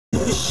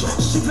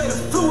She played the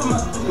flu with my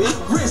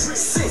wrist,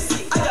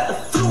 sick. I got the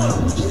flu on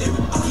them.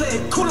 I play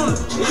it cool on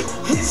them.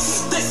 Hit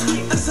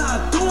stick, that's how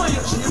I do it.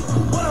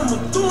 What I'm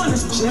gonna do in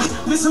this gym?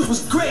 This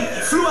was great.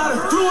 Flew out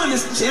and flew in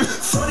this gym.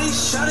 40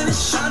 shot and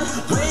shot it.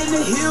 Way in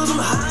the hills, I'm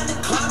high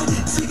and climbing.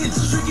 Siggin',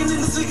 drinking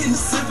and siggin' and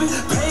sipping.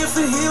 Paying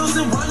for heels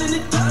and running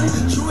it down.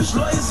 Jewish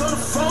lawyers on the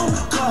phone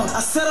call.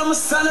 I said I'ma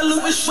sign a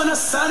little wish when I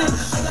sign it.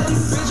 I got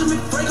these Benjamin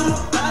break on my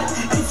body.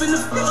 Ain't finna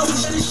feel over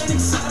shit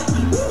excited.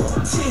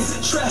 Tears,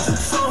 traffic,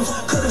 phones,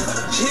 could've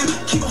him,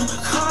 keep on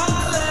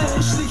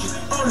calling. Sleeping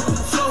on the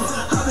floor,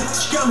 I've been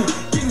scumming,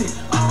 getting it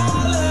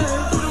all in.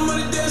 Put the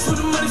money dance, put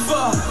the money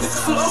fall. It's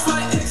the flow,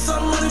 my ex,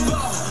 I'm money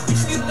ball.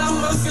 Bitch, get down,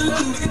 muscle,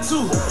 little nigga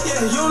too.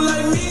 Yeah, you don't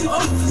like me?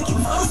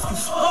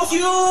 Fuck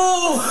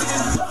you.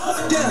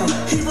 Damn,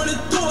 he running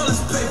through all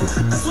this paper.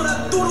 That's what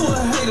I do to a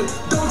hater.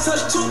 Don't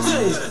touch two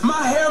things, my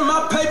hair,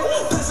 my paper.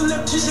 Passing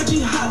that shit, she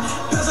hot.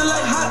 Passing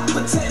like hot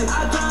potato.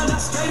 I grind, I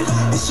skate it.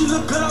 And she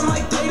look good, I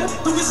might date her.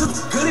 Don't get some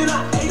good and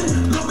I ate it.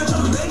 Little bitch,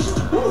 I'm lazy.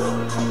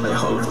 Hey,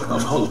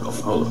 hold up.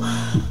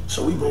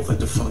 So we both at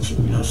the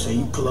function, you know what I'm saying?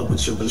 You pull up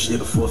with your bitch,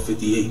 the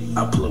 458.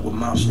 I pull up with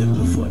my shit,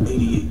 the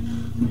 488.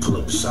 You pull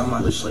up beside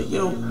my bitch like,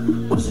 yo,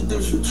 what is the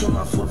difference between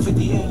my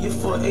 458 and your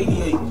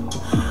 488?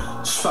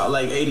 Just felt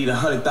like 80 to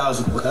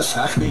 100,000, but that's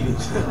how I made it.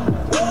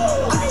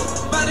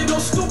 Body go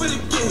stupid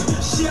again.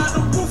 She out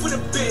the roof of the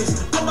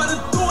biz. I'm about to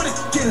do it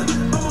again.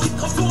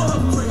 I'm doing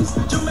her praise.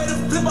 You made a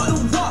flip out the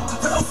walk.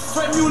 Her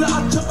frame Mueller,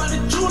 I jump out the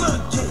jeweler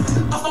again.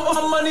 I fuck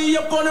my money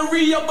up on the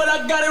re-up, but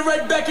I got it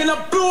right back and I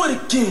blew it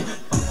again.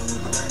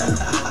 I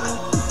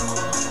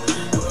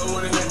don't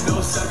wanna hear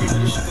no sucking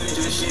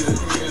shit either.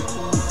 You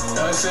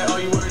know what I'm saying? Oh,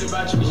 you worried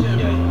about your shit?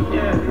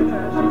 Yeah.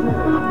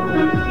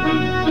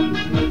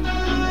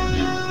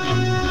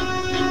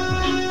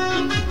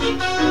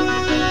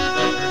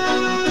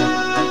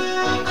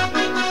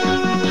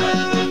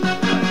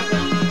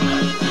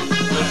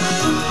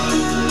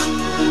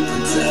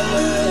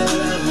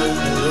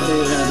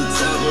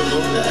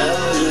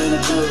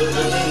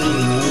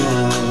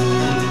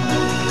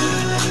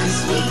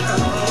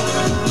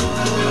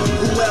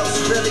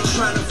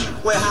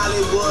 With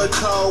Hollywood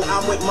Code,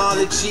 I'm with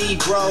Marley G,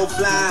 bro.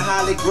 Flying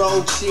Holly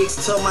Grove chicks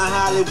to my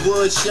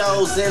Hollywood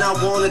shows. And I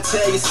wanna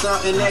tell you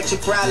something that you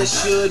probably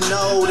should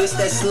know. This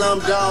that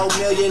Slumdog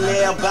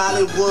Millionaire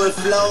Bollywood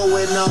flow.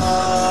 And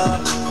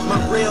my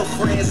real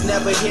friends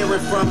never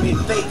hearing from me.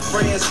 Fake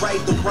friends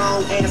write the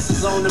wrong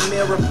answers on the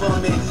mirror for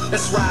me.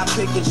 That's why I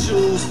pick and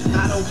choose.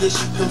 I don't get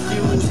you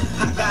confused.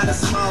 I got a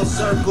small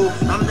circle.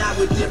 I'm not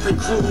with different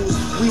crews.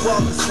 We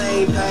walk the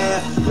same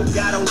path, but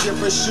got on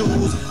different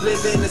shoes.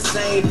 Live in the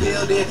same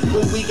building,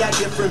 but we got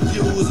different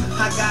views.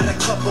 I got a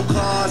couple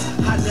cars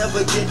I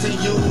never get to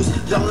use.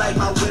 Don't like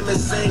my women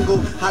single.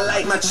 I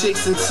like my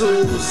chicks in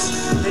twos.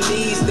 And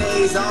these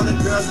days, all the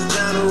girls is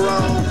down the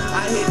road.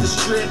 I hit the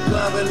strip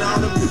club and all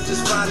the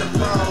bitches find a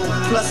phone.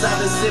 Plus I've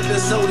been sipping,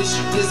 so this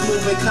shit is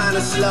moving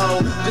kinda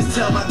slow. Just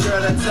tell my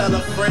girl to tell a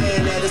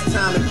friend that it's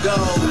time to go.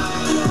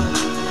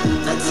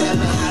 Now tell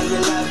me how you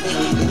love it.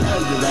 You know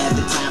you at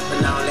the top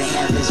and all the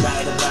heaven's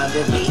right above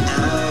it. We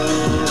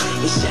own.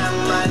 It's young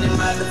money,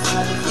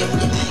 motherfucker. If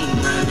you ain't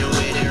running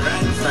with it,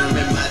 run from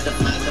it,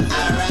 motherfucker.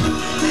 Alright,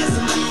 now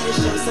somebody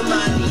show some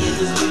money in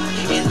this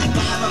bitch. And I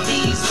got my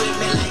bees with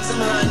me like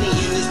some honey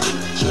in this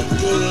bitch. You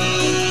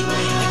dig? I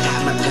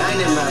got my gun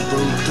in my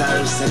boot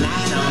purse and I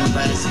don't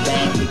bust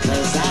back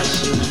because I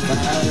shoot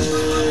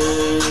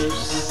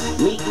first.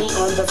 Meet me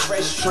on the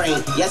fresh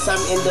train. Yes,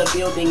 I'm in the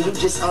building. You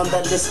just on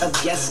the list of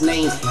guest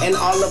names. And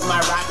all of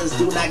my riders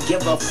do not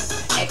give a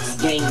X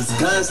games.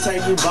 Guns turn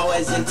you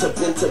boys into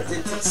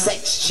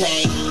sex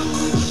change.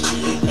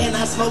 And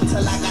I smoke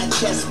till I got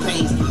chest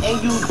pains. And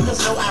you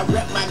just know I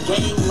rep my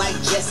game like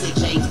Jesse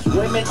James.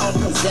 Women are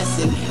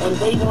possessive and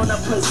they wanna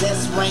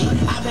possess rain.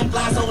 I've been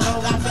fly so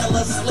long I fell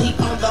asleep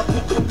on the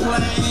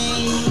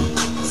plane.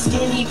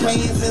 Skinny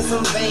pants and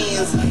some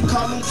Vans.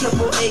 Call me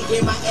Triple A,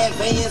 get my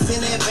advance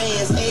in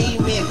advance.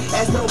 Amen.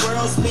 As the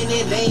world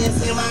spinning,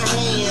 dance in my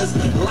hands.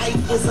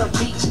 Life is a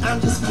beach, I'm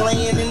just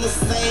playing in the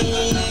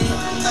sand.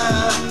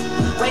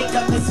 Wake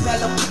up and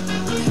smell 'em.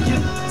 You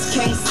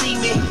can't see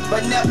me,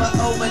 but never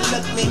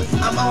overlook me.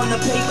 I'm on the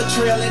paper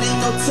trail and ain't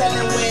no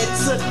telling where it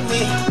took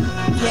me.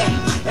 Yeah,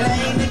 and I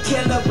ain't a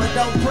killer, but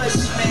don't push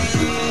me.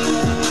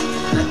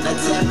 Now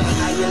tell me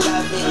how you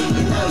love it.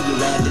 You know you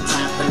at the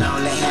top and all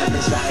the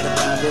heaven's right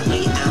above it. We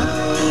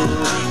own.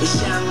 It's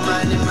young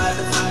money,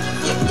 motherfucker.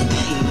 If you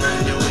ain't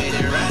running with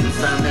it, run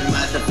from it,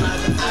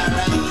 motherfucker.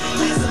 Alright,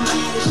 now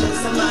somebody show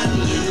some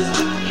money in this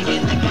bitch.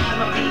 And I got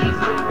my bees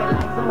moving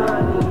like some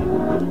honey.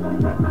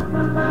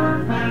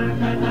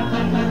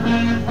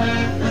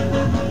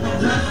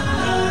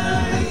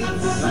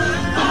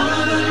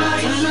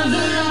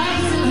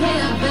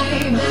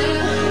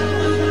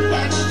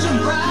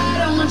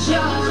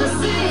 Y'all to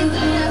see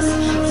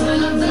this.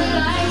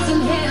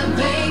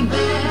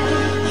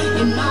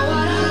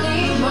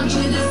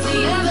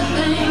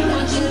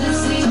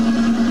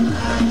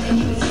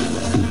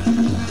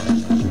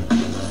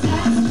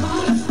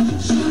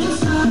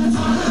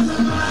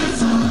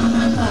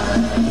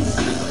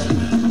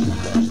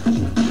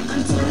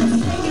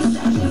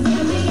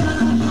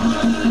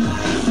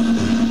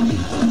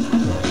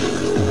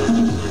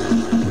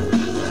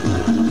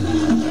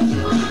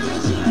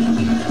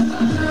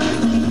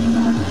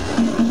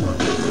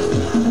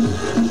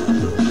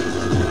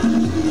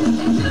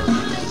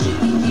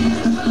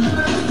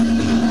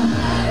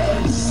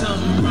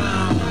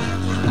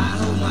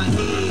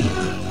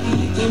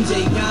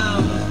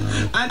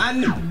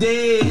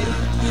 dead.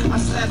 I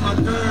slapped my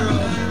girl,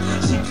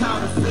 she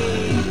called the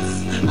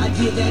feds. I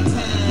did that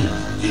time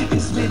and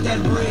spent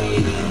that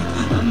bread.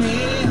 I'm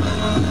headed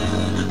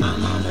home,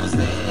 I'm almost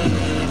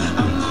there.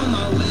 I'm on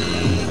my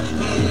way,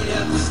 headed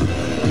up the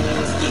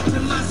stairs. To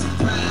my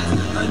surprise,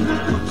 a new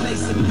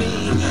replacing me.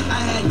 I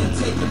had to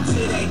take him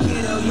to that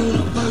ghetto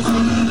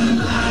university.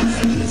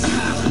 Lights,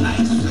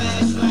 stoplights,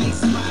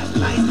 flashlights,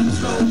 spotlights,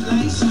 strobe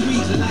lights,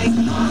 street lights.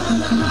 All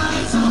the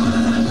lights, all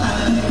the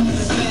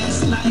lights.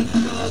 Fast light,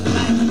 thug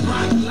light,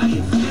 rock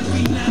light,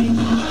 every night.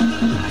 All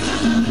the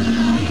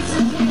lights,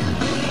 baby.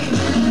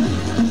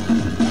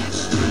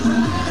 Extra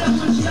bright, I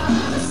want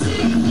y'all to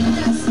see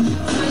this.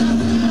 Turn up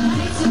the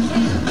lights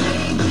again,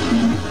 baby.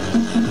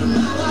 You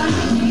know what I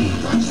need,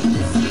 want you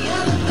to see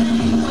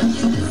everything, want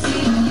you to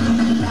see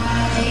the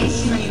lights.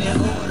 Training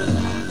order,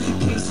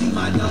 can't see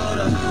my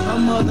daughter. Her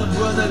mother,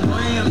 brother,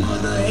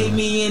 grandmother hate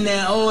me in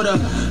that order.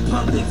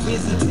 Public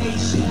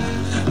visitation,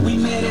 we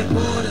met at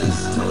borders.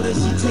 Told her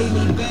she'd take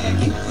me back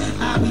and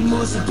I'll be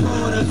more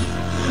supportive.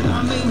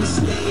 I made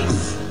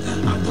mistakes,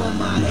 I bumped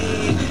my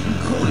head, and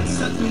court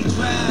sucked me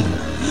dry.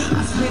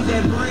 I spent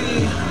that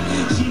bread,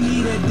 she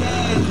need a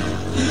daddy.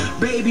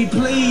 Baby,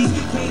 please,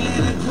 can't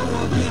let her grow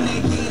up in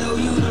that ghetto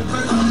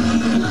university.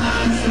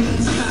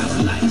 Lights, cops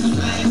lights,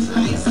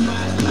 flashlights,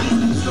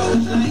 spotlights,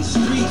 strobe lights,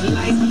 street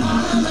lights.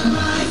 All the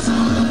lights,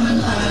 all the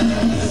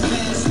lights.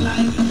 Fast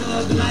light,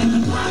 thug light,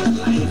 rock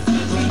light,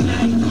 every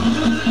night. All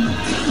the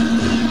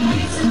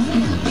lights,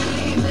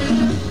 baby.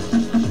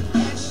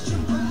 Extra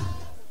bright.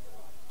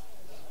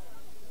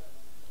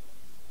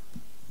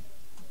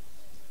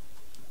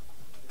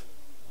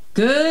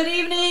 Good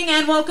evening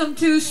and welcome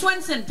to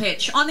Swenson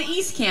Pitch on the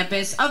East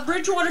Campus of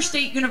Bridgewater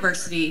State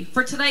University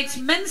for tonight's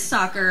men's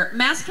soccer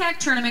MASCAC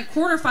tournament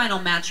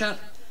quarterfinal matchup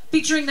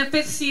featuring the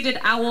 5th-seeded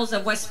Owls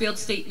of Westfield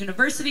State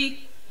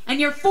University and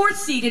your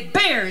 4th-seeded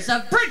Bears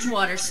of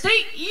Bridgewater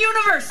State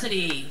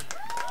University.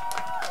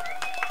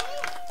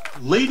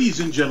 Ladies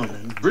and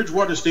gentlemen,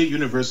 Bridgewater State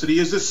University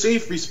is a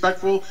safe,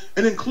 respectful,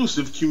 and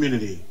inclusive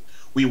community.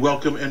 We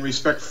welcome and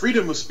respect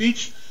freedom of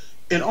speech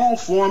in all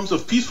forms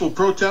of peaceful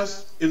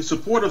protest in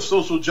support of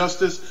social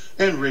justice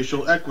and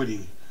racial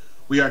equity.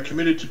 We are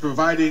committed to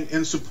providing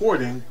and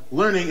supporting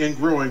learning and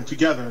growing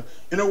together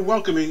in a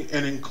welcoming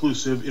and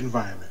inclusive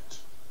environment.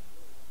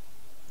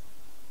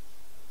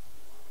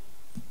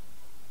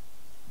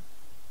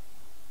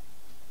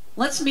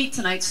 Let's meet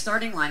tonight's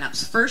starting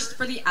lineups. First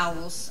for the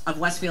Owls of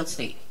Westfield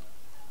State.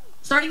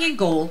 Starting in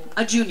goal,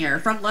 a junior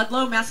from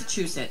Ludlow,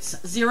 Massachusetts,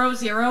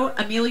 0-0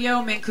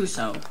 Emilio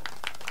Mancuso.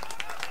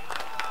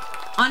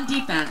 On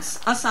defense,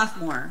 a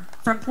sophomore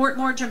from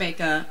Portmore,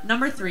 Jamaica,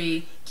 number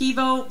 3,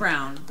 Kivo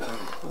Brown.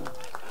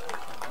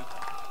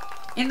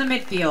 In the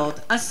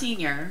midfield, a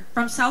senior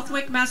from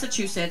Southwick,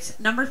 Massachusetts,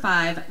 number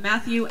 5,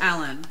 Matthew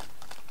Allen.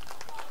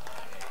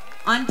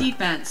 On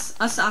defense,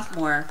 a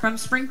sophomore from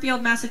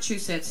Springfield,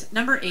 Massachusetts,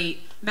 number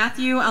 8,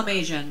 Matthew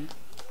Almazian.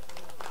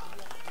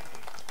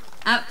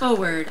 At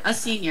forward, a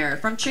senior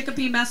from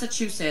Chicopee,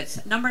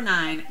 Massachusetts, number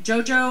 9,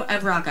 Jojo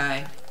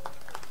Evragai.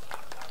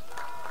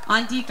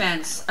 On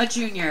defense, a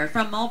junior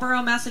from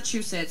Marlborough,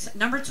 Massachusetts,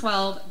 number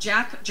 12,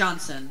 Jack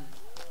Johnson.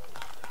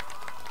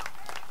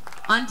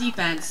 On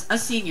defense, a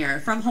senior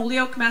from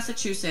Holyoke,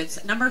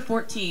 Massachusetts, number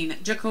 14,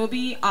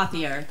 Jacoby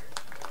Othier.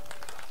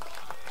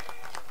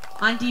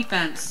 On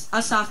defense,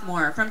 a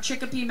sophomore from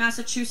Chicopee,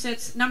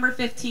 Massachusetts, number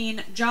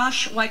 15,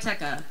 Josh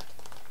Waiteka.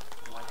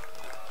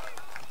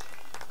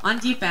 On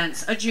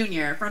defense, a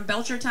junior from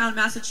Belchertown,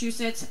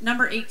 Massachusetts,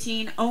 number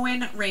 18,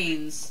 Owen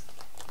Rains.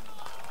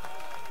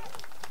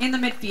 In the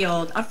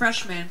midfield, a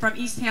freshman from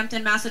East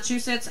Hampton,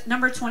 Massachusetts,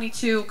 number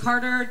 22,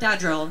 Carter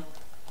Dadrill.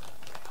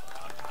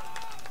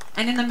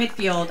 And in the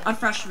midfield, a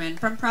freshman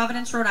from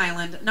Providence, Rhode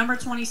Island, number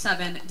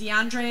 27,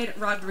 DeAndre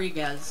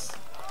Rodriguez.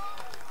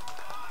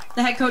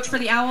 The head coach for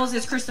the Owls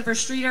is Christopher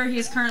Streeter. He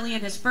is currently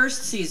in his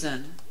 1st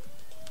season.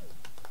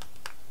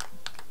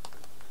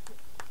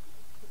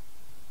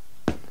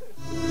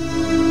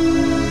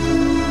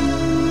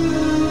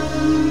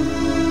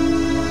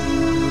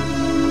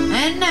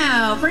 And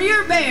now for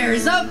your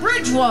Bears of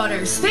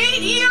Bridgewater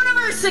State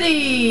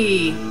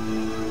University.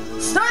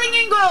 Starting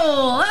in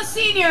goal, a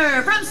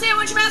senior from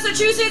Sandwich,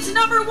 Massachusetts,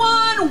 number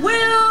 1,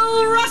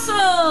 Will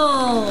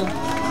Russell.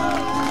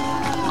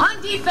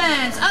 On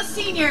defense, a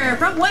senior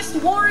from West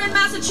Warren,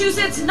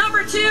 Massachusetts,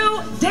 number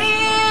 2,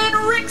 Dan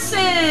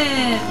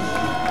Rickson.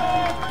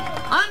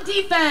 On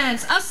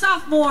defense, a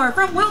sophomore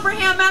from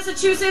Wilbraham,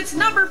 Massachusetts,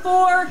 number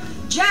 4,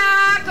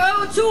 Jack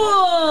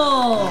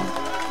O'Toole.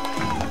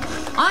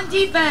 On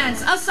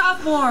defense, a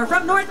sophomore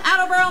from North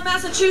Attleboro,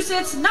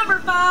 Massachusetts, number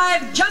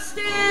 5,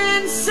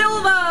 Justin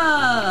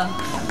Silva.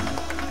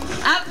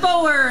 At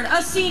forward,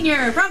 a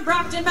senior from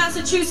Brockton,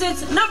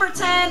 Massachusetts, number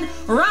 10,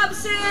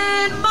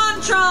 Robson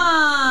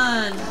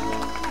Montron.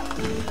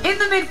 In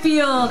the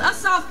midfield, a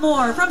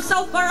sophomore from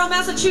Southborough,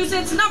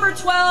 Massachusetts, number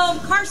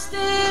 12,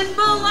 Karsten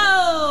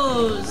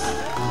Bellows.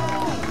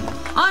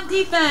 On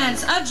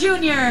defense, a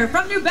junior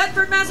from New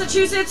Bedford,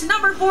 Massachusetts,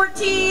 number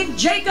 14,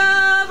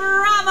 Jacob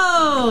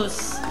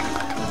Ramos.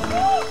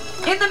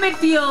 In the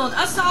midfield,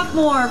 a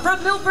sophomore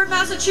from Milford,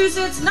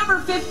 Massachusetts, number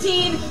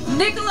 15,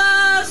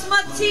 Nicholas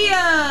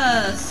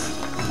Matias.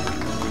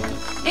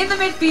 In the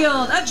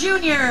midfield, a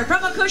junior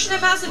from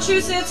Acushnet,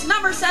 Massachusetts,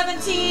 number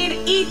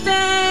 17,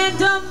 Ethan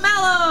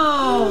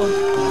DeMello.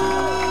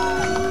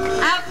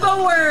 At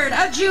forward,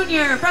 a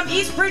junior from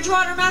East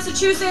Bridgewater,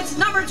 Massachusetts,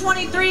 number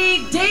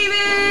 23,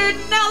 David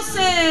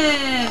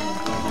Nelson.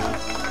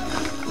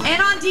 And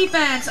on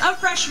defense, a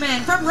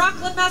freshman from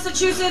Rockland,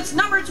 Massachusetts,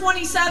 number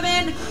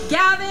 27,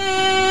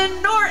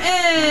 Gavin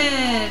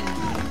Norton.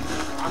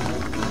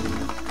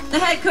 The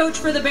head coach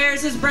for the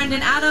Bears is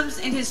Brendan Adams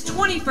in his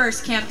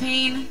 21st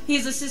campaign. He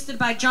is assisted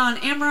by John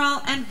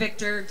Amaral and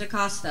Victor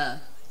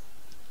DaCosta.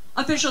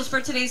 Officials for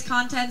today's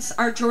contests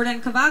are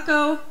Jordan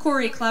Cavaco,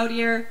 Corey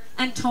Cloutier,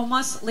 and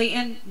Thomas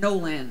Leighton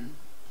Nolan.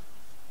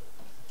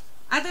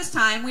 At this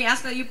time, we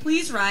ask that you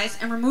please rise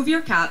and remove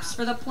your caps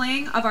for the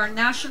playing of our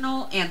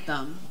national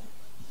anthem.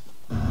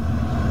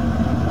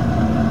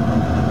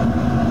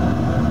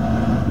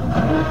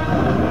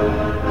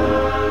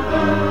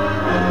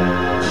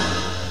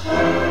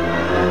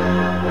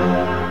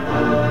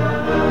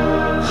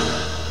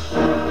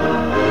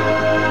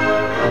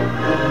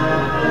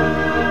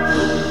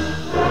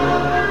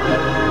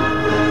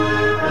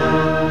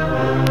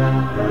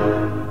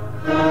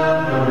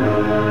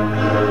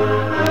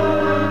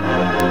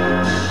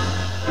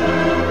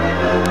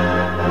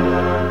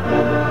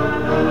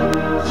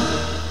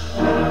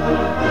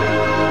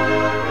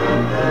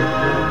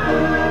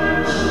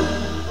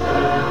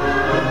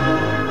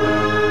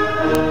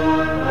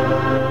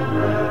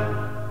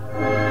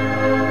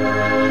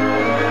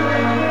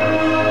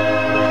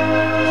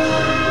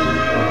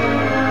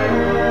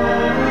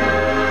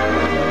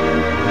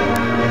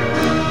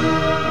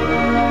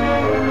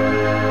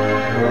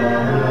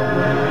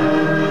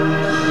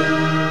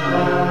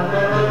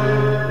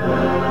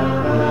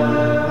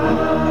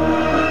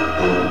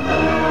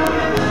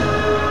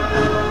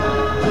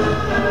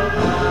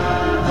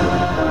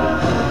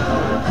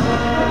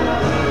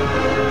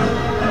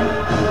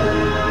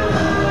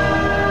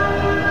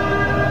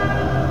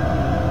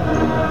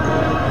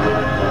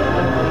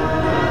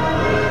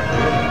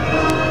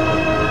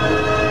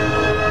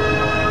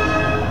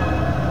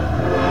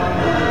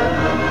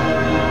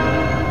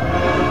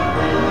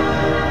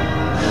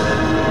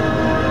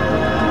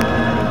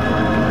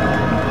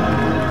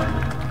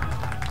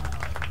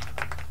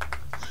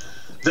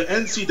 The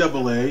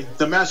NCAA,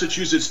 the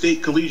Massachusetts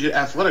State Collegiate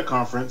Athletic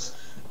Conference,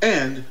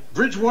 and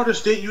Bridgewater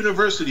State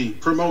University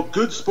promote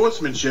good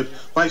sportsmanship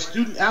by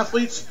student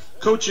athletes,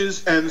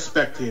 coaches, and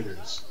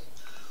spectators.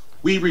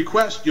 We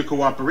request your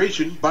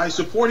cooperation by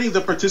supporting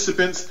the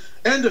participants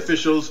and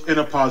officials in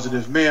a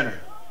positive manner.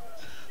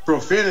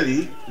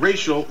 Profanity,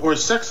 racial, or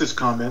sexist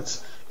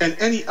comments, and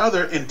any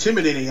other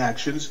intimidating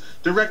actions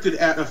directed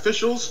at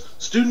officials,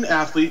 student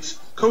athletes,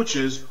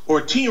 coaches,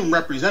 or team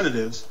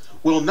representatives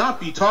will not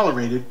be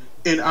tolerated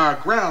in our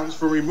grounds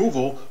for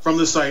removal from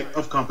the site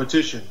of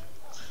competition.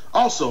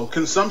 Also,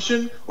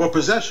 consumption or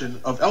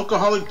possession of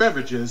alcoholic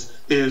beverages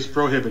is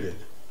prohibited.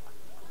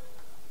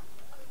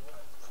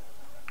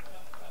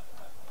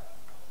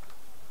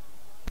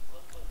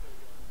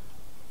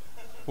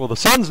 Well, the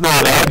sun's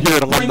not out here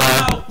at Alumni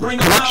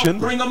Correction.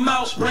 Bring them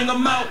out.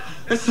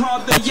 It's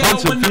hard to That's yell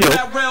Swenson when you Field.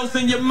 got rails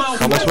in your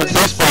mouth. Almost went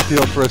baseball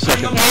field for a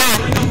second.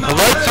 The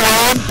lights are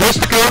on,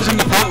 disc goes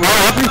in the front row,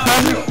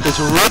 everything is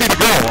ready to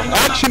go.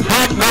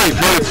 Action-packed night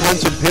here at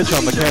Swenson Pitch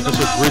on the campus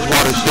of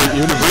Bridgewater State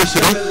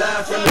University.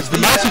 It's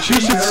the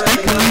Massachusetts State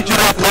Collegiate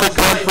Athletic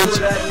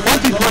Conference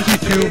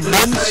 2022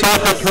 Men's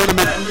Soccer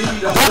Tournament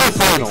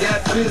Quarterfinal.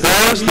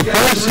 Bears, the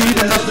 4th seed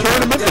in this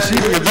tournament,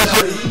 receiving a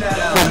visit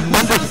from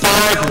number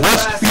 5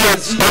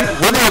 Westfield State.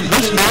 Winner of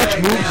this match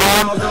moves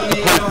on to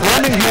play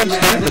Birmingham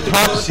State, the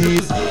top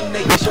seed,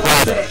 this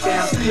Friday.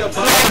 Yeah,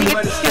 I think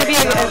it's going to be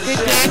a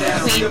good game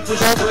between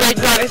both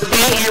Bridgewater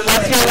State and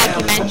Westfield, like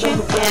you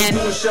mentioned. And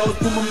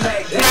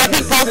I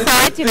think both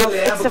sides,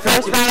 it's the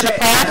first round of the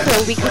playoffs, so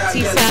we could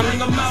see some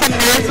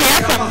nerves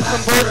here from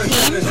both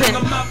teams. And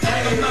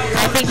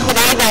I think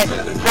today that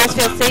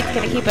Westfield State's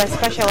going to keep a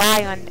special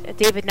eye on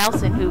David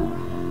Nelson, who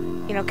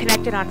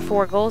connected on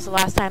 4 goals the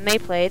last time they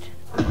played.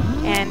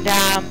 And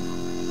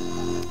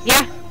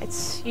yeah,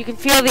 you can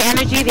feel the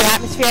energy, the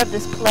atmosphere of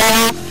this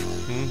playoff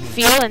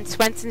feel, and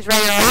Swenson's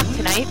ready to rock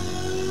tonight.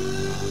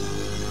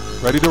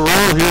 Ready to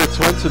roll here at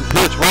Swenson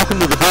Pitch. Welcome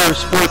to the Bears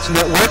Sports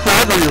Network,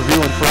 wherever you're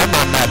viewing from.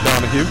 I'm Matt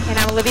Donahue. And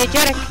I'm Olivia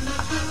Jedick.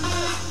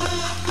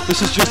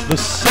 This is just the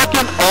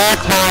second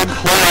all-time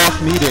playoff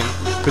meeting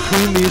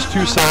between these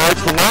two sides.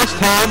 The last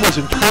time was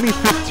in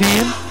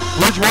 2015.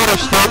 Bridgewater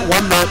State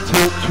won that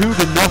tilt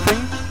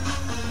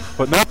 2-0,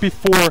 but not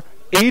before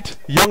 8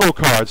 yellow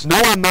cards. No,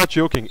 I'm not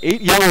joking.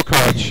 8 yellow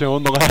cards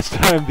shown the last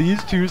time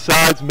these two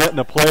sides met in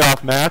a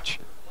playoff match.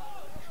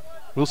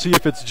 We'll see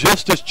if it's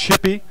just as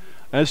chippy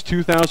as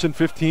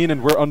 2015,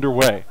 and we're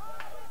underway.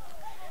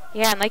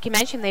 Yeah, and like you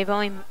mentioned,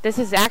 this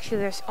is actually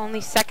their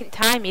only second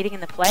time meeting in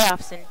the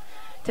playoffs, and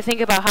to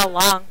think about how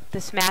long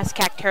this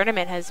MASCAC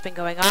tournament has been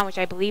going on, which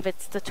I believe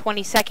it's the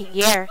 22nd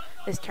year,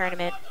 this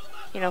tournament.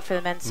 for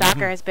the men's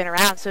soccer has been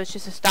around. So it's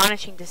just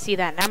astonishing to see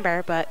that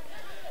number. But,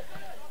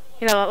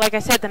 like I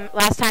said, the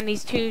last time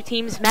these two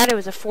teams met, it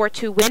was a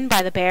 4-2 win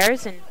by the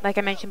Bears. And like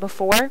I mentioned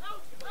before,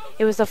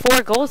 it was the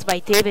 4 goals by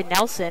David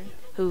Nelson,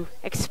 who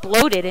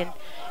exploded.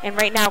 And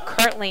right now,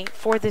 currently,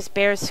 for this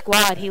Bears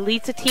squad, he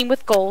leads the team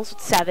with goals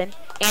with 7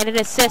 and an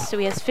assist. So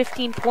he has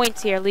 15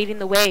 points here, leading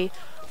the way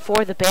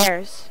for the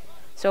Bears.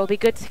 So it'll be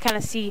good to kind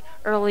of see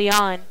early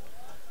on,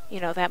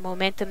 that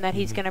momentum that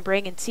he's going to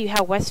bring, and see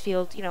how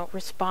Westfield,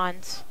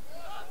 responds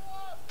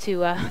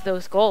to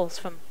those goals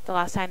from the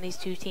last time these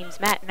two teams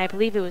met. And I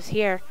believe it was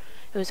here.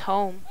 It was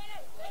home.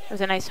 It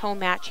was a nice home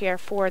match here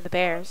for the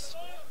Bears.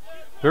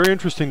 Very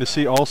interesting to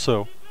see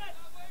also,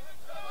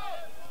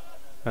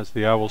 as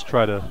the Owls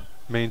try to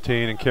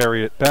maintain and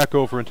carry it back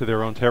over into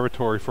their own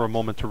territory for a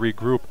moment to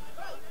regroup.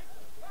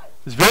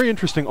 It's very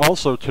interesting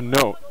also to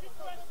note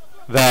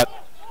that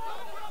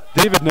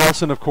David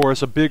Nelson, of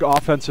course, a big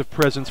offensive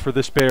presence for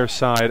this Bears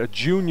side, a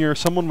junior,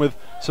 someone with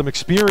some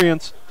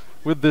experience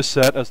with this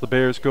set as the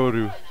Bears go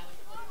to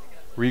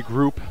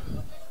regroup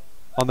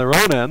on their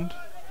own end.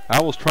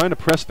 Owls trying to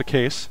press the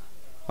case.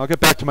 I'll get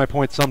back to my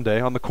point someday.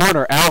 On the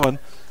corner, Allen,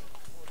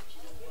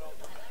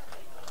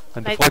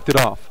 and deflected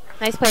off.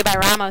 Nice play by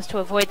Ramos to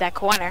avoid that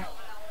corner.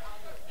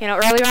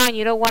 Earlier on,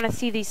 you don't want to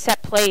see these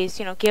set plays,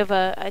 give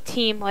a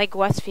team like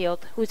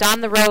Westfield, who's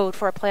on the road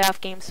for a playoff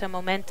game, some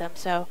momentum.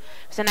 So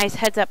it was a nice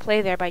heads-up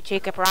play there by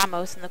Jacob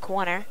Ramos in the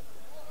corner.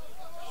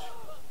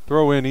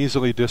 Throw in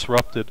easily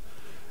disrupted.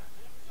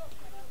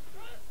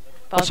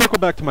 I'll circle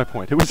back to my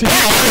point. I was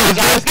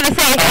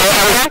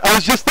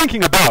just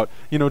thinking about,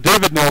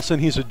 David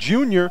Nelson. He's a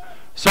junior,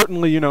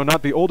 certainly,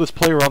 not the oldest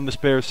player on this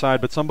Bears side,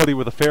 but somebody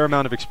with a fair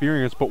amount of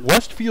experience. But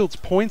Westfield's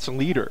points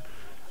leader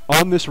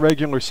on this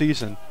regular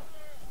season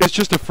is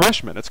just a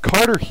freshman. It's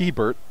Carter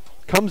Hebert.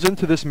 Comes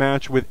into this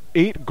match with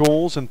 8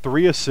 goals and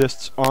 3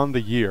 assists on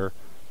the year.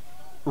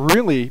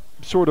 Really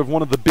sort of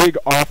one of the big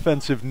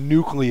offensive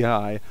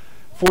nuclei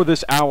for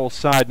this Owls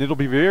side. And it'll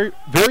be very,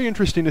 very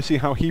interesting to see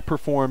how he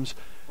performs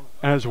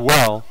as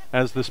well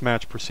as this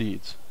match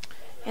proceeds.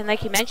 And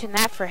like you mentioned,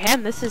 that for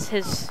him, this is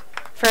his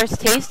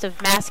first taste of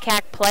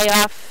MASCAC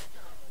playoff,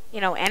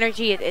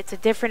 energy. It's a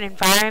different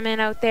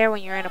environment out there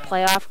when you're in a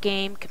playoff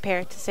game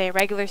compared to, say, a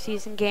regular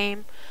season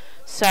game.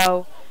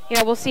 So,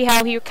 we'll see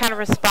how he kind of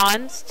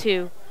responds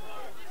to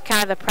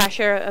kind of the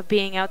pressure of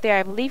being out there.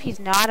 I believe he's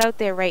not out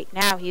there right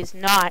now. He is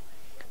not.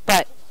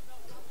 But,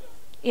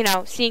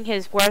 seeing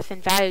his worth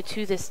and value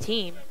to this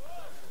team,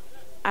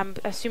 I'm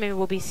assuming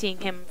we'll be seeing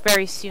him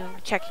very soon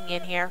checking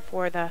in here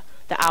for the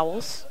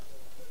Owls.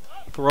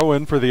 Throw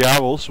in for the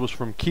Owls was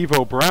from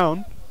Kevo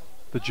Brown,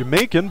 the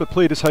Jamaican, but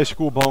played his high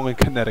school ball in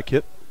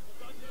Connecticut.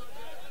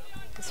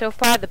 So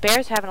far, the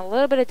Bears are having a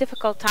little bit of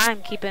difficult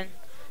time keeping.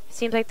 It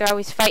seems like they're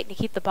always fighting to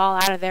keep the ball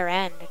out of their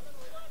end.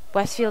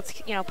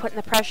 Westfield's, putting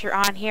the pressure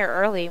on here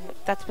early.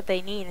 That's what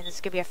they need, and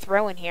it's going to be a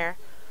throw in here.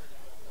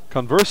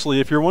 Conversely,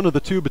 if you're one of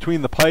the two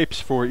between the pipes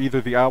for either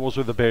the Owls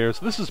or the Bears,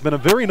 this has been a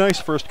very nice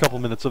first couple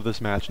minutes of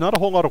this match. Not a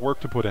whole lot of work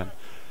to put in.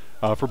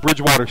 For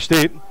Bridgewater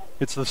State,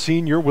 it's the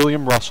senior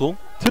William Russell,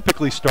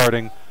 typically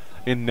starting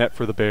in net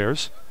for the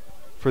Bears.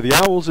 For the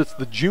Owls, it's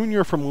the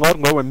junior from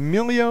Ludlow,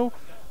 Emilio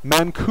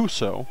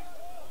Mancuso,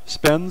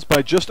 spends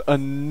by just a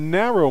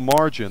narrow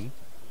margin.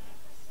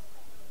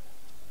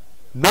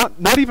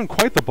 Not even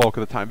quite the bulk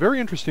of the time.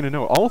 Very interesting to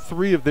know. All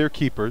 3 of their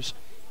keepers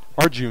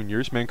are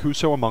juniors,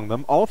 Mancuso among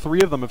them. All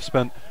 3 of them have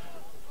spent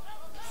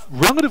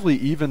relatively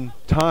even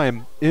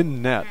time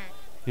in net.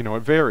 It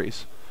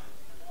varies.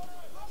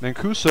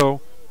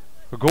 Mancuso,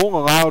 a goal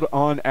allowed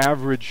on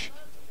average,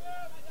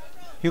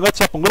 he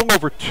lets up a little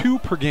over 2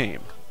 per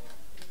game,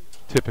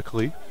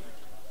 typically.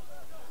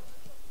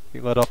 He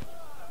let up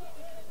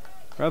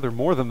rather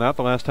more than that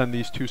the last time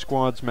these two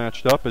squads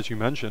matched up, as you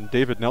mentioned.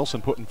 David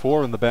Nelson putting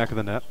 4 in the back of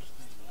the net.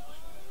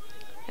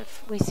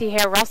 If we see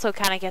here, Russell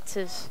kind of gets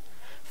his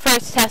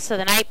first test of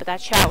the night, but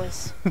that shot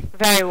was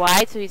very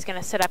wide, so he's going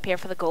to sit up here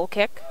for the goal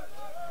kick.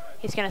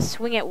 He's going to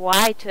swing it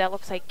wide to, that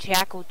looks like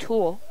Jack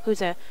O'Toole,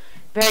 who's a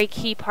very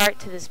key part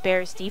to this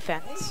Bears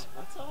defense.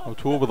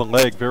 O'Toole with a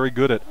leg, very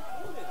good at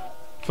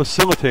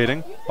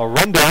facilitating. A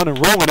run down and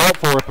rolling out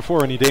for it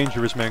before any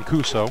danger is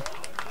Mancuso.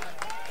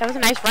 That was a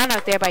nice run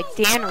out there by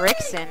Dan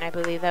Rickson, I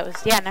believe. That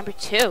was, number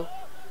 2,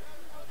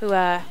 who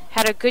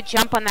had a good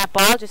jump on that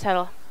ball, just had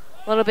a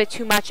little bit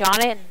too much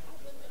on it. And,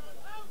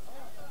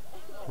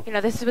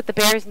 this is what the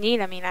Bears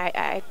need. I mean,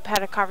 I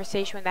had a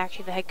conversation with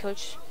actually the head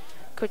coach,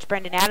 Coach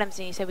Brendan Adams,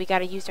 and he said we got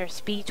to use our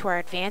speed to our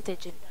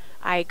advantage. And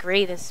I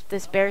agree. This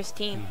Bears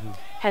team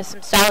has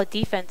some solid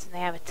defense, and they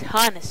have a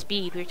ton of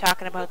speed. We were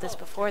talking about this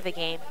before the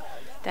game,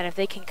 that if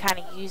they can kind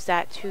of use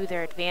that to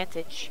their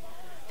advantage,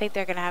 I think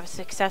they're going to have a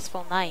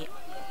successful night.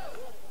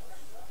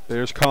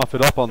 Bears cough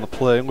it up on the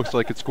play. Looks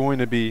like it's going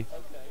to be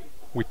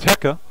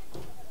Witeka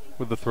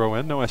with the throw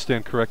in. No, I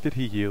stand corrected.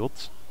 He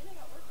yields.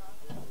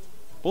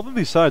 Both of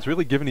these sides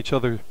really giving each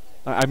other,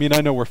 I mean,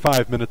 I know we're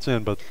 5 minutes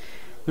in, but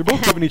they're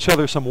both giving each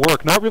other some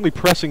work, not really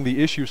pressing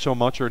the issue so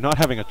much or not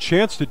having a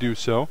chance to do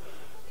so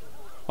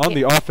on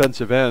the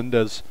offensive end,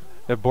 as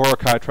if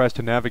Boracay tries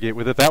to navigate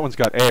with it. That one's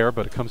got air,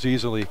 but it comes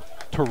easily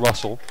to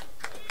Russell.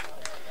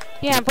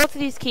 Yeah, and both of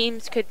these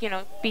teams could,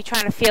 be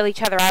trying to feel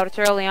each other out. It's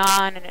early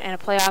on in a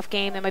playoff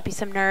game. There might be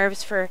some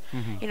nerves for,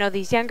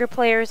 these younger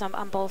players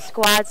on both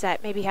squads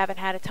that maybe haven't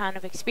had a ton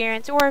of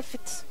experience. Or if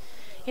it's,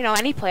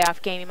 any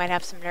playoff game, you might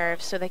have some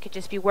nerves. So they could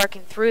just be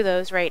working through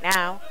those right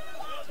now.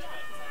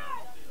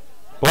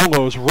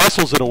 Bolos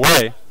wrestles it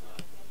away.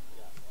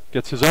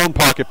 Gets his own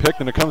pocket pick,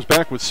 and it comes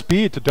back with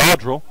speed to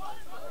Dodrill.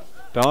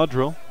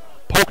 Dodrill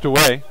poked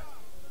away.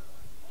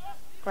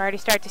 We're already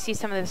starting to see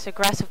some of this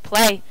aggressive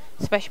play,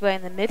 especially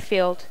in the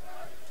midfield.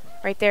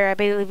 Right there, I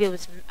believe it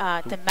was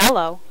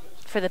DeMello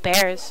for the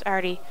Bears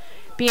already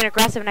being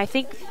aggressive. And I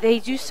think they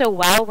do so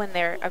well when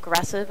they're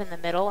aggressive in the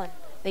middle and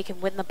they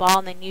can win the ball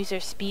and then use their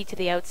speed to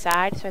the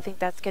outside. So I think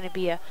that's going to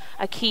be a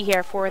key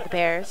here for the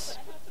Bears.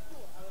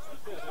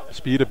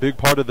 Speed, a big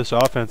part of this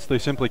offense. They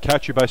simply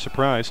catch you by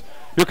surprise.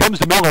 Here comes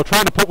DeMello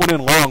trying to put one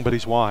in long, but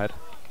he's wide.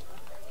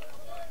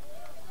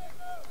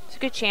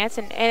 Good chance,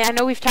 and I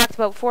know we've talked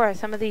about before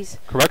some of these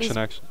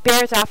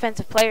Bears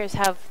offensive players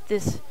have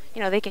this,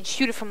 they can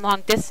shoot it from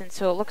long distance,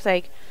 so it looks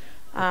like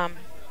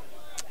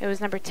it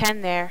was number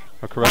 10 there.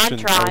 A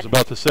correction, I was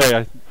about to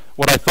say,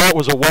 what I thought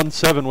was a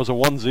 1-7 was a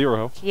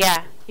 1-0.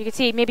 Yeah, you can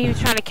see maybe he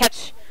was trying to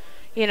catch,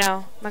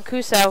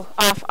 Mancuso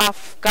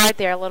off guard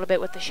there a little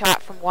bit with the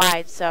shot from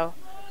wide, so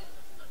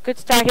good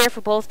start here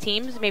for both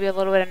teams, maybe a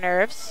little bit of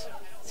nerves.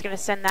 It's going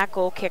to send that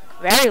goal kick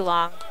very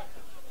long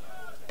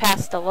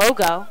past the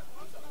logo.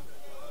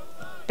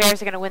 Bears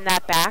are going to win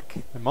that back.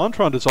 And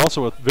Montrond is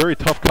also a very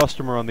tough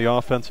customer on the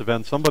offensive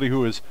end, somebody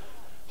who is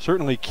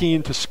certainly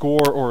keen to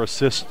score or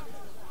assist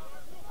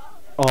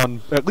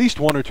on at least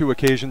one or two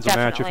occasions a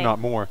match, if not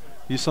more.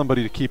 He's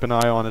somebody to keep an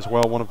eye on as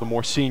well, one of the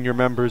more senior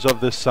members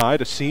of this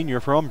side, a senior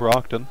from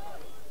Brockton.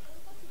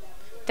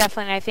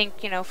 Definitely, I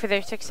think, for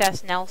their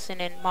success, Nelson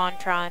and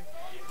Montrond,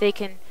 they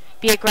can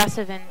be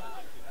aggressive and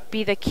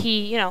be the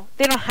key,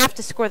 they don't have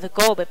to score the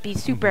goal, but be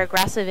super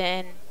aggressive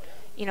and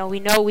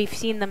we know we've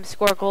seen them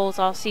score goals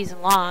all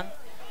season long.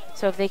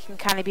 So if they can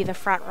kind of be the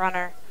front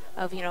runner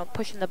of,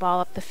 pushing the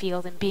ball up the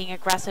field and being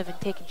aggressive and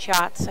taking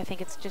shots, I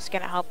think it's just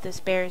going to help this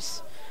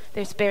Bears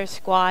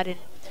squad. And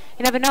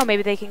you never know,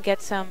 maybe they can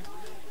get some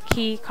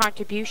key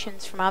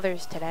contributions from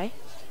others today.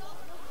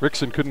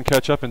 Rickson couldn't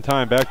catch up in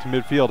time. Back to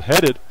midfield,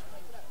 headed.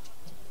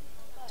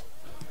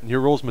 And here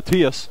rolls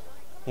Matias.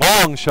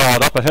 Long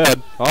shot up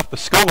ahead, off the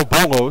skull of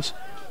Bolos.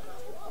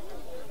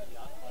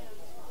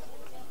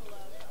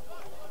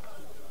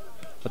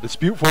 A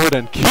dispute for it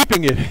and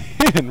keeping it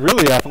in.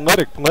 Really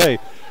athletic play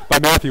by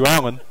Matthew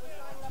Allen.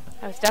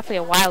 That was definitely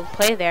a wild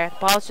play there.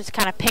 The ball's just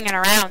kind of pinging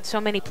around.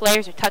 So many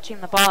players are touching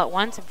the ball at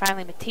once, and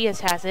finally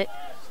Matias has it.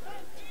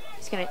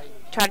 He's going to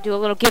try to do a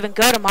little give and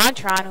go to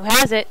Montrond, who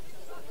has it.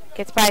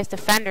 Gets by his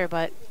defender,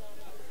 but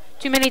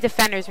too many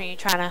defenders when you're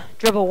trying to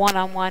dribble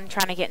one-on-one,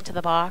 trying to get into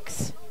the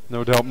box.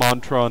 No doubt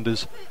Montrond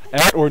is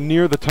at or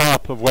near the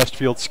top of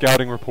Westfield's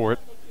scouting report.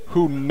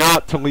 Who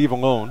not to leave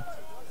alone.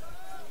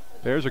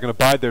 Bears are going to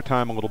bide their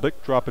time a little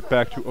bit, drop it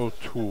back to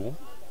O'Toole.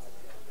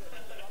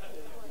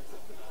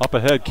 Up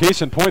ahead,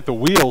 case in point, the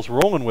wheels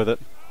rolling with it.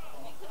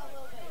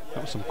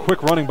 That was some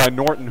quick running by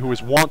Norton, who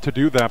is wont to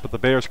do that, but the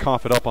Bears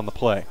cough it up on the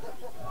play.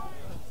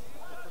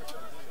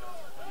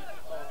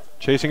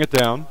 Chasing it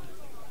down,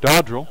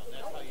 Dodrill.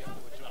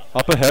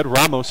 Up ahead,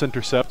 Ramos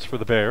intercepts for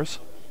the Bears.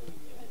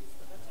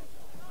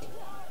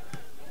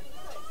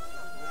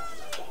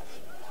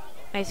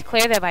 Nice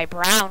clear there by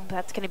Brown, but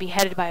that's going to be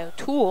headed by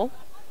O'Toole.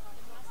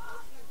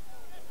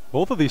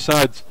 Both of these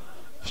sides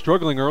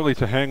struggling early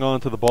to hang on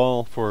to the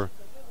ball for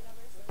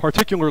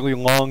particularly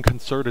long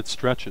concerted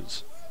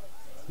stretches.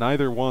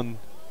 Neither one,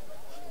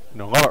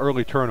 a lot of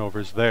early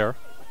turnovers there.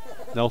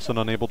 Nelson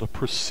unable to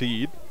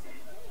proceed.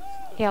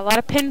 Yeah, a lot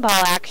of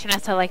pinball action,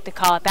 as I like to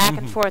call it. Back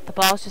and forth. The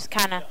ball's just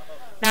kind of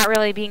not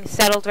really being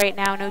settled right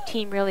now. No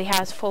team really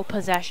has full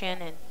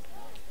possession. And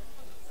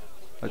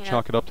I'd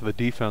chalk it up to the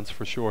defense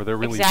for sure. They're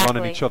really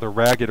running each other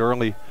ragged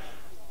early,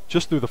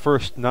 just through the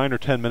first 9 or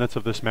 10 minutes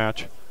of this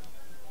match.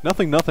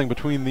 Nothing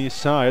between these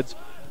sides.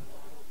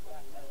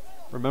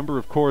 Remember,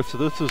 of course,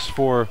 this is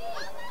for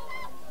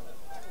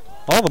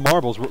all the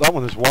marbles. That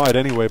one is wide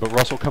anyway, but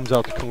Russell comes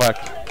out to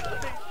collect.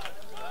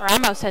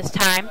 Ramos has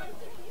time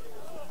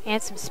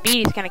and some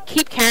speed. He's going to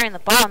keep carrying the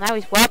ball. Now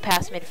he's well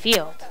past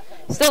midfield.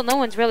 Still, no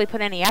one's really put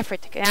any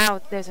effort.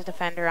 Now there's a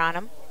defender on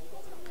him.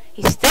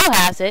 He still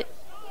has it.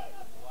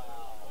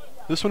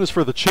 This one is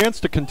for the chance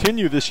to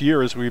continue this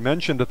year, as we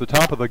mentioned at the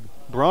top of the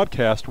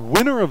broadcast.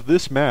 Winner of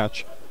this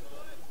match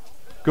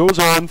goes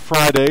on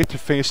Friday to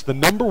face the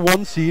number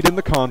 1 seed in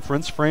the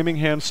conference,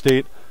 Framingham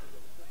State,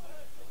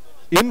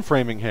 in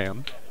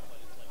Framingham.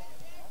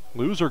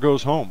 Loser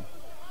goes home.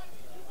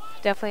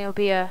 Definitely will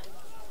be a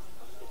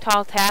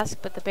tall task,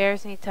 but the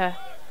Bears need to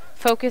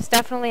focus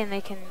definitely, and they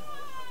can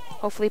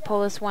hopefully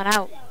pull this one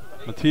out.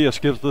 Matias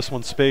gives this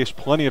one space,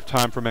 plenty of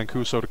time for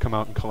Mancuso to come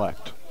out and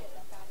collect.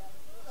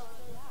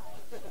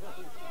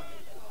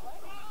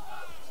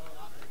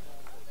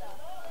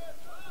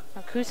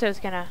 Mancuso's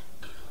going to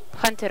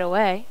punt it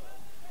away.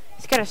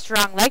 he's got a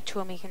strong leg to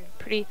him. He can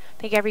I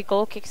think every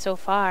goal kick so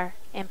far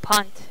and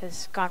punt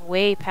has gone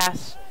way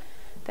past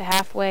the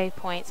halfway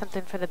point.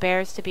 Something for the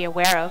Bears to be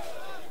aware of.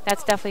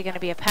 That's definitely going to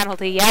be a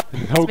penalty. Yep.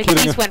 No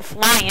Matisse went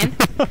flying.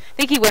 I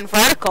think he went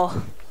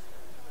vertical.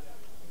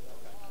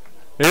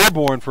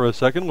 Airborne for a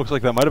second. Looks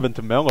like that might have been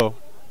DeMello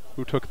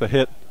who took the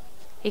hit.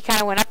 He kind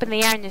of went up in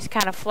the air and just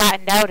kind of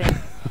flattened out. And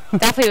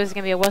definitely was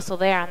going to be a whistle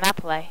there on that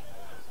play.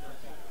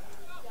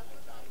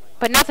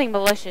 But nothing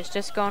malicious,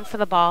 just going for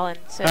the ball. And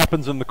so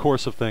happens in the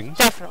course of things.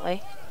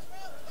 Definitely.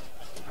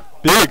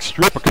 Big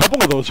strip, a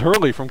couple of those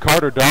early from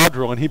Carter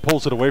Dodrill, and he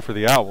pulls it away for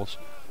the Owls.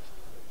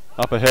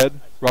 Up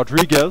ahead,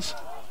 Rodriguez.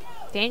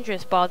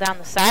 Dangerous ball down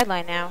the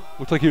sideline now.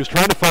 Looked like he was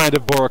trying to find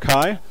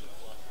Borokai,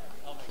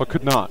 but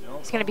could not.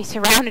 He's going to be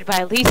surrounded by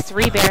at least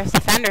 3 Bears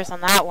defenders on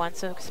that one.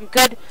 So some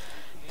good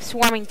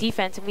swarming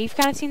defense, and we've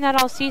kind of seen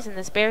that all season.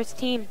 This Bears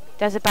team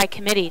does it by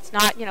committee. It's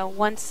not,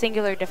 one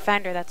singular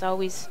defender that's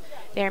always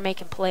there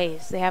making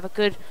plays. They have a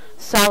good,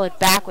 solid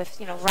back with,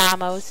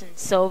 Ramos and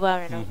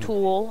Silva and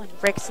O'Toole, and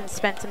Rickson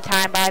spent some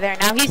time by there.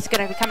 Now he's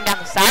going to be coming down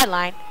the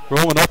sideline.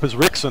 Rolling up is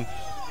Rickson.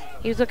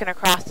 He was looking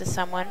across to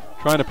someone.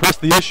 Trying to press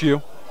the issue.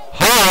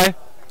 High,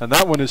 and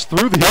that one is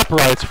through the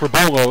uprights for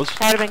Bolos.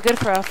 That would have been good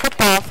for a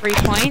football 3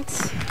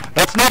 points.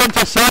 That's not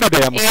until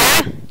Saturday, I'm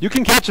afraid. You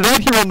can catch that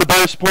here on the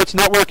Bears Sports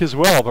Network as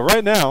well, but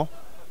right now,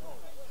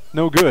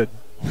 no good.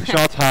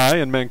 Shots high,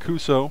 and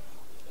Mancuso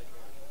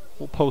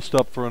will post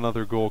up for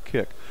another goal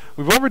kick.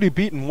 We've already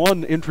beaten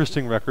one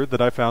interesting record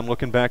that I found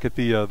looking back at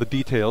the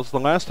details. The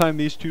last time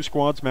these two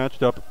squads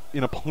matched up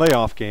in a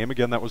playoff game,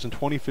 again, that was in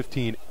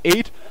 2015,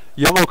 8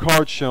 yellow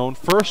cards shown.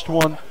 First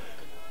one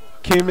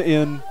came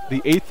in the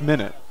 8th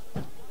minute.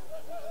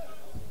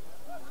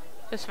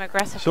 Just some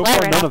aggressive so play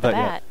far, right none off of the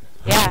that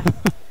bat.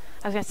 Yeah.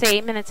 I was going to say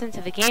 8 minutes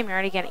into the game, you're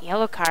already getting a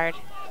yellow card.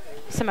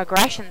 Some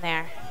aggression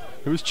there.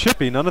 It was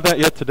chippy. None of that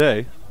yet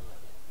today.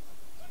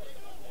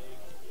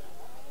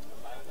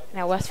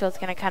 Now Westfield's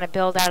going to kind of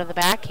build out of the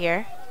back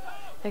here.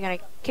 They're going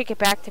to kick it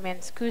back to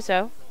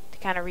Mancuso to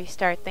kind of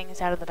restart things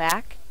out of the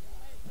back.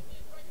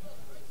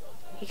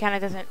 He kind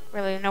of doesn't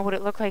really know what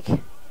it looked like.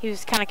 He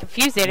was kind of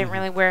confused. They didn't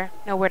really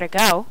know where to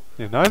go.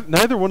 Yeah,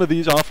 neither one of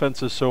these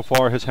offenses so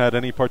far has had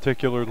any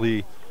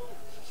particularly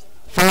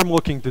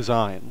firm-looking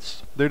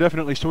designs. They're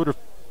definitely sort of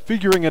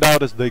figuring it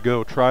out as they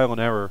go, trial and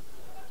error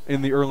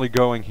in the early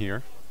going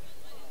here.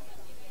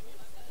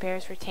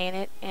 Bears retain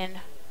it in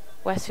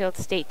Westfield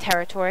State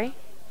territory.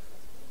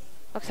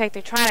 Looks like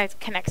they're trying to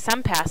connect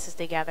some passes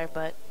together,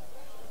 but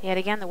yet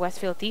again the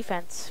Westfield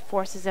defense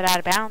forces it out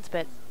of bounds,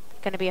 but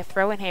going to be a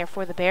throw in here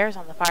for the Bears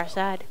on the far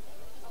side.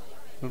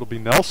 It'll be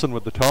Nelson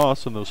with the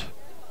toss, and those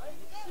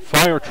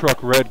fire truck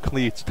red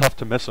cleats, tough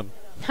to miss him.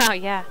 Oh,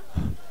 yeah.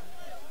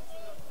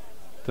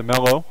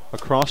 DeMello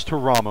across to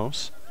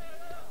Ramos.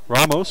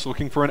 Ramos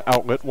looking for an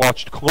outlet,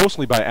 watched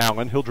closely by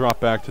Allen. He'll drop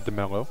back to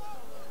DeMello.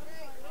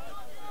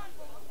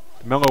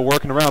 DeMello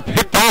working around,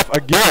 picked off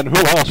again. Who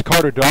else?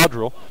 Carter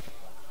Dodrill.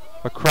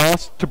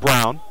 Across to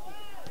Brown.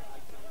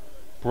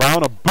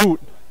 Brown a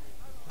boot.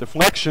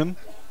 Deflection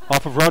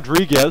off of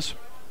Rodriguez.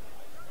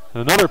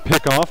 And another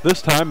pick off.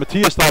 This time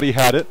Matias thought he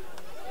had it.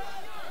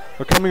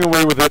 But coming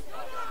away with it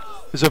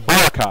is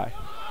Barakai.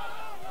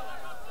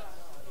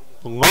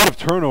 A lot of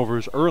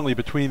turnovers early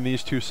between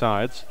these two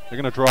sides. They're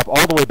going to drop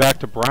all the way back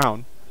to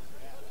Brown.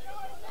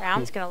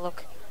 Brown's going to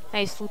look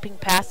nice looping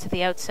pass to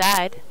the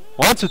outside.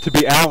 Wants it to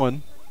be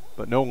Allen,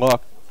 but no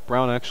luck.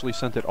 Brown actually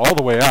sent it all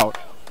the way out.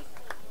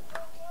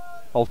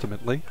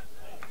 Ultimately.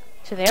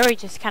 So there we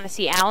just kind of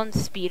see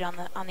Allen's speed on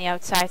the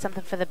outside,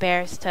 something for the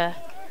Bears to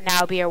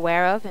now be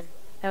aware of, and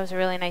that was a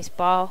really nice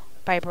ball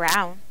by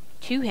Brown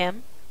to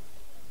him.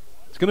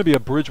 It's going to be a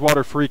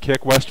Bridgewater free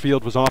kick.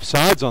 Westfield was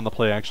offsides on the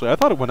play, actually. I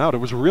thought it went out. It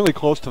was really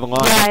close to the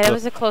line. Yeah, it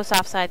was a close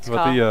offsides call.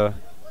 But the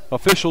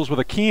officials with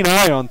a keen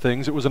eye on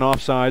things, it was an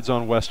offsides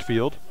on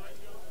Westfield.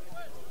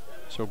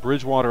 So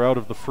Bridgewater out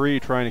of the free,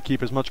 trying to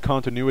keep as much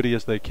continuity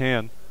as they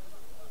can.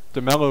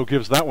 DeMello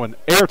gives that one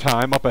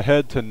airtime up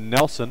ahead to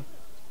Nelson.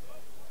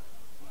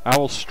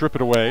 Owls strip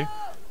it away.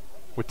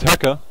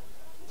 Witeka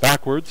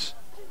backwards.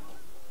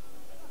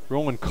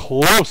 Rolling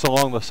close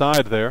along the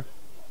side there.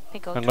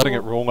 And letting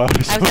it roll out.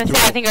 I was going to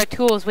say, I think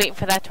O'Toole is waiting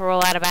for that to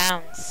roll out of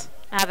bounds.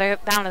 Now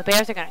the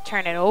Bears are going to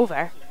turn it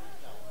over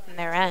in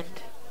their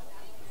end.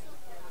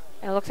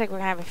 It looks like we're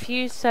going to have a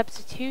few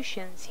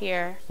substitutions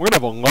here. We're going to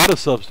have a lot of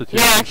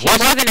substitutions. Yeah,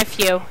 actually more than a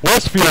few.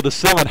 Westfield is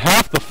selling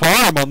half the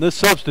farm on this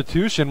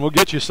substitution. We'll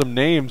get you some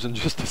names in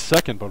just a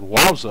second, but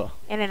wowza.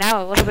 In and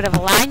out, a little bit of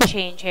a line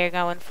change here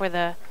going for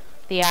the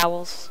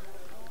Owls.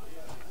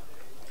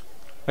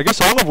 I guess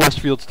all of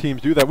Westfield's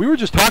teams do that. We were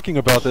just talking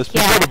about this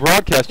before the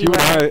broadcast, you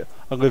and I,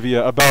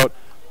 Olivia, about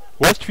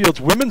Westfield's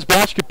women's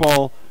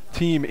basketball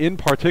team in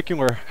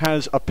particular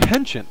has a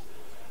penchant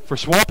for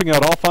swapping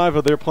out all 5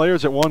 of their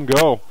players at one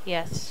go.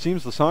 Yes.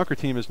 Seems the soccer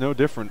team is no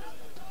different.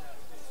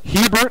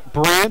 Hebert,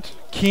 Brandt,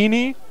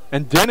 Keeney,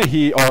 and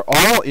Dennehy are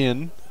all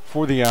in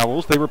for the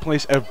Owls. They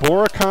replace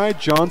Borokai,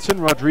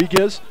 Johnson,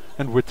 Rodriguez,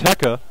 and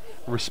Witeka,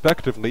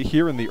 respectively,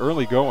 here in the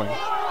early going.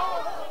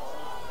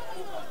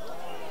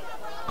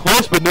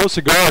 Close but no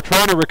cigar,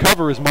 trying to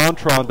recover his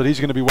Montron, but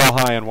he's going to be well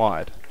high and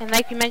wide. And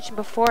like you mentioned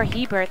before,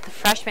 Hebert, the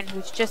freshman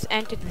who's just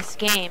entered this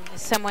game,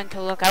 is someone to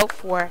look out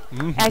for,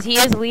 as he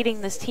is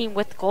leading this team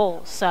with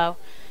goals. So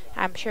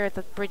I'm sure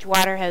that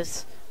Bridgewater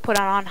has put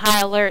on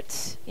high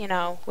alerts, you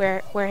know,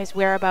 where his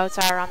whereabouts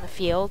are on the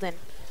field. And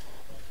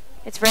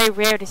it's very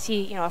rare to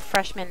see, you know, a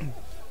freshman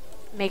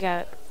make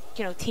a,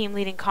 you know,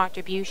 team-leading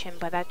contribution,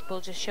 but that will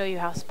just show you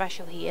how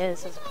special he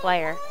is as a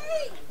player.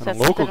 So that's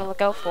something to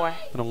look out for.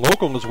 And a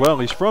local as well.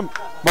 He's from,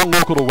 well,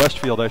 local to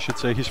Westfield, I should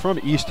say. He's from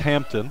East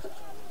Hampton.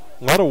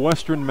 A lot of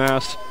Western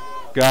Mass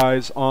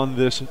guys on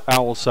this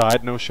Owl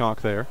side. No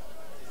shock there.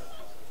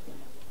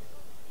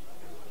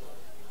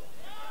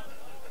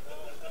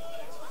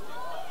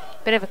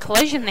 Bit of a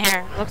collision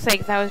there. Looks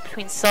like that was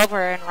between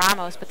Silver and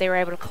Ramos, but they were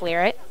able to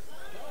clear it.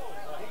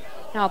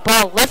 Now a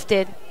ball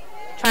lifted,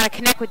 trying to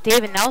connect with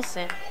David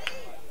Nelson.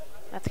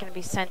 That's going to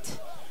be sent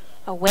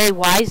away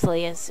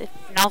wisely, as if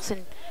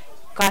Nelson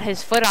got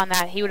his foot on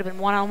that, he would have been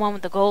one-on-one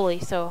with the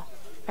goalie. So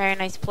very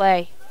nice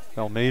play.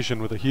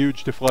 Dalmatian with a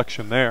huge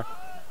deflection there.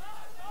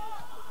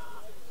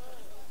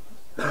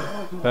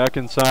 Back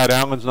inside,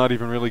 Allen's not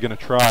even really going to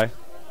try.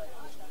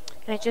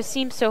 And it just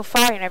seems so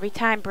far, and every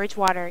time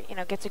Bridgewater, you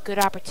know, gets a good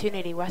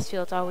opportunity,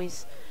 Westfield's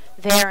always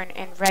there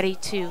and ready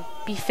to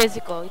be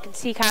physical. You can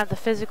see kind of the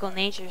physical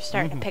nature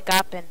starting to pick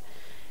up, and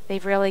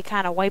they've really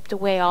kind of wiped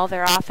away all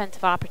their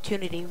offensive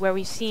opportunity, where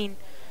we've seen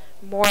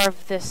more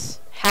of this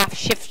half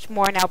shift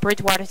more. Now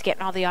Bridgewater's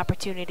getting all the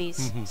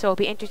opportunities. So it'll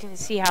be interesting to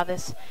see how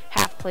this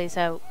half plays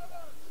out.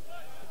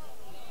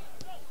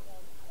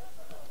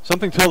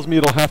 Something tells me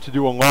it'll have to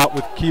do a lot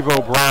with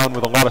Kevo Brown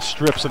with a lot of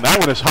strips, and that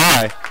one is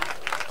high.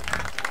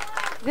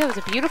 That was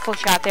a beautiful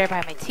shot there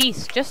by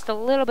Matisse, just a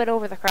little bit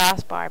over the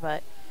crossbar,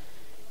 but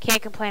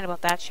can't complain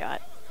about that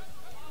shot.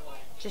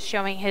 Just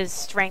showing his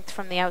strength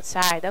from the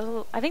outside. That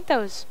was, I think that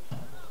was,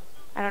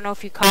 I don't know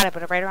if you caught it,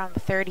 but right around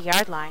the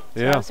 30-yard line. So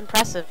that was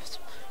impressive,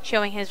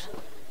 showing his,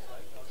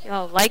 you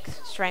know, leg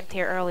strength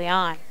here early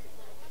on.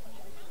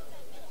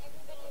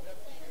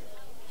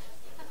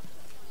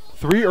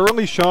 3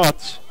 early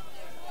shots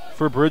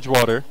for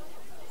Bridgewater.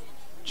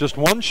 Just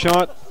 1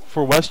 shot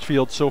for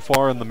Westfield so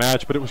far in the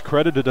match, but it was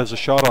credited as a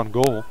shot on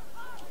goal.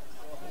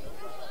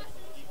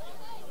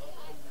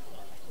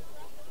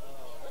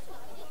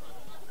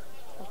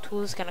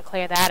 O'Toole's going to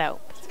clear that out.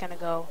 It's going to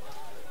go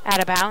out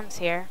of bounds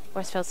here.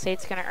 Westfield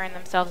State's going to earn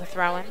themselves a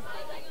throw-in.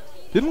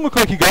 Didn't look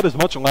like he got as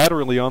much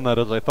laterally on that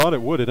as I thought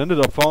it would. It ended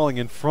up falling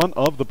in front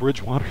of the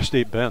Bridgewater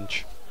State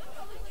bench.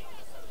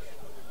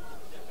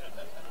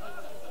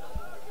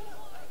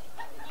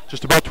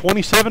 Just about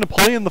 27 to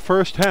play in the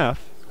first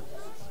half.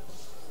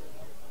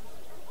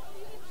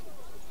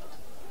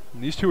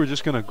 And these two are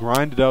just going to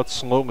grind it out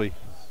slowly.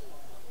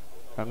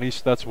 At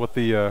least that's what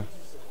the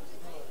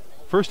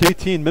first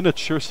 18 minutes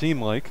sure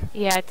seem like.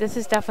 Yeah, this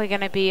is definitely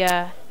going to be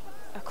a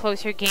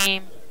closer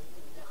game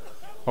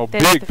than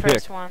the pick.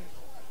 first one.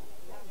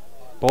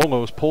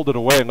 Bolos pulled it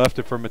away and left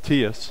it for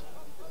Matthias.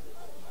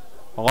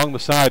 Along the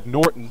side,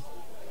 Norton.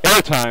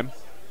 Airtime.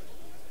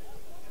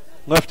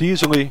 Left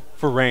easily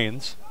for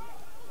Rains.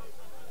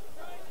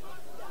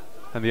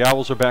 And the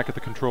Owls are back at the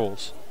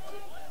controls.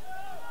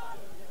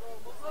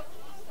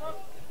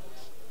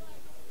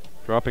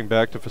 Dropping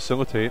back to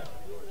facilitate.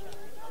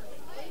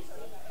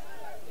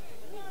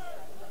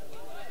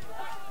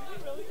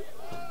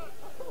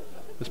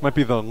 This might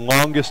be the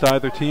longest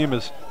either team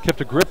has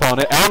kept a grip on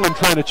it. Allen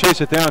trying to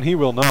chase it down. He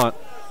will not.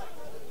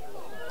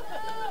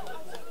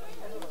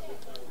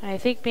 I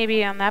think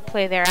maybe on that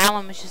play there,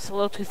 Allen was just a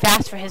little too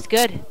fast for his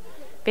good.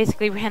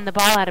 Basically ran the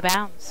ball out of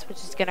bounds, which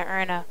is going to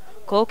earn a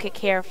goal kick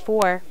here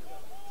for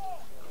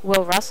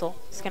Will Russell.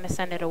 He's going to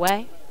send it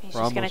away. He's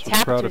just going to tap it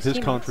to proud of his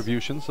teammates.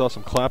 contribution. Saw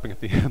some clapping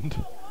at the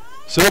end.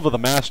 Silva, the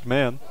masked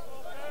man.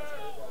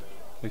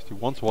 At least he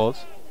once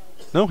was.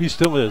 No, he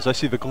still is. I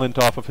see the glint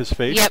off of his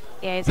face. Yep.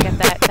 Yeah, he's got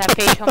that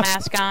facial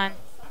mask on.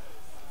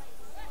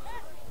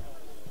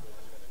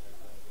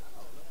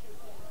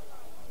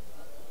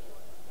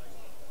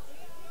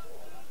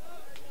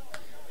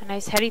 A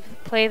nice heady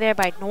play there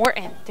by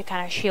Norton to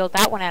kind of shield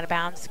that one out of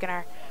bounds. It's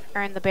going to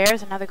earn the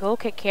Bears another goal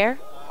kick here,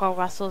 while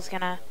Russell's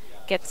going to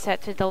get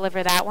set to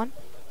deliver that one.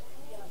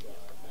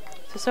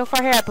 So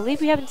far here, I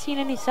believe we haven't seen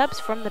any subs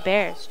from the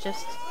Bears.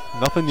 Just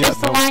nothing yet.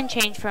 Just the line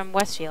change from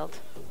Westfield.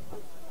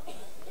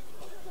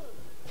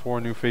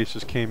 4 new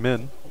faces came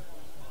in.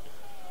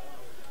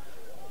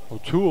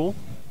 O'Toole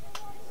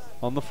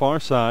on the far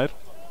side,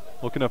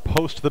 looking to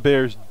post the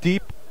Bears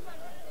deep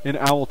in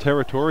Owl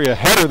territory. A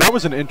header, that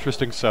was an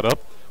interesting setup.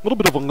 A little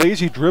bit of a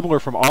lazy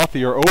dribbler from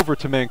Othier over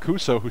to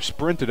Mancuso, who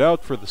sprinted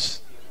out for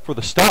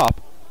the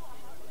stop.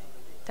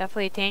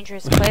 Definitely a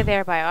dangerous play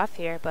there by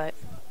Othier, but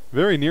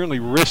very nearly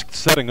risked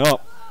setting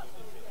up.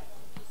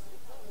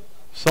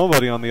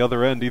 Somebody on the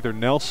other end, either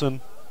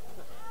Nelson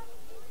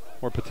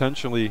or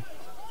potentially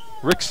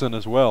Rickson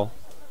as well.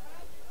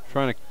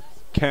 Trying to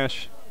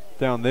cash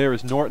down there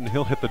is Norton.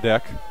 He'll hit the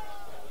deck.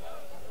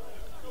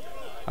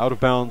 Out of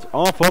bounds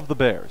off of the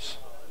Bears.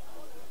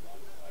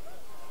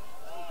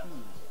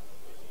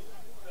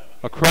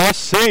 A cross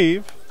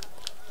save.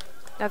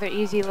 Another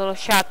easy little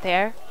shot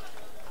there.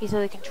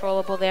 Easily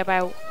controllable there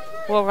by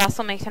Will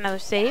Russell. Makes another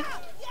save.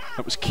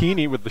 That was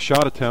Keeney with the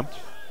shot attempt.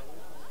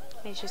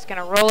 He's just going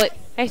to roll it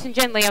nice and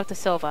gently out to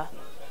Silva.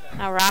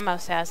 Now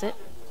Ramos has it.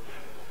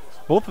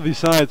 Both of these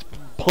sides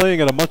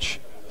playing at a much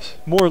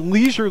more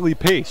leisurely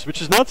pace,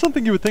 which is not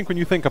something you would think when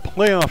you think a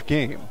playoff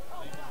game.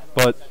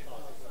 But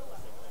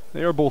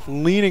they are both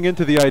leaning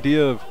into the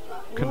idea of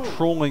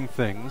controlling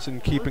things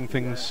and keeping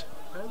things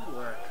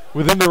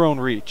within their own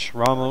reach.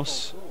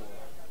 Ramos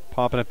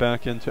popping it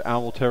back into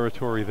Owl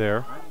territory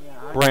there.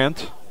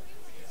 Brandt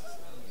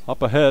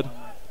up ahead,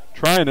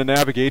 trying to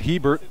navigate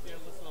Hebert.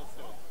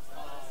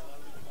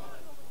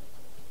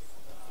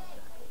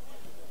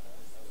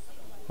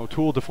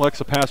 O'Toole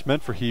deflects a pass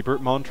meant for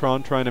Hebert.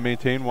 Montron trying to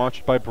maintain,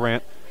 watched by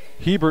Brandt.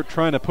 Hebert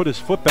trying to put his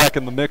foot back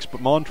in the mix, but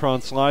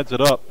Montron slides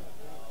it up.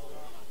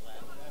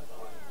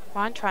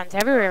 Montron's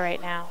everywhere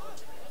right now.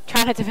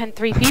 Trying to defend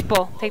 3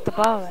 people. Take the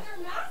ball away.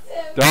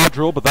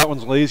 Dodrill, but that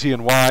one's lazy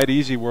and wide.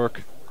 Easy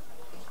work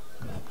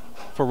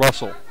for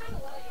Russell.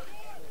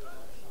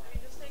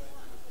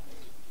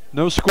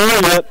 No score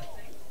yet.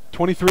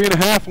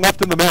 23.5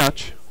 left in the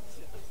match.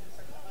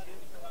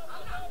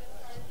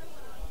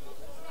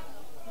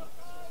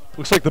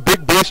 Looks like the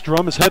big bass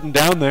drum is heading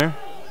down there.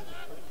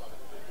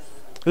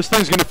 This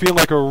thing's going to feel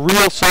like a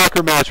real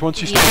soccer match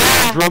once you start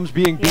hearing drums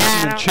being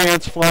beaten and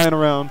chants flying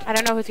around. I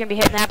don't know who's going to be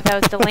hitting that, but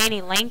that was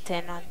Delaney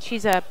Langton.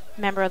 She's a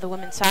member of the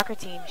women's soccer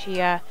team.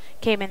 She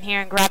came in here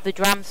and grabbed the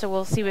drum, so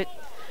we'll see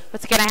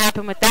what's going to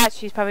happen with that.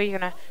 She's probably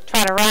going to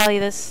try to rally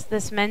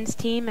this men's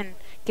team and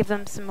give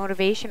them some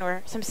motivation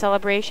or some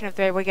celebration. If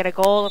they ever get a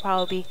goal, they'll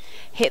probably be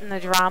hitting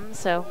the drum,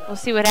 so we'll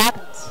see what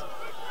happens.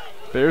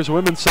 Bears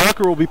women's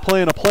soccer will be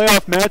playing a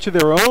playoff match of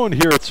their own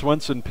here at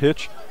Swenson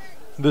Pitch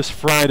this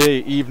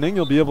Friday evening.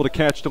 You'll be able to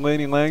catch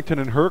Delaney Langton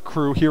and her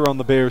crew here on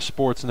the Bears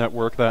Sports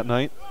Network that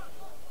night.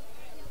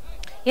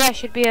 Yeah,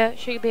 should be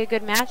a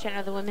good match. I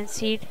know the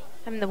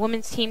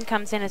women's team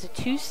comes in as a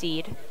 2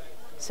 seed,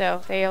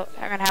 so they are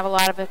going to have a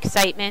lot of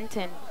excitement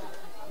and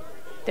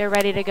they're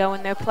ready to go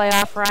in their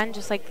playoff run,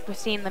 just like we're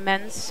seeing the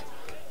men's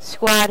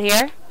squad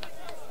here.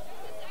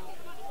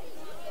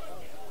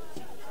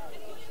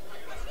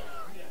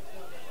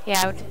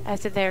 Yeah, I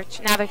said they're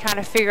trying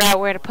to figure out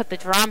where to put the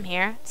drum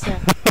here. It's a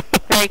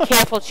very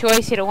careful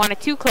choice. You don't want it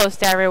too close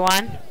to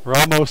everyone.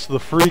 Ramos the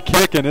free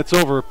kick, and it's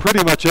over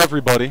pretty much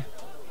everybody.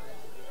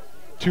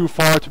 Too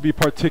far to be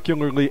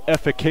particularly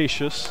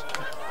efficacious.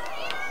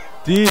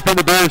 Deep in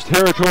the Bears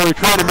territory,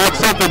 trying to make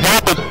something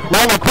happen.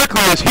 Rolling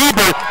quickly as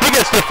Hebert. He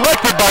gets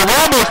deflected by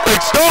Ramos.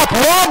 Big stop,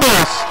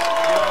 Ramos!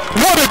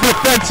 What a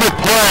defensive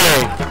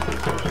play!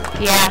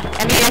 Yeah,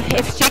 I mean,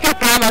 if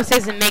Jacob Ramos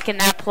isn't making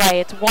that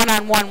play, it's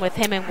one-on-one with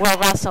him and Will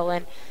Russell,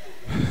 and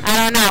I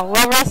don't know.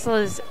 Will Russell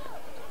is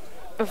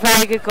a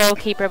very good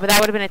goalkeeper, but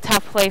that would have been a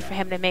tough play for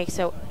him to make,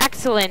 so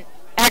excellent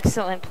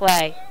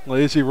play.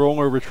 Lazy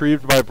roller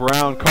retrieved by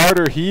Brown.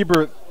 Carter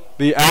Hebert,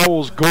 the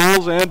Owls'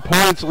 goals and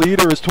points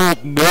leader, is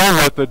told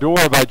no at the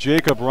door by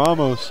Jacob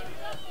Ramos.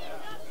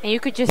 And you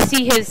could just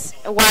see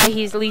why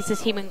he leads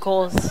his team in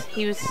goals.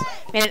 He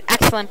made an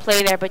excellent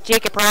play there, but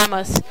Jacob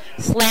Ramos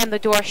slammed the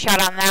door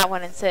shut on that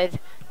one and said,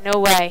 no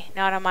way,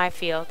 not on my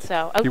field.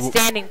 So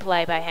outstanding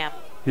play by him.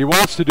 He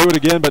wants to do it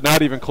again, but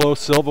not even close.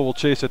 Silva will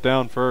chase it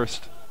down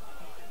first.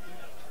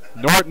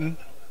 Norton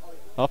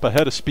up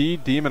ahead of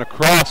speed, Demon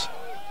across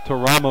to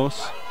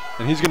Ramos,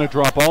 and he's going to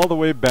drop all the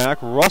way back.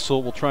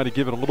 Russell will try to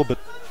give it a little bit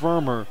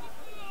firmer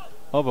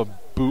of a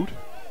boot.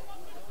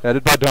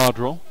 Headed by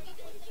Dodrill.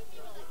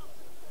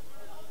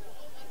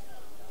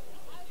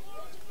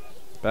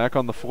 Back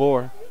on the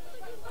floor.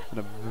 And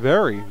a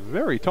very,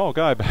 very tall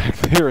guy back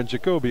there in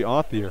Jacoby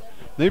Authier.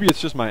 Maybe it's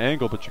just my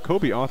angle, but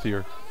Jacoby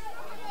Authier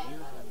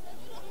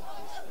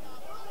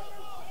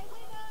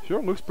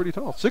sure looks pretty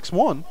tall.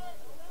 6'1".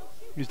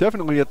 He's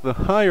definitely at the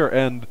higher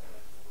end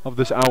of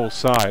this Owls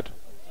side.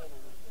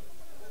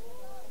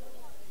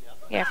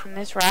 Yeah, from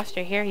this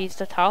roster here, he's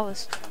the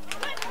tallest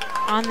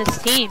on this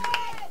team.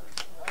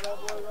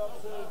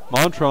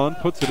 Montron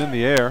puts it in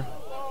the air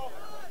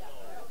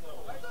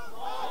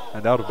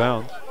and out of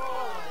bounds.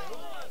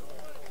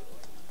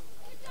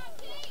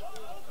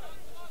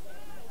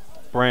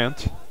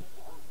 Brandt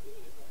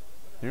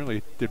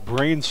nearly did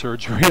brain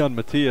surgery on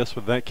Matthias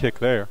with that kick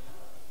there.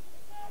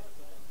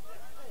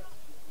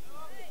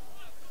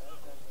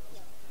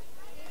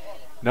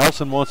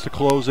 Nelson wants to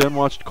close in,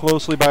 watched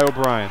closely by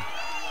O'Brien.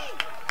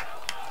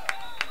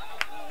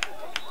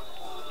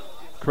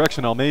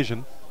 Correction,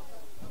 Almasian.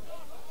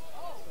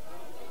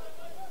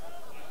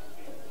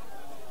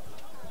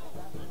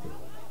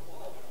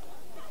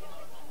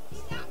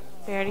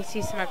 We already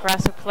see some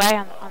aggressive play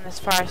on this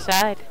far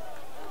side.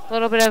 A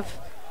little bit of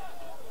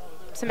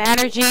some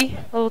energy,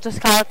 we'll just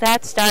call it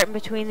that, starting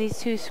between these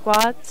two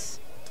squads.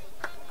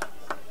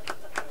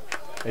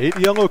 8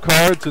 yellow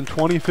cards in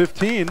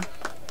 2015.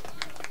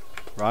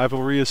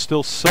 Rivalry is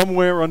still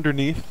somewhere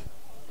underneath.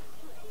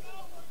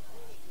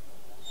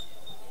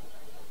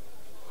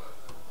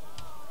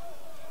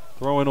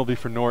 Throw in will be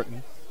for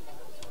Norton.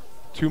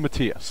 To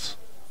Matthias.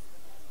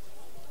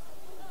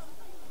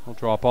 He'll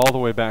drop all the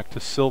way back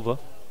to Silva.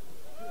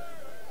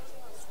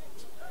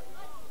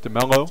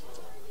 DeMello.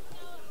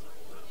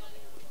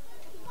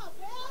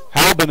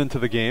 Halbin into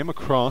the game,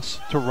 across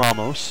to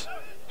Ramos.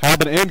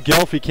 Halbin and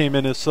Gelfi came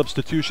in as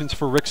substitutions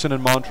for Rickson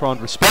and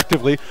Montrond,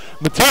 respectively.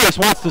 Matias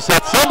wants to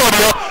set somebody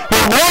up.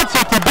 He wants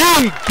it to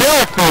be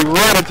Gelfi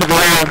right into the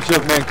arms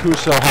of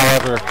Mancuso,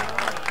 however.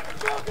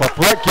 But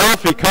Brett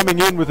Gelfi coming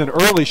in with an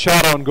early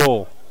shot on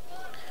goal.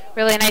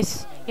 Really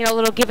nice,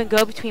 little give and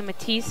go between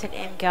Matisse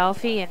and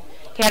Gelfi, and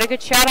he had a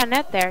good shot on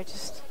net there.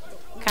 Just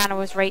kind of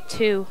was right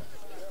to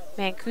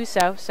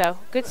Mancuso, so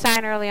good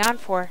sign early on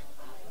for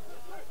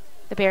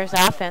the Bears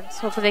offense.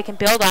 Hopefully they can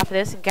build off of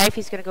this, and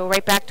Gelfi's going to go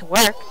right back to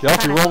work.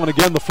 Gelfi rolling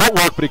again, the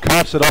footwork, but he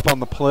coughs it up on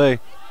the play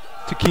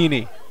to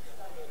Keeney.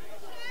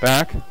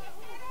 Back.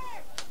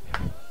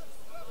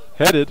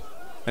 Headed,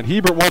 and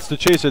Hebert wants to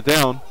chase it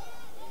down.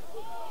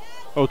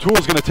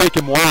 O'Toole's going to take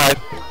him wide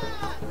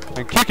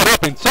and kick it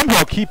up and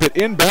somehow keep it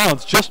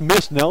inbounds. Just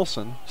missed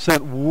Nelson.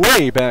 Sent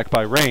way back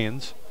by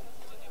Rains.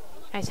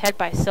 Nice head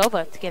by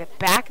Silva to get it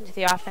back into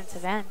the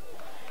offensive end.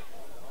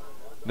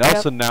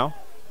 Nelson now.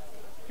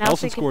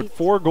 Nelson scored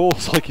 4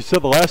 goals, like you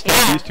said, the last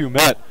time these two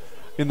met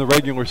in the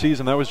regular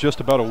season. That was just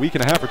about a week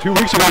and a half or 2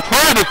 weeks ago.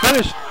 Trying to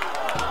finish.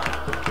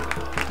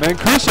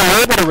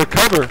 Mancuso able to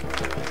recover.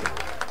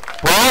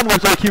 Braun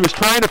was like he was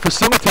trying to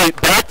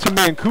facilitate back to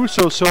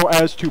Mancuso so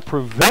as to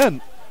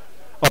prevent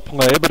a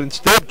play, but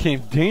instead came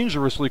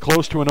dangerously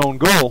close to an own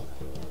goal.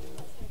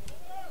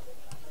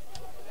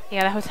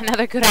 Yeah, that was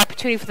another good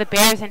opportunity for the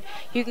Bears, and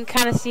you can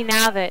kind of see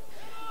now that,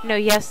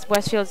 yes,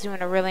 Westfield's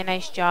doing a really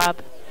nice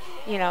job,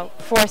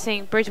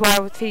 forcing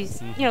Bridgewater with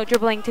these,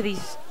 dribbling to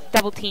these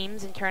double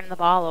teams and turning the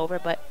ball over,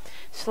 but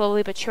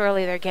slowly but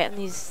surely they're getting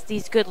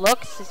these good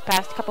looks. This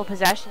past couple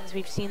possessions,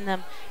 we've seen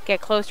them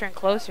get closer and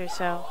closer.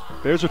 So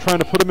Bears are trying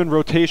to put them in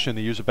rotation,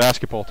 to use a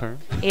basketball term.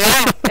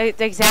 Yeah,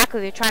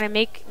 exactly. They're trying to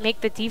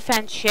make the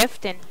defense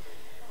shift and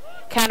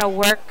kind of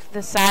work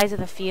the size of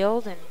the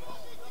field. And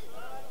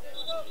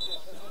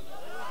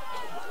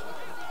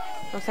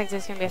looks like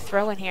there's going to be a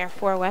throw in here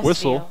for Westfield.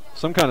 Whistle,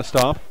 some kind of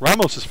stop.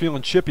 Ramos is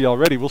feeling chippy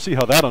already. We'll see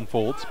how that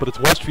unfolds, but it's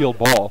Westfield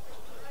ball.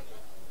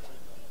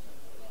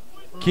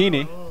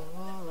 Keeney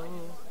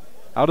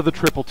out of the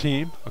triple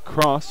team,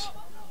 across.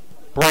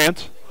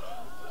 Brandt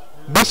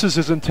misses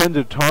his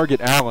intended target,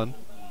 Allen.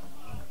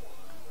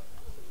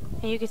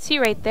 And you can see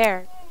right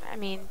there,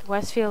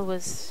 Westfield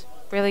was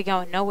really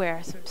going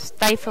nowhere. Some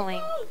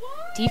stifling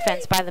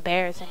defense by the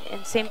Bears.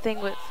 And same thing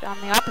with on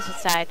the opposite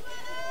side.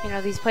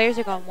 These players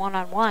are going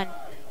one-on-one,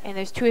 and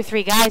there's 2 or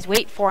 3 guys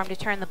waiting for them to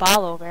turn the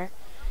ball over.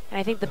 And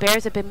I think the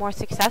Bears have been more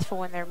successful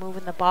when they're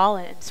moving the ball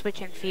and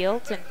switching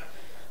fields, and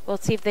we'll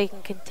see if they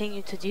can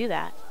continue to do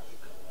that.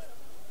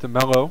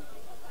 DeMello,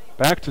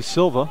 back to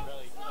Silva.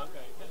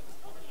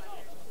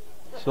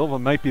 Silva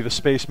might be the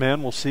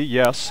spaceman, we'll see,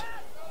 yes.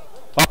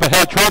 Up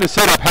ahead, trying to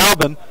set up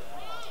Halbin,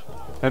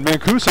 and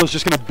Mancuso's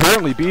just going to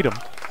barely beat him.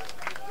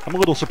 I'm a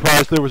little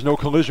surprised there was no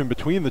collision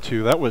between the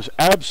two. That was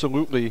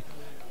absolutely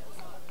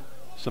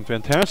some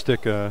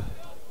fantastic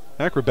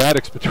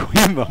acrobatics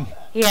between them.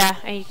 Yeah,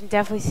 and you can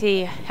definitely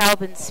see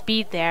Halbin's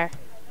speed there,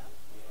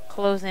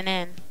 closing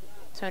in.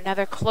 So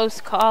another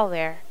close call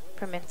there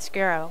for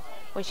Mancuso,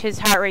 which his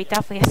heart rate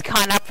definitely has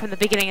gone up from the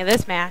beginning of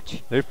this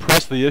match. They've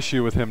pressed the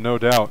issue with him, no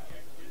doubt.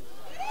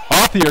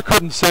 Othier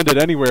couldn't send it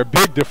anywhere.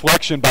 Big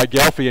deflection by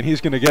Gelfi, and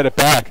he's going to get it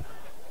back.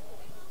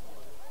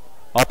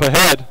 Up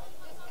ahead,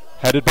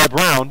 headed by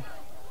Brown.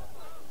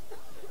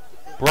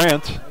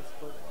 Brandt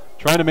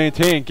trying to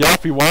maintain.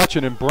 Gelfi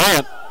watching, and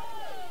Brandt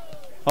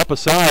up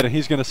aside, and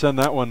he's going to send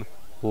that one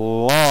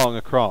long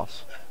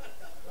across.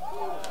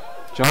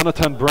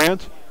 Jonathan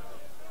Brandt,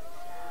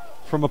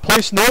 from a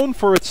place known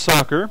for its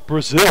soccer,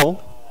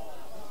 Brazil.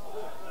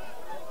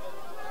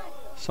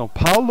 Sao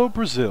Paulo,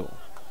 Brazil.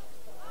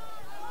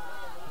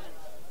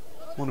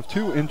 One of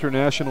 2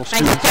 international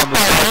students on the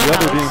side, the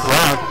other being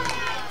Brown.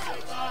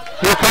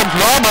 Here comes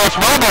Ramos.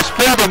 Ramos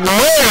folding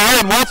low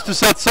and wants to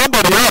set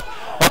somebody up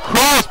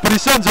across, but he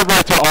sends it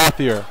right to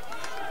Othier.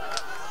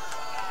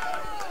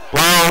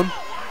 Brown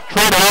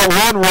trying to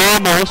outrun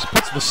Ramos,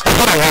 puts the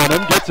starter on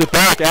him, gets it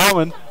back.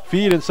 Allen,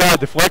 feed inside,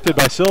 deflected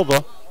by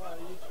Silva.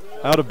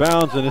 Out of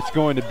bounds, and it's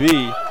going to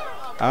be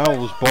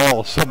Owls'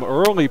 ball. Some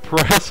early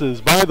presses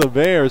by the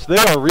Bears. They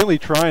are really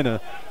trying to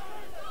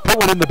put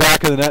one in the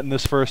back of the net in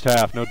this first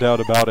half, no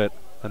doubt about it.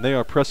 And they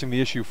are pressing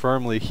the issue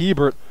firmly.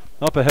 Hebert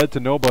up ahead to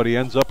nobody,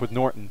 ends up with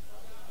Norton.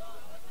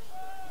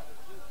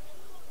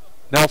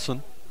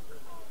 Nelson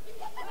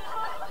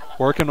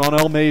working on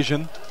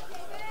Elmasian.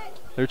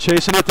 They're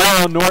chasing it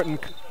down, Norton,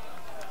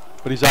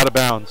 but he's out of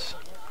bounds.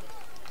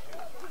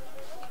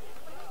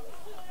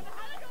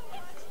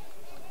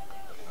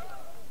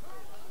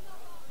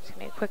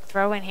 A quick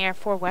throw in here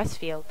for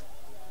Westfield.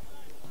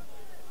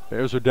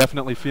 Bears are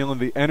definitely feeling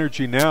the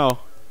energy now.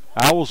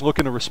 Owls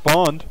looking to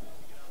respond.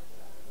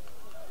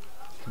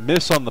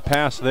 Miss on the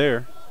pass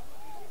there.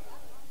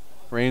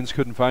 Rains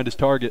couldn't find his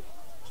target.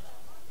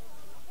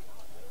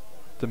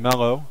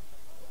 DeMello.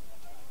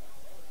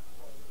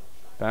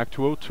 Back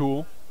to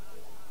O'Toole.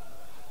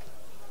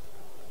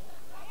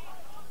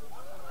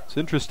 It's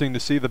interesting to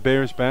see the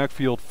Bears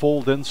backfield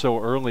fold in so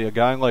early. A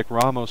guy like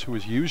Ramos, who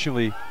is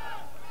usually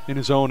in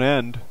his own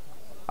end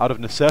out of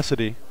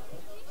necessity,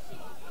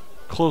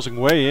 closing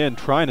way in,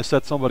 trying to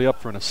set somebody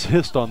up for an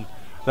assist on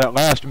that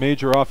last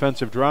major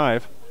offensive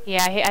drive.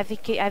 Yeah, I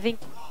think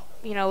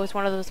you know, it was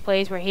one of those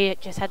plays where he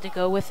just had to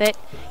go with it.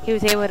 He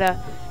was able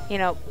to, you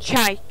know,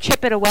 try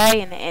chip it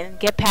away and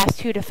get past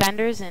two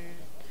defenders, and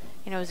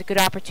you know, it was a good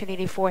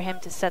opportunity for him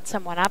to set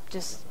someone up.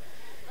 Just,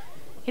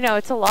 you know,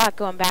 it's a lot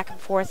going back and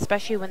forth,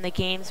 especially when the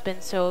game's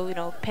been so, you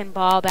know,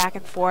 pinball back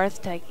and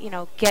forth, to, you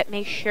know,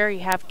 make sure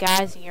you have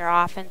guys in your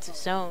offensive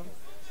zone,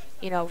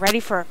 you know, ready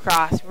for a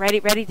cross,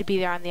 ready to be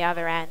there on the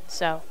other end.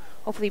 So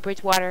hopefully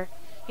Bridgewater,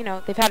 you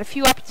know, they've had a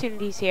few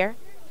opportunities here,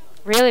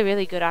 really,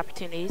 really good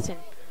opportunities, and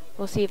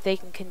we'll see if they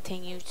can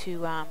continue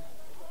to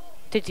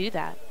do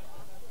that.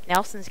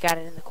 Nelson's got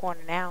it in the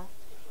corner now.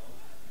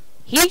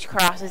 He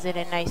crosses it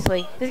in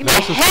nicely. This is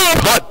gonna be a head.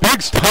 Cut,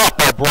 big stop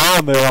by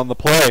Brown there on the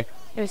play.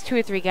 There was 2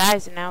 or 3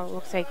 guys, and now it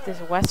looks like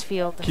this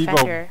Westfield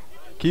defender.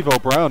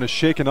 Kevo Brown is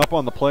shaken up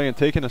on the play and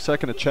taking a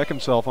second to check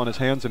himself on his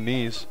hands and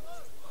knees.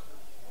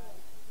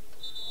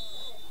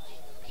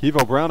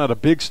 Kevo Brown had a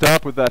big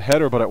stop with that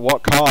header, but at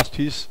what cost?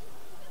 He's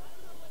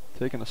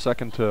taking a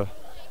second to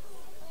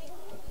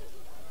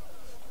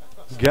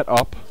get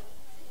up.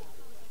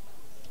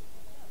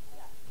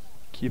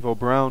 Kevo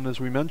Brown, as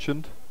we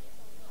mentioned,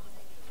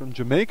 from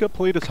Jamaica,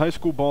 played his high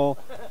school ball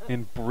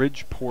in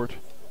Bridgeport,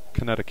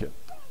 Connecticut.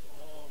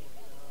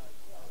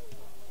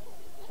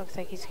 Looks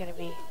like he's going to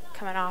be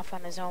coming off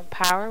on his own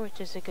power,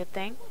 which is a good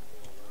thing.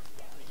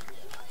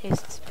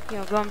 He's, you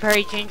know, going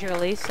very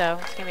gingerly, so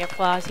it's going to be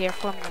applause here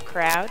from the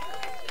crowd.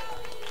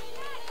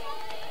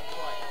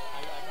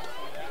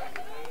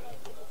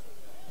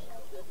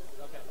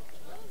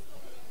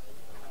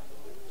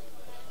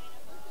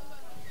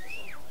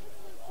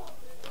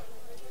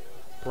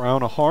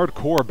 Brown, a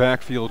hardcore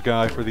backfield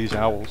guy for these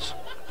Owls.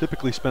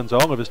 Typically spends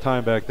all of his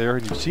time back there,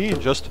 and you've seen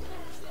just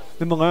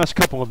in the last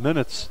couple of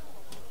minutes,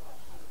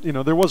 you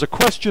know, there was a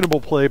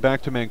questionable play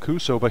back to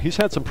Mancuso, but he's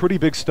had some pretty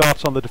big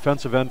stops on the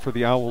defensive end for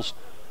the Owls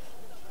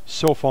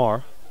so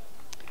far.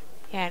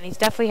 Yeah, and he's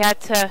definitely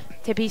had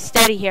to be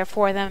steady here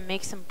for them,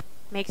 make some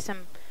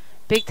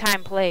big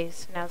time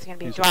plays. Now it's going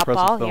to be a drop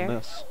ball here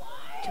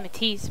to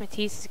Matisse.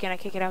 Matisse is going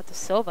to kick it out to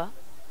Silva.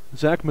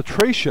 Zach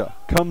Matrasha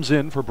comes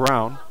in for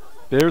Brown.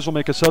 Bears will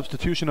make a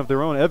substitution of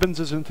their own.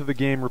 Evans is into the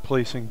game,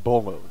 replacing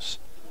Bolos.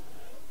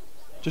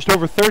 Just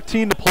over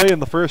 13 to play in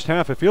the first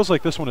half. It feels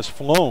like this one has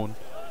flown,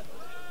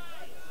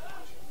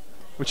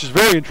 which is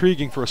very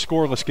intriguing for a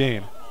scoreless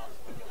game.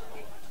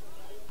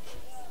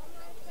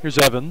 Here's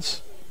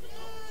Evans,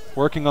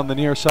 working on the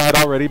near side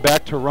already,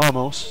 back to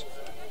Ramos.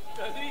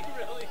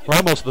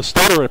 Ramos, the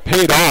stutter, it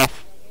paid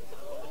off.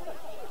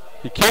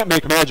 You can't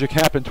make magic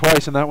happen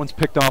twice, and that one's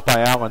picked off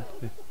by Allen.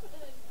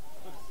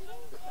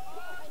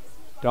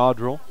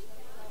 Dodrell,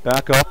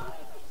 back up.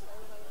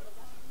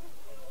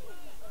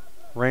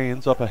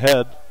 Rains up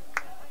ahead.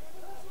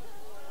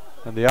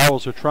 And the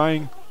Owls are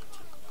trying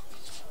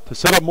to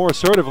set up more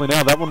assertively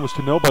now. That one was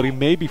to nobody,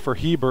 maybe for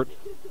Hebert,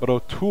 but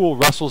O'Toole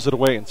wrestles it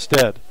away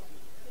instead.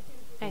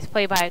 Nice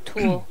play by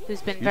O'Toole,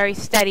 who's been very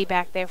steady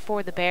back there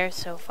for the Bears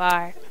so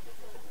far.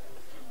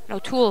 And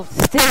O'Toole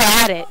still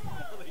at it,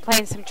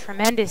 playing some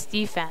tremendous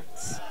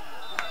defense.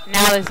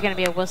 Now there's going to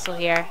be a whistle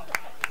here.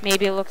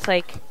 Maybe it looks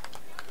like,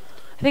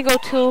 I think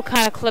O'Toole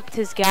kind of clipped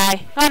his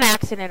guy. On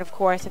accident, of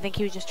course. I think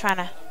he was just trying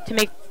to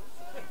make...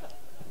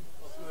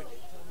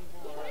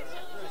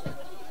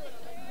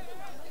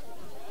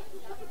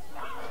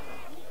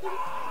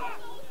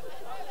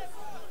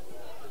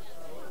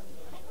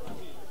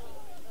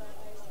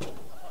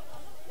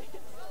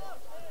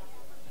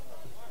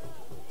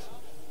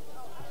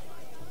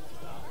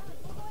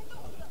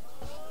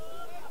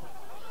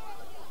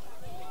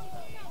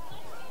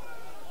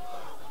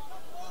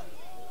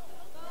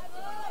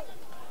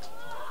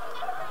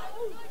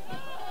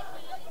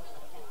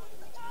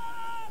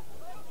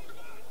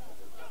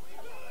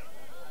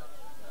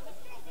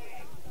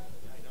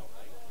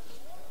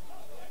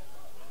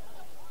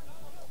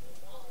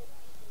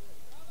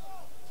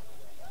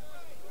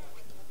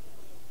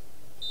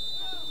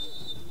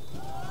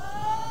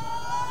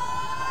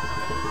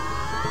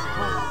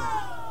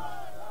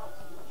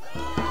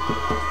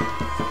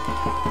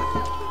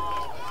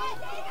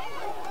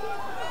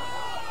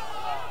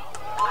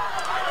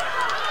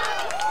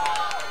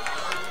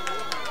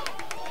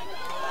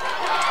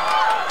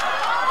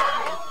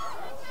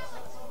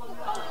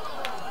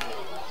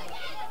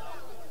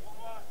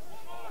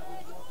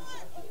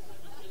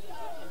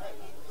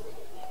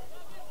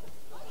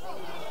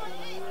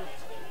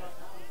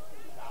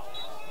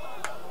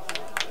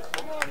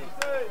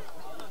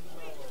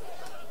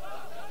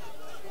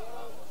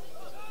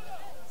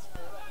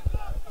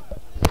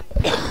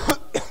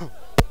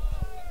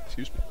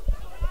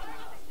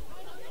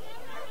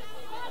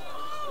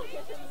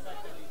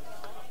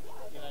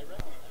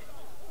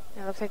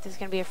 Looks like there's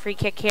going to be a free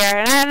kick here.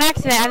 And an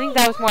accident, I think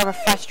that was more of a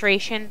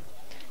frustration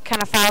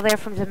kind of foul there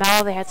from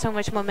DeMello. They had so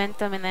much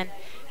momentum, and then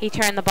he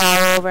turned the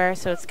ball over,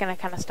 so it's going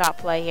to kind of stop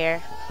play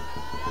here.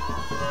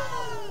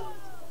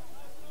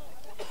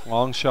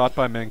 Long shot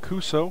by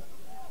Mancuso.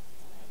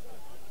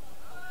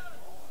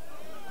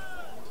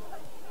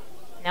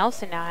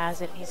 Nelson now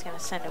has it, and he's going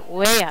to send it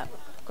way up.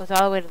 Goes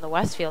all the way to the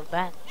Westfield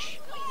bench.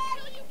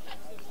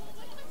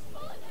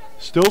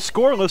 Still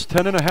scoreless,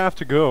 10.5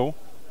 to go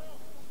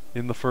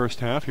in the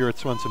first half here at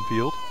Swenson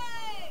Field.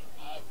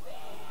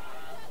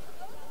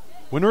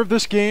 Winner of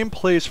this game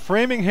plays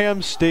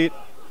Framingham State,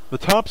 the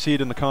top seed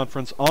in the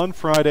conference, on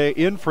Friday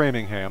in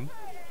Framingham.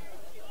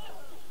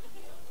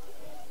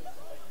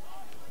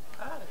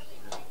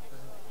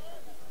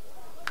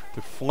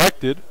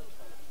 Deflected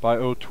by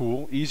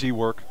O'Toole. Easy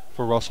work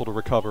for Russell to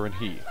recover, and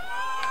he.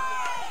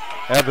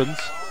 Evans.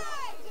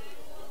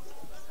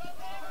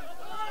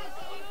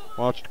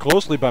 Watched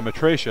closely by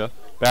Matrasha.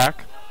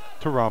 Back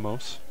to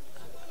Ramos.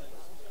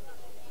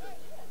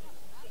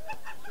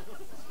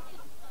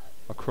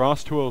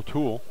 Across to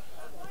O'Toole.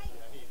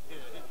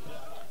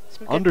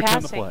 Under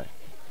 10 to play.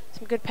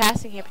 Some good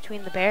passing here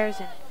between the Bears,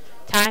 and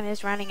time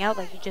is running out,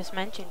 like you just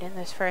mentioned, in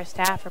this first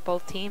half for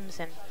both teams.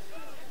 And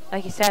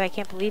like you said, I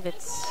can't believe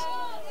it's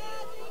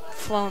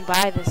flown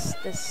by,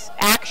 this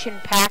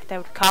action-packed, I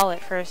would call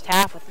it, first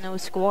half with no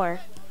score.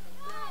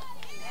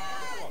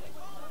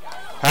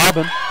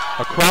 Halbin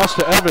across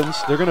to Evans.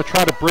 They're going to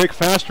try to break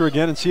faster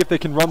again and see if they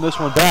can run this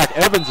one back.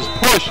 Evans is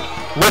pushed.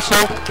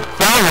 Whistle.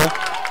 Foul.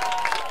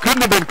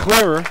 Couldn't have been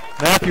clearer.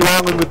 Matthew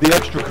Allen with the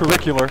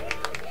extracurricular.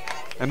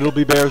 And it'll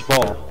be Bears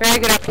ball. Very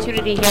good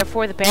opportunity here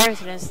for the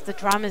Bears, and as the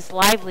drum is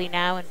lively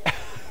now, and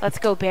let's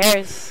go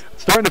Bears.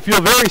 Starting to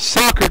feel very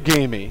soccer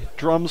gamey.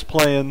 Drums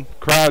playing,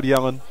 crowd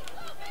yelling.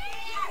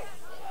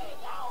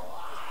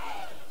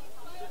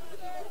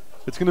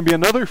 It's going to be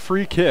another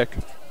free kick.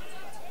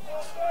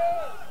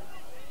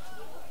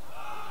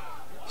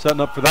 Setting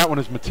up for that one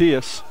is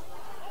Matthias.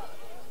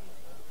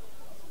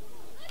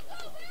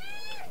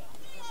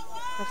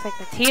 Looks like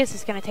Matthias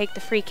is going to take the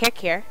free kick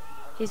here.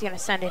 He's going to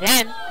send it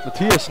in.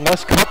 Matthias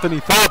less cut than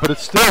he thought, but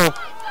it's still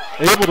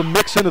able to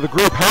mix into the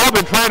group.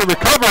 Halbin trying to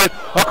recover it.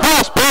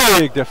 Across,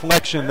 big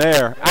deflection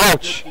there.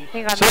 Ouch.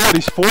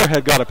 Somebody's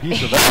forehead got a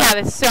piece of that.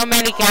 Yeah, there's so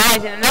many guys,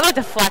 and another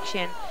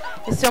deflection.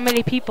 There's so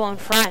many people in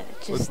front.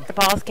 It's just the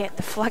ball's getting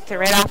deflected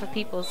right off of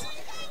people's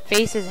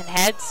faces and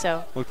heads.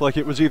 So looked like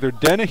it was either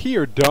Dennehy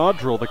or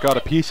Dodrell that got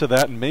a piece of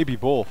that, and maybe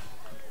both.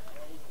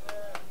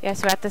 Yeah,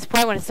 so at this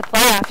point when it's the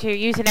playoffs, you're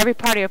using every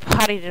part of your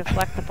body to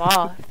deflect the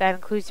ball. If that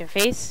includes your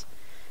face,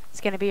 it's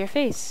going to be your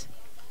face.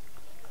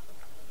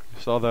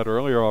 You saw that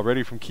earlier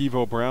already from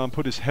Kevo Brown.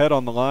 Put his head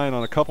on the line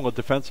on a couple of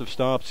defensive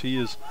stops. He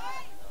is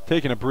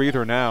taking a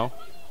breather now.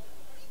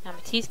 Now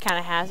Matisse kind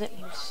of has it.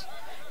 He was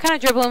kind of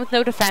dribbling with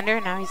no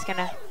defender. Now he's going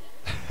to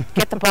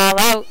get the ball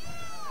out.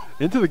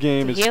 Into the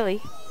game is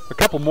Healy. A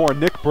couple more.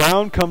 Nick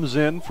Brown comes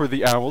in for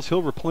the Owls.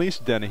 He'll replace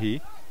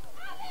Dennehy.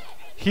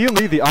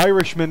 Healy, the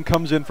Irishman,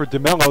 comes in for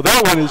DeMello.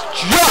 That one is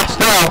just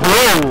out.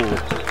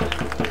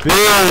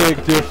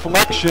 Big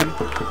deflection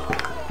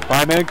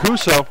by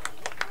Mancuso.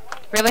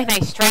 Really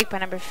nice strike by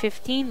number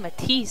 15,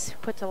 Matisse.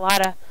 Puts a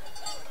lot of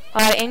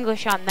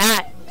English on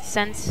that.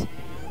 Sends,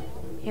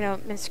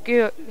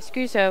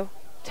 Mancuso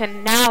to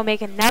now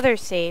make another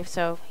save.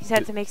 So he's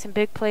had to make some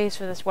big plays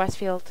for this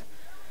Westfield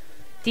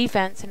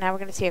defense. And now we're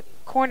going to see a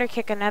corner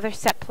kick, another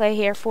set play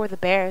here for the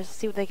Bears.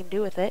 See what they can do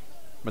with it.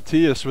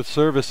 Matthias with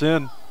service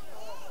in.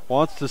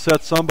 Wants to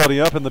set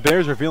somebody up, and the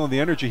Bears are feeling the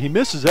energy. He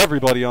misses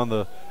everybody on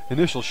the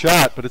initial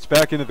shot, but it's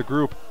back into the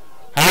group.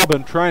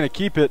 Halbin trying to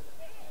keep it.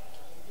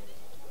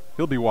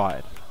 He'll be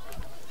wide.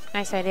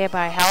 Nice idea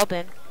by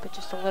Halbin, but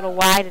just a little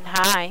wide and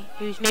high.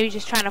 He was maybe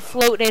just trying to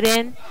float it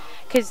in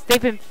because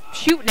they've been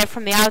shooting it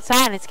from the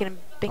outside, and it's been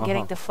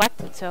getting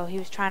deflected, so he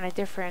was trying a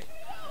different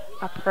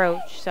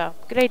approach. So,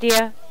 good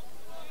idea.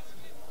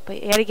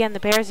 But yet again, the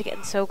Bears are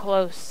getting so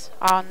close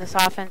on this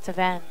offensive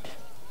end.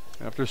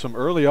 After some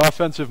early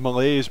offensive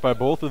malaise by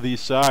both of these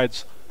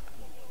sides,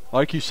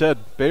 like you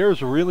said,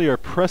 Bears really are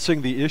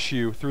pressing the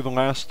issue through the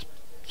last,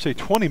 say,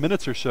 20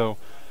 minutes or so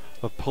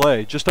of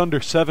play. Just under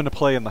 7 to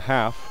play in the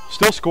half.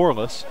 Still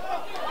scoreless.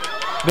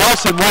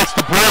 Nelson wants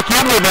to break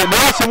in with it.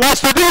 Nelson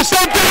wants to do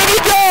something, and he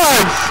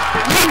does!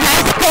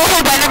 Nice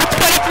goal by number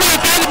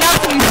 23, David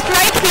Nelson, who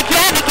strikes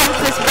again against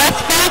this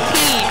Westfield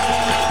team.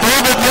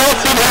 David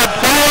Nelson had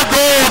 4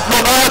 goals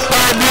the last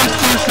time these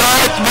two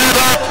sides met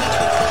up.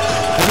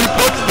 And he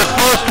puts the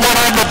first one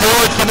on the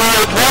board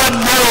tonight.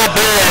 1-0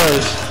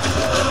 Bears.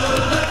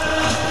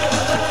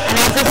 And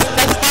as the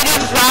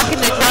stadium's rocking,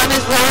 the drum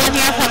is rolling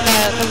here from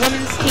the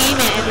women's team,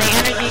 and the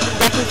energy can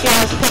definitely feel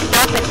has picked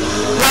up. And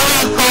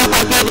brilliant goal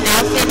by David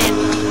Nelson. And,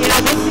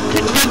 this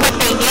could be what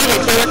they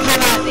needed. They were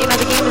kind of,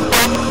 the game was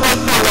back and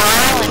forth for a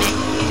while, and it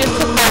just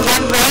took that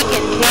one break,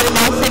 and David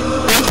Nelson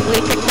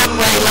basically picked up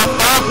where he left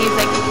off. He was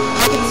like,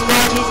 I can score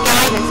on these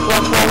guys. I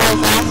scored 4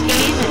 goals last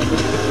game. And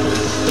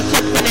he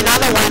chipped in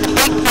another one, a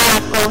big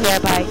pass goal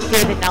here by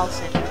David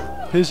Nelson.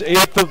 His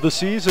 8th of the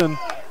season,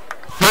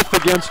 5th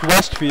against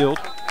Westfield.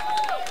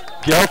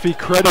 Gelfie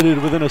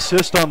credited with an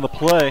assist on the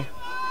play.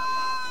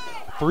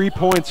 3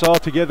 points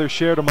altogether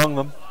shared among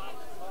them.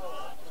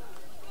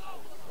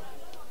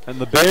 And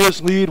the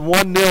Bears lead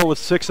 1-0 with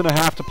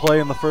 6.5 to play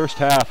in the first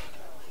half.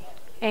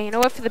 And you know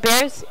what, for the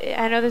Bears,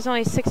 I know there's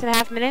only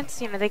 6.5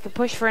 minutes. You know, they can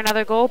push for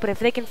another goal, but if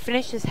they can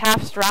finish this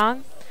half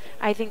strong,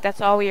 I think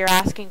that's all we are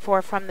asking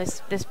for from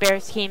this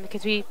Bears team,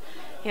 because we,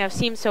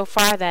 seem so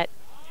far that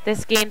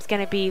this game's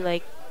going to be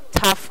like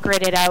tough,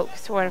 gritted out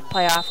sort of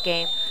playoff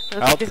game. It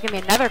looks like there's going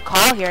to be another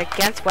call here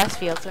against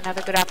Westfield, so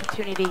another good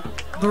opportunity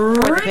for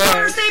the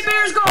Bears. State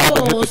Bears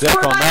goal,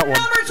 scored by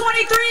number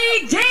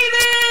 23,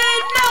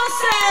 David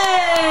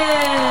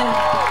Nelson.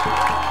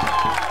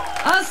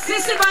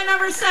 Assisted by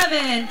number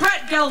 7,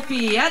 Brett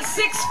Gelfie at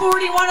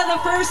 6:41 of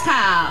the first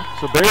half.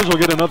 So Bears will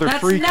get another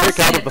free kick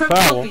out of the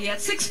foul. Gelfie at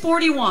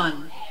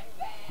 6:41.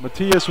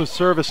 Matias with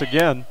service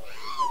again,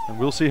 and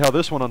we'll see how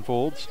this one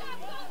unfolds.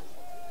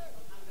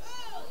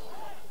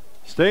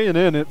 Staying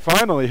in, it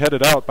finally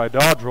headed out by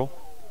Dodrell.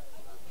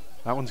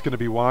 That one's going to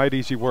be wide,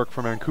 easy work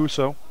for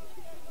Mancuso.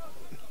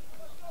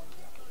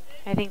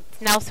 I think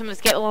Nelson was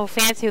getting a little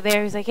fancy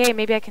there. He's like, hey,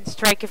 maybe I can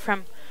strike it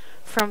from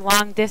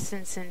long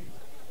distance and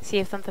see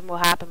if something will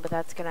happen, but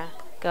that's going to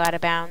go out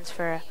of bounds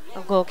for a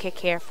goal kick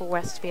here for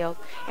Westfield.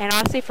 And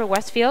honestly, for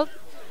Westfield,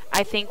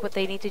 I think what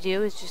they need to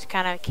do is just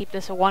kind of keep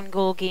this a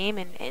 1-goal game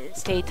and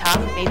stay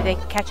tough. Maybe they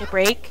can catch a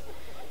break,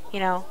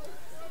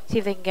 see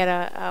if they can get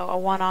a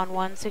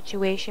one-on-one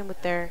situation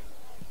with their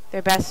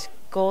best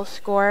goal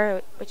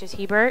scorer, which is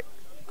Hebert.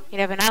 You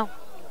never know.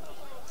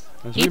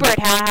 Hebert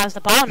has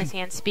the ball in his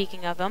hand,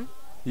 speaking of him.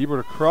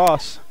 Hebert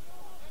across.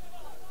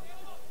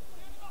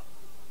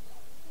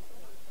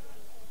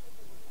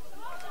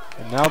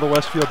 And now the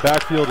Westfield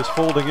backfield is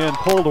folding in,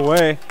 pulled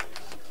away.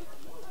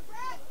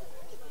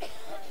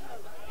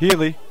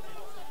 Healy.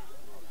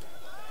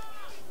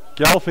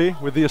 Gelfie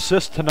with the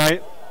assist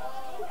tonight.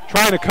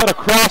 Trying to cut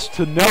across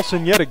to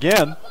Nelson yet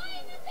again.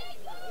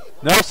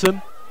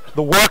 Nelson,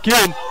 the walk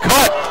in,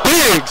 cut,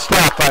 big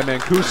stop by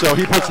Mancuso.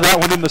 He puts that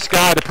one in the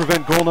sky to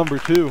prevent goal number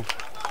 2.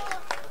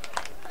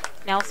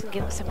 Nelson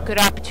getting some good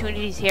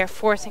opportunities here,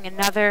 forcing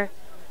another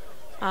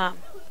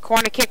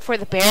corner kick for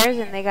the Bears,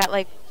 and they got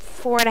like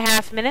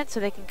 4.5 minutes,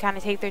 so they can kind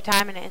of take their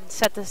time and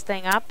set this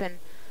thing up. And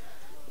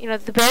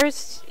the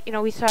Bears,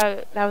 we saw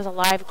that was a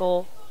live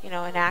goal, in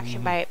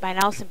action by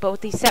Nelson. But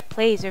with these set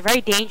plays, they're very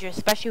dangerous,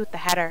 especially with the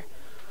header.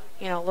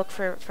 Look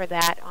for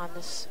that on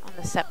the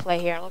set play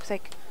here. It looks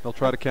like they'll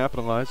try to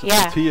capitalize.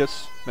 Yeah.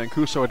 Matias,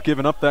 Mancuso had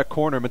given up that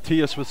corner.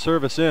 Matias with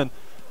service in,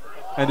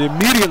 and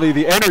immediately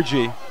the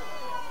energy.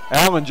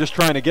 Allen just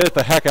trying to get it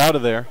the heck out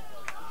of there.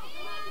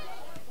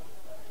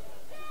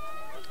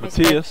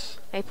 Matias.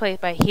 They played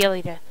by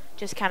Healy to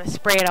just kind of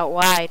spray it out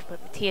wide,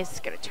 but Matias is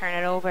going to turn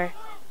it over.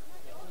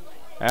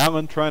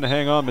 Allen trying to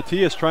hang on.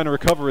 Matias trying to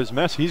recover his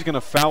mess. He's going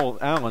to foul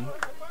Allen.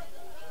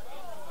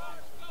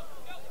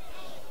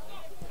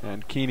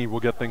 And Keeney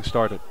will get things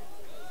started.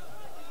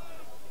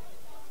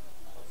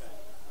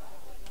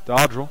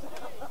 Dodrell.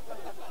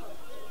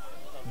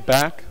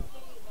 Back.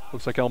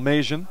 Looks like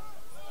Elmasian.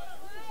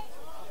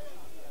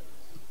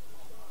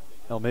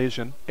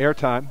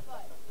 Airtime.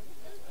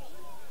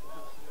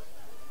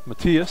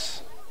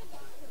 Matias.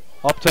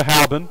 Up to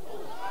Halbin.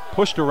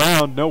 Pushed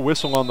around. No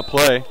whistle on the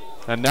play.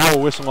 And now a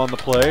whistle on the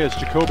play as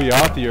Jacoby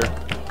Othier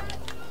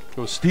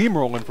goes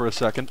steamrolling for a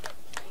second.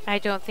 I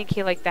don't think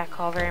he liked that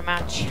call very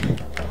much.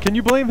 Can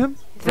you blame him?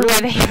 The way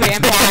they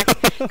ran back.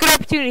 Good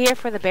opportunity here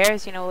for the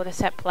Bears, with a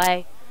set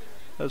play.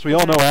 As we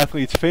all know,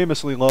 athletes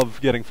famously love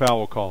getting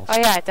foul calls. Oh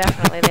yeah,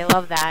 definitely. They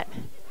love that.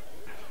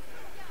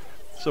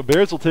 So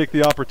Bears will take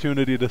the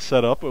opportunity to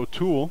set up.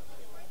 O'Toole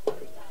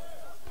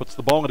puts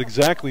the ball at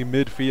exactly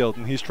midfield,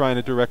 and he's trying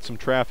to direct some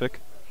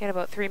traffic. He had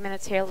about 3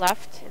 minutes here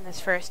left in this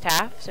first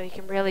half, so he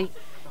can really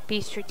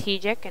be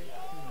strategic, and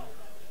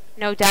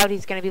no doubt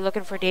he's going to be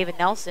looking for David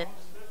Nelson.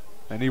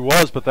 And he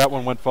was, but that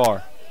one went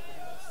far.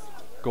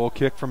 Goal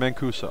kick for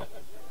Mancuso.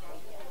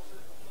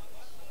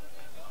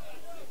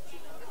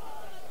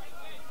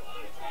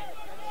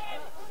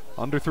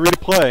 Under 3 to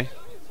play.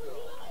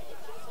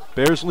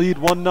 Bears lead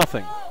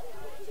 1-0.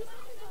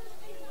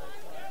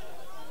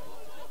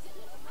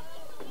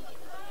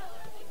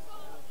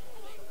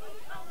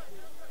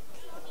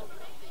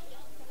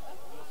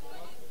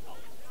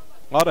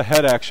 A lot of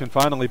head action,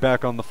 finally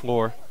back on the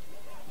floor.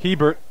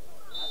 Hebert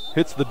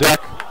hits the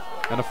deck,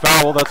 and a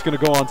foul. That's going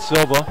to go on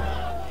Silva.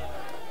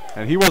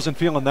 And he wasn't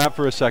feeling that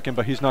for a second,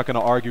 but he's not going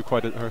to argue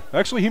quite at her.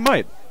 Actually, he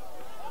might.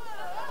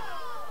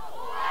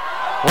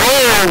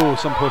 Whoa,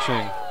 some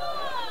pushing.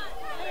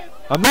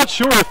 I'm not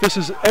sure if this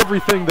is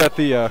everything that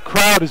the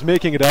crowd is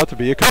making it out to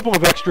be. A couple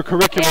of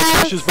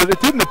extracurricular pushes, but it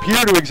didn't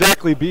appear to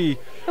exactly be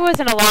it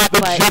wasn't a lot, the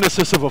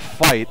genesis of a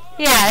fight.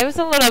 Yeah, it was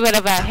a little bit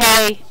of a,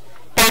 hey,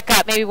 back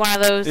up, maybe one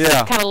of those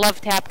kind of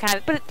love tap kind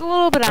of, but it's a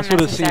little bit unnecessary.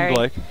 That's what it seemed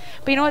like.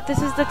 But you know what?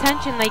 This is the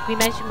tension, like we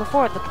mentioned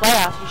before, the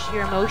playoffs.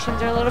 Your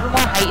emotions are a little bit more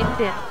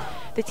heightened, and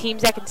the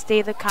teams that can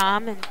stay the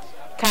calm and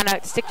kind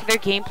of stick to their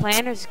game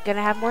plan is going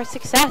to have more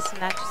success,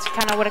 and that's just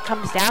kind of what it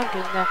comes down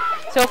to.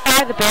 So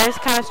far, the Bears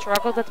kind of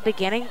struggled at the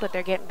beginning, but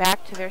they're getting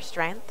back to their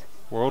strength.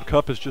 World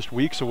Cup is just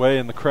weeks away,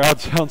 and the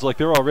crowd sounds like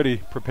they're already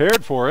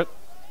prepared for it.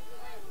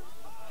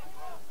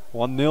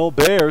 1-0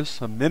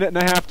 Bears, a minute and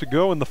a half to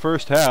go in the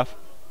first half.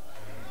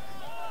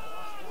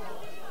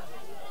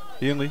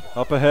 Healy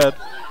up ahead.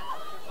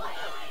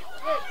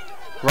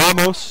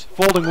 Ramos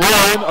folding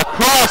line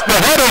across the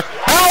header.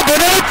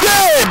 Halbin, it's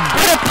in!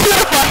 What a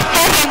beautiful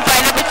heading by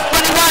number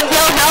 21,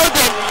 Will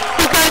Halbin,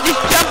 who kind of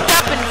just jumped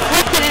up and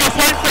flipped it in his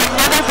head for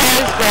another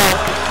Bears goal.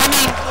 I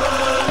mean,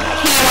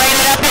 can you line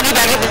it up any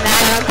better than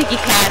that? I don't think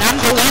you can.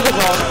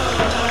 Unbelievable.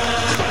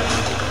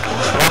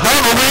 Well,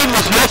 Halloween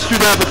was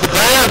yesterday, but the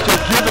Bears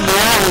have given the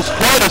Owls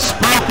quite a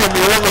spook in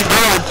the early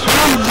going.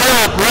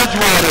 2-0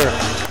 Bridgewater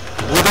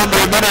with under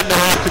a minute and a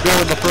half to go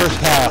in the first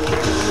half.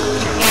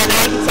 And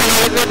I can tell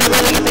you, they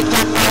really get the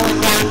jump rolling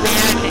down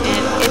there,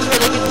 and it's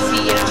really good to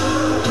see, you know,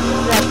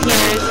 the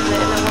peers and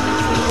the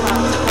women's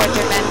team support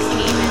their men's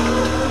team. And,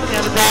 you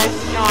know, the Bears,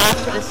 you know, off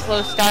to the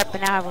slow start,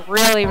 but now have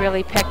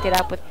really picked it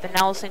up with the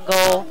Nelson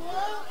goal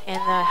and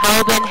the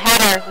Halbin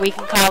header, we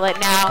can call it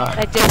now.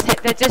 That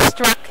just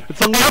struck.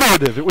 It's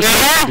alliterative. It was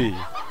meant to be.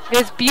 It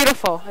was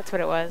beautiful. That's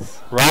what it was.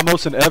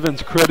 Ramos and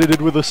Evans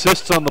credited with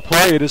assists on the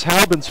play. It is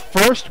Halbin's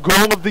first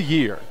goal of the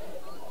year.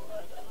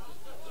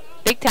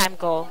 Big time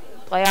goal.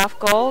 Playoff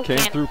goal. Came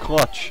through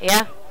clutch.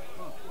 Yeah.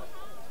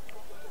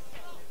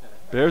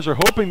 Bears are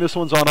hoping this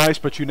one's on ice,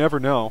 but you never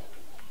know.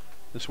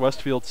 This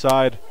Westfield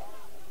side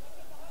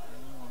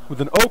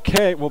with an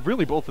okay, well,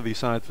 really both of these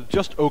sides,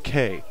 just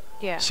okay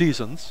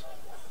seasons.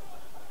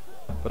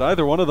 But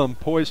either one of them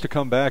poised to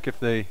come back if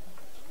they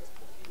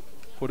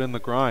put in the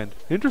grind.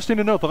 Interesting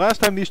to note, the last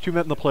time these two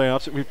met in the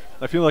playoffs,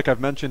 I feel like I've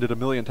mentioned it a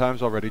million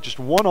times already, just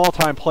one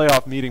all-time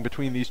playoff meeting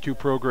between these two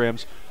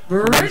programs.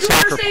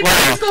 Bridgewater State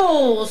Bears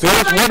goals.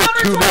 Bears won it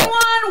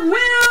 2-0.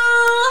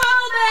 Will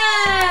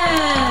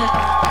Halbin.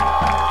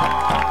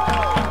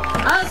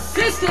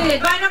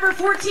 Assisted by number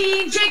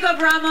 14,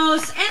 Jacob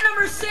Ramos, and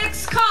number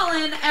 6,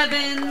 Colin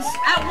Evans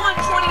at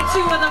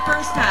 1:22 of the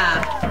first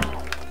half.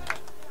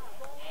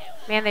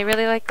 Man, they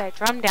really like that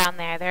drum down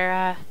there.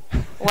 They're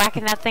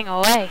whacking that thing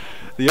away.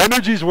 The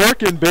energy's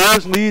working.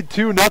 Bears lead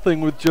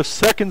 2-0 with just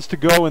seconds to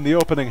go in the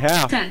opening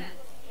half. 10,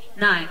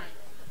 9,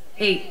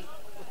 8,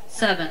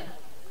 7,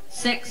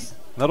 6.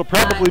 That'll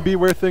probably be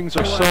where things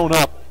are sewn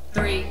up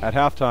 3 at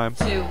halftime.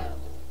 2,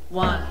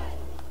 1.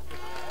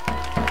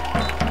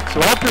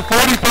 So after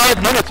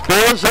 45 minutes,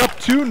 Bears up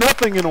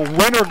 2-0 in a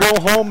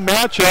win-or-go-home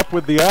matchup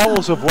with the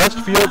Owls of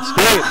Westfield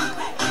State.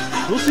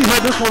 We'll see how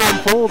this one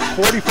unfolds.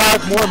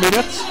 45 more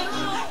minutes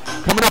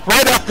coming up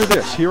right after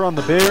this here on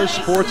the Bears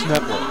Sports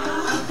Network.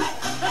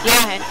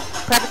 Yeah, and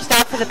clever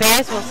start for the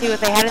Bears. We'll see what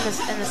they had in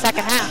the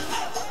second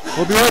half.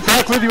 We'll be right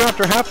back with you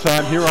after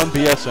halftime here on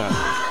BSN.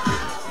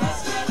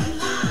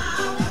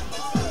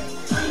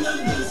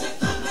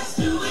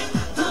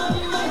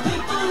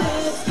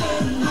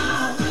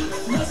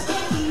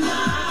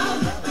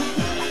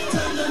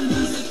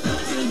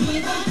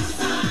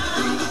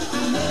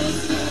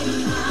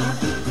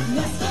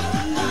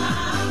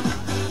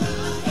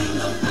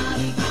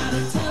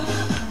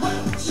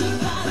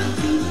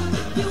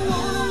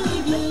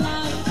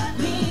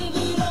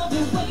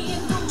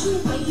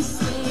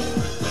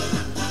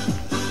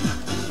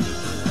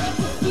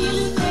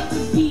 Feeling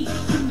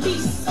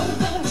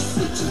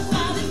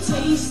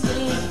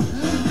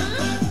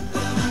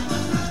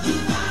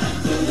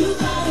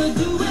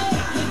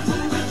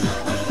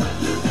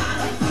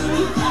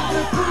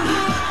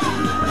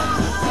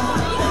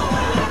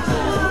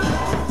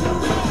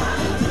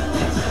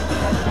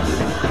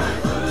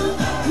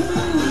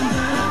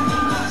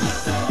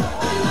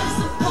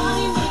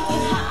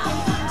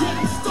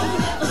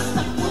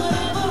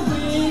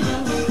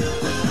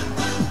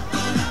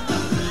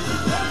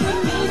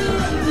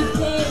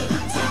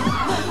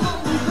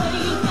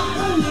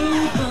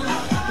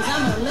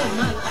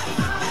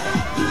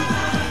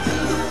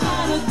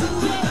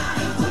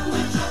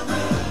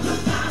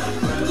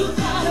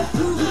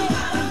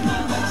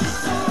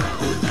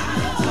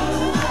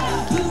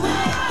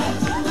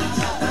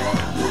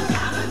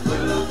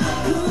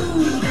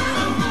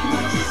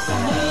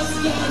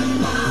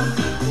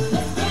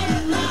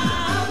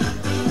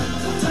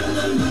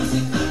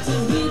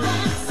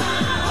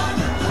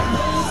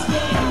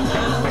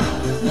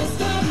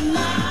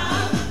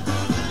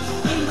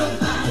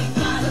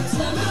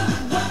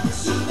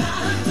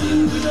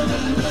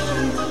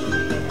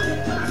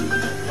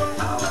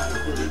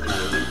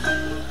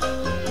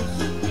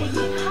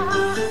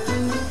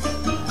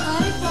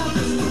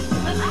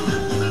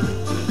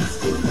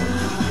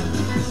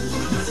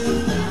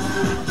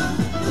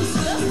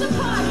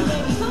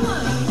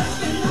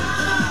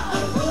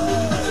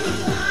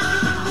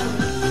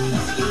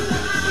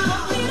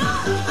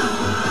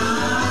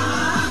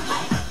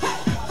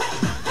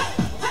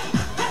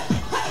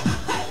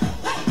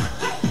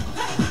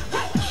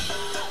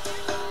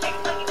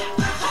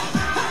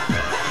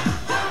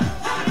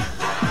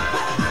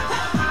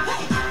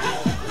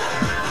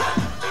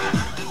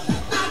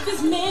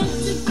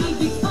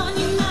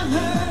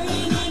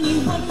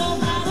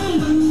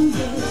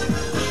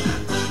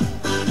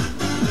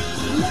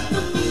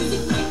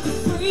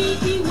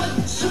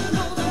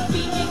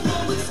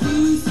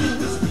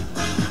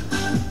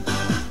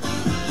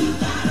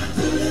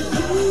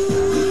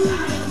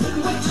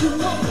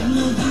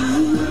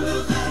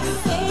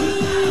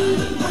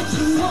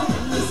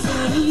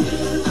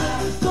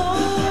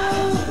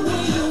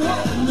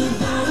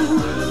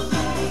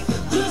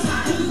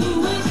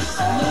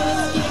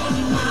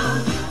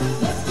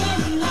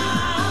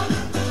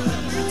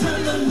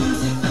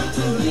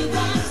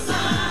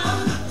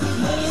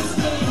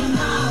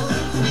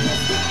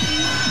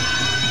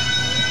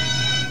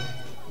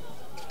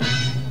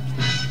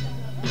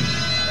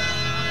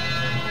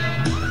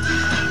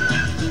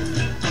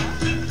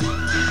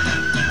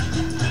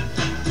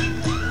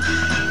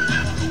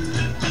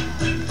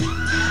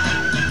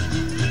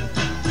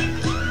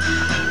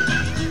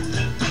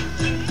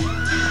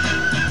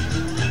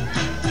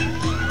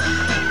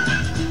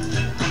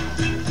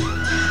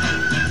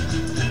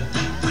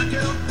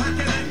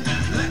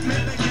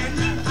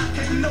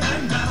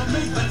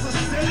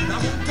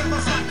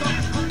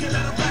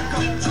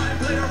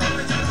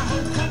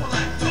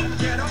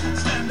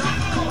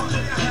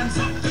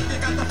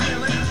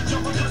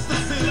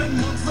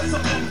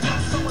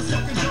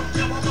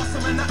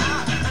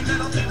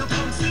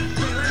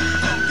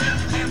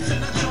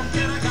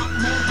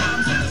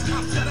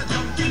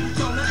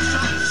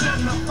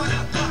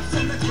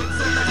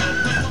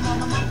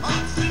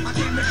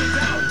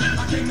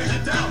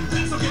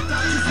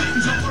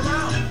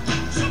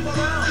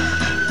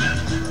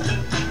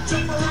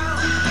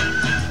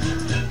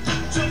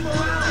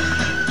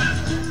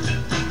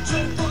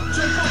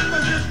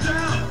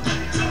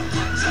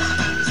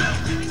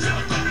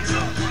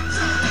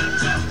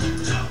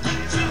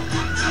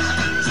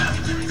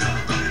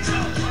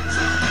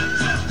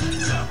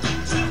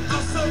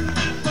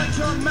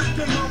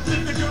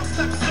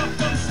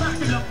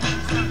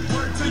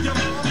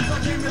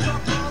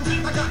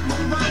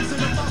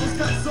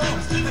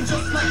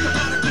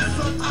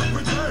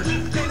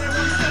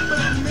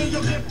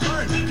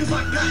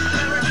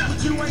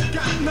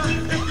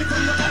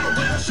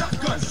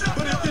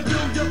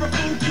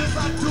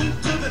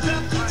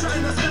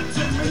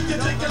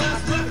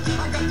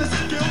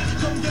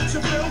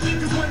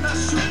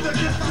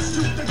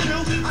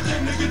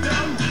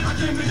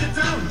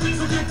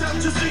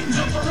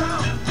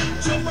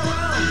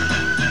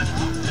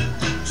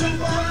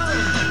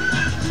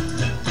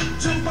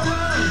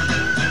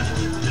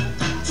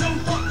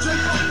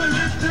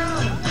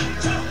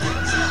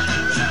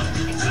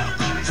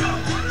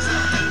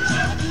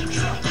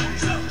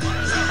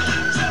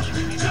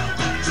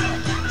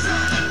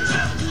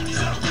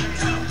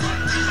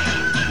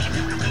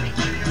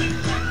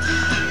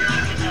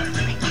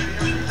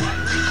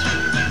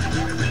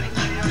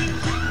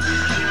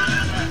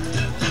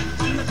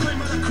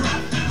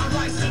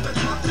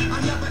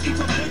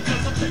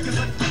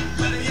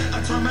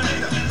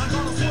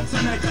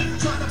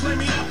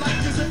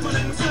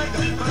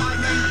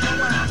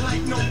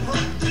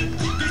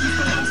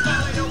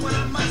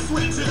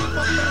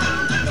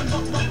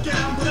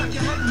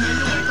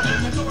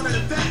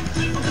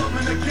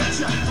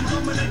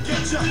coming to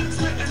get ya.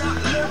 Spitting out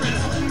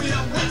lyrics, hold me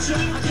up with ya.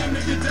 I came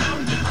to get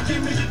down, I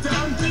came to get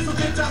down. So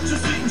get out your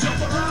seat and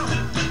jump around,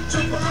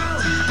 jump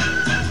around,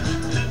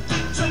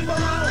 jump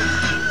around,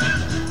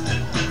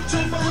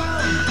 jump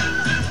around,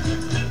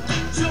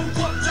 jump up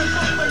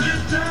and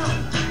get down.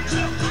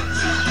 Jump up,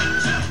 jump,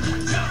 jump,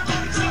 jump,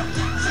 jump, jump, jump,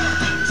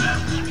 jump,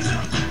 jump,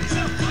 jump,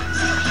 jump,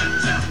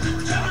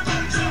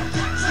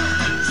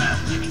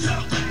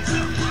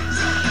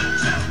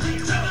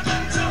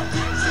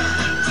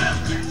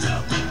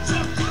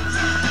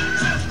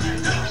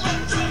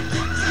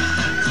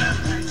 jump,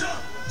 jump,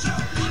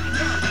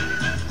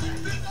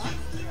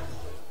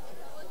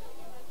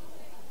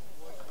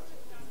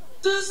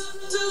 This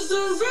is the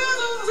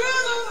rhythm,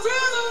 rhythm,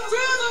 rhythm,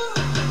 rhythm.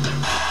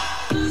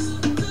 This is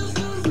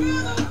the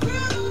rhythm,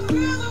 rhythm,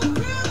 rhythm,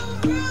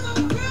 rhythm, rhythm,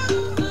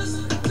 rhythm. This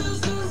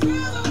is the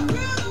rhythm,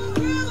 rhythm,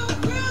 rhythm,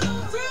 rhythm,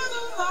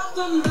 rhythm of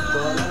the night.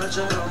 Toda la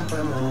noche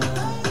rompemos,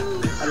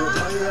 al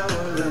otro día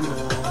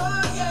volvemos.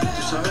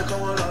 Tú sabes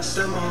cómo lo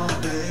hacemos,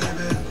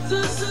 baby.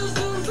 This is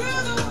the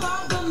rhythm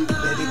of the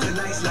night. Baby,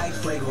 tonight's like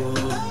fuego.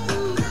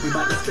 We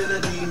bout to spend the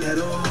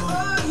dinero.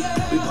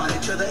 We party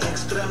to the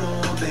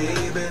extremo,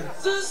 baby.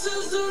 This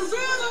is the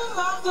rhythm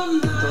of the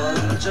night. Toda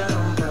la noche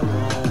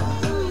rompemos,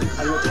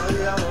 al otro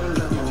día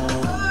volvemos.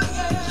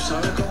 Tú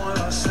sabes cómo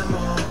lo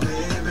hacemos,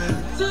 baby.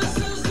 This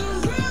is the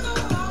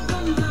rhythm of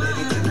the night.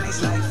 Baby,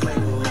 tonight's like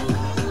fuego.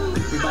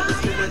 We bout to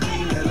spend the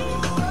dinero.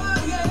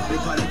 We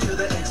party to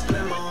the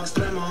extremo,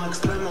 extremo,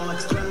 extremo,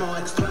 extremo,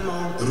 extremo.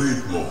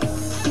 Ritmo.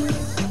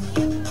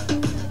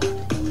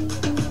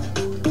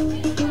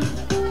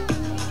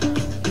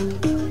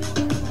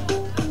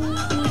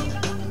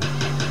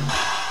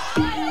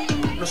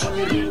 No soy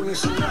ni Rubo ni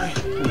Sinai,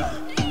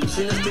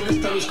 sin estilo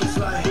esta disco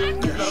fly.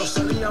 La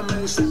Rosalía me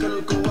dice que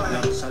el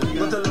Kuwait.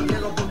 No te lo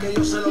niego porque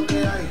yo sé lo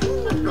que hay.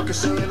 Lo que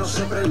se ve no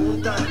se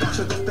pregunta.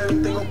 Si te espero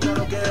y tengo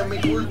claro que es mi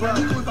culpa.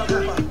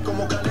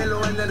 Como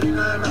Canelo en el ring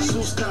nadie me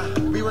asusta.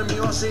 Vivo en mi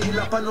oasis y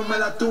la paz no me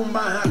la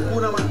tumba.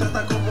 Hakuna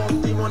Matata como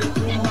Timón y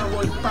Tumba.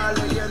 Voy pa'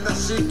 leyenda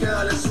así que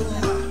dale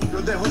zumba.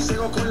 Los dejo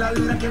ciego con la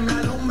vibra que me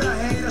alumbra.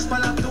 Haters pa'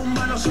 la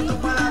tumba, nosotros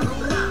pa' la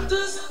rumba.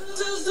 This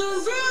is the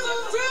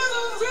rhythm,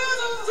 rhythm,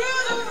 rhythm,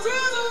 rhythm,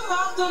 rhythm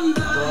of the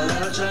night. Toda la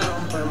noche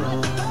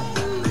rompemos,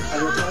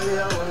 al otro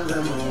día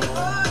volvemos.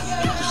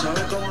 Tú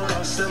sabes cómo lo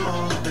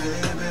hacemos,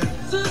 baby.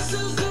 This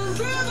is the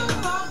rhythm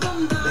of the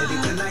night. Baby,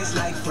 tonight's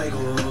like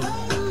fuego.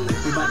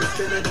 We bout to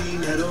spend the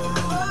dinero.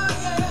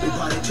 We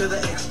party to the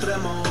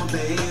extremo,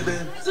 baby.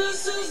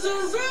 This is the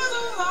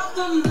rhythm of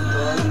the night.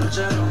 Toda la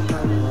noche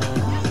rompemos,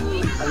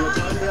 al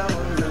otro día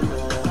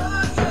volvemos. Tú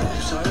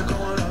sabes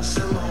cómo lo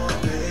hacemos,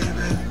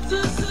 baby.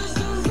 This is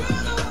the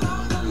rhythm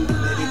of the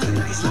night. Baby,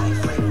 tonight's like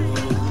fuego.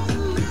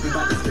 We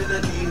bout to spend the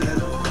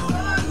dinero.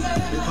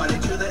 We party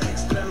to the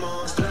extremo,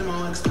 extremo,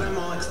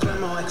 extremo,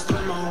 extremo,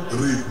 extremo.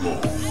 Ritmo.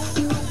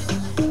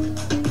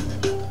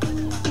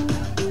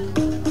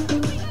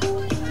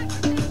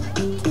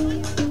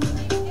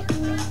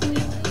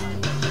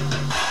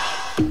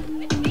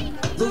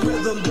 The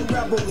rhythm, the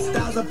rebel,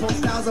 styles upon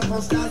styles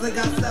upon styles, I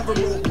got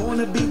several. Born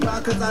to be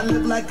wild cause I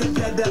live like a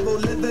dead devil.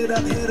 Live it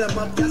up, hit 'em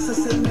up, that's a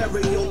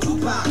scenario.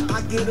 Tupac,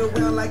 I get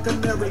around like a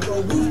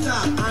merry-go.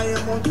 Rooftop, I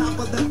am on top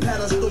of the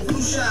pedestal.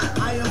 Blue shot,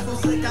 I am so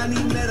sick I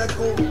need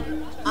medical.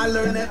 I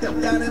learned that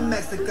down in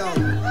Mexico.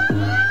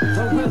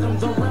 The rhythm,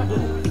 the rebel.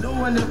 No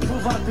one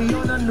improve, I'll be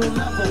on a new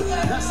level.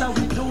 That's how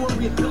we do it,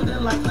 we build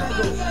it like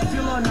Lego.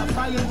 Feel on a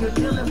fire, you're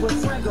dealing with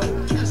fuego.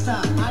 Can't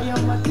stop, I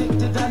am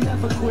addicted, I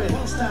never quit.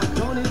 Won't stop,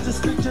 don't need to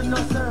speak to no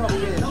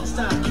therapist. Don't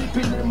stop,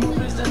 keeping it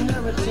moving's the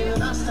narrative.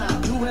 Don't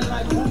stop, do it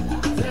like whoop,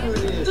 there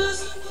it is.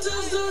 This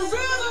is the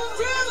rhythm,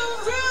 rhythm,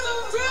 rhythm,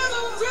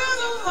 rhythm,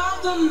 rhythm of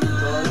the night.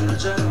 Toda la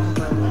noche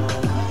rompemos,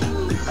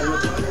 al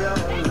otro día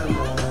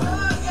volvemos.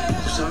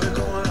 Tú sabes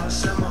cómo lo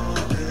hacemos,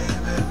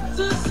 baby.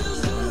 This is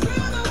the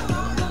rhythm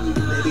of the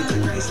night. Baby,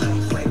 tonight's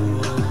like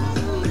fuego.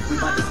 We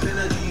bout to spend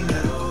the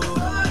dinero.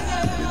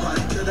 We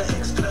party to the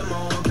extremo,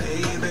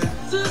 baby.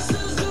 This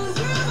is the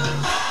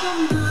rhythm of the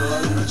night. Toda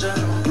la noche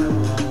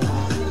rompemos,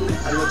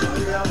 al otro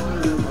día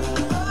volvemos.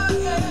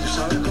 Tú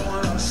sabes cómo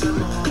lo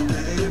hacemos,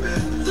 baby.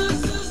 This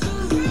is the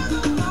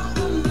rhythm of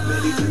the night.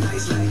 Baby,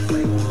 tonight's like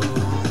fuego.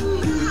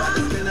 We bout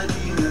to spend the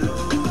dinero.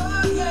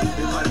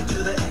 We party to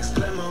the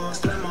extremo,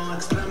 extremo,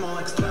 extremo,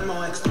 extremo,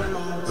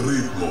 extremo.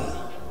 Ritmo.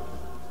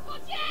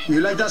 You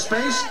like that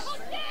space?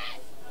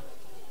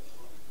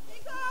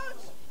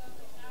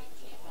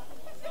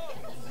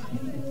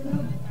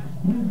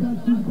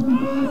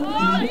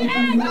 Don't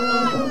you know,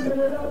 pump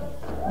it up.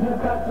 You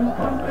got to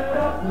pump it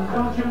up.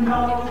 Don't you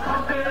know,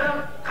 pump it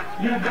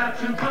up. You got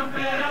to pump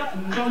it up.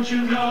 Don't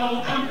you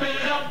know, pump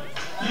it up.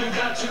 You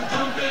got to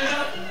pump it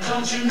up.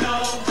 Don't you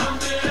know,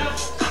 pump it up.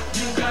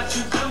 You got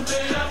to pump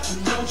it up.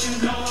 Don't you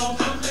know,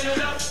 pump it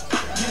up.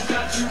 You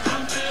got to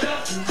pump it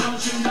up.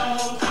 Don't you know,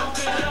 pump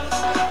it up.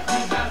 You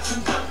got to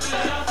pump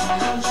it up.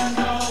 Don't you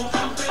know,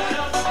 pump it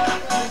up.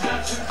 You got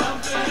to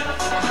pump it up.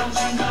 Don't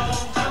you know,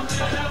 pump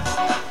it up.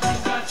 You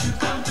got to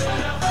pump it up. Don't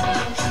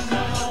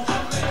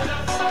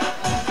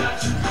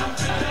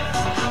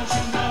you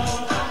know, pump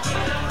it up.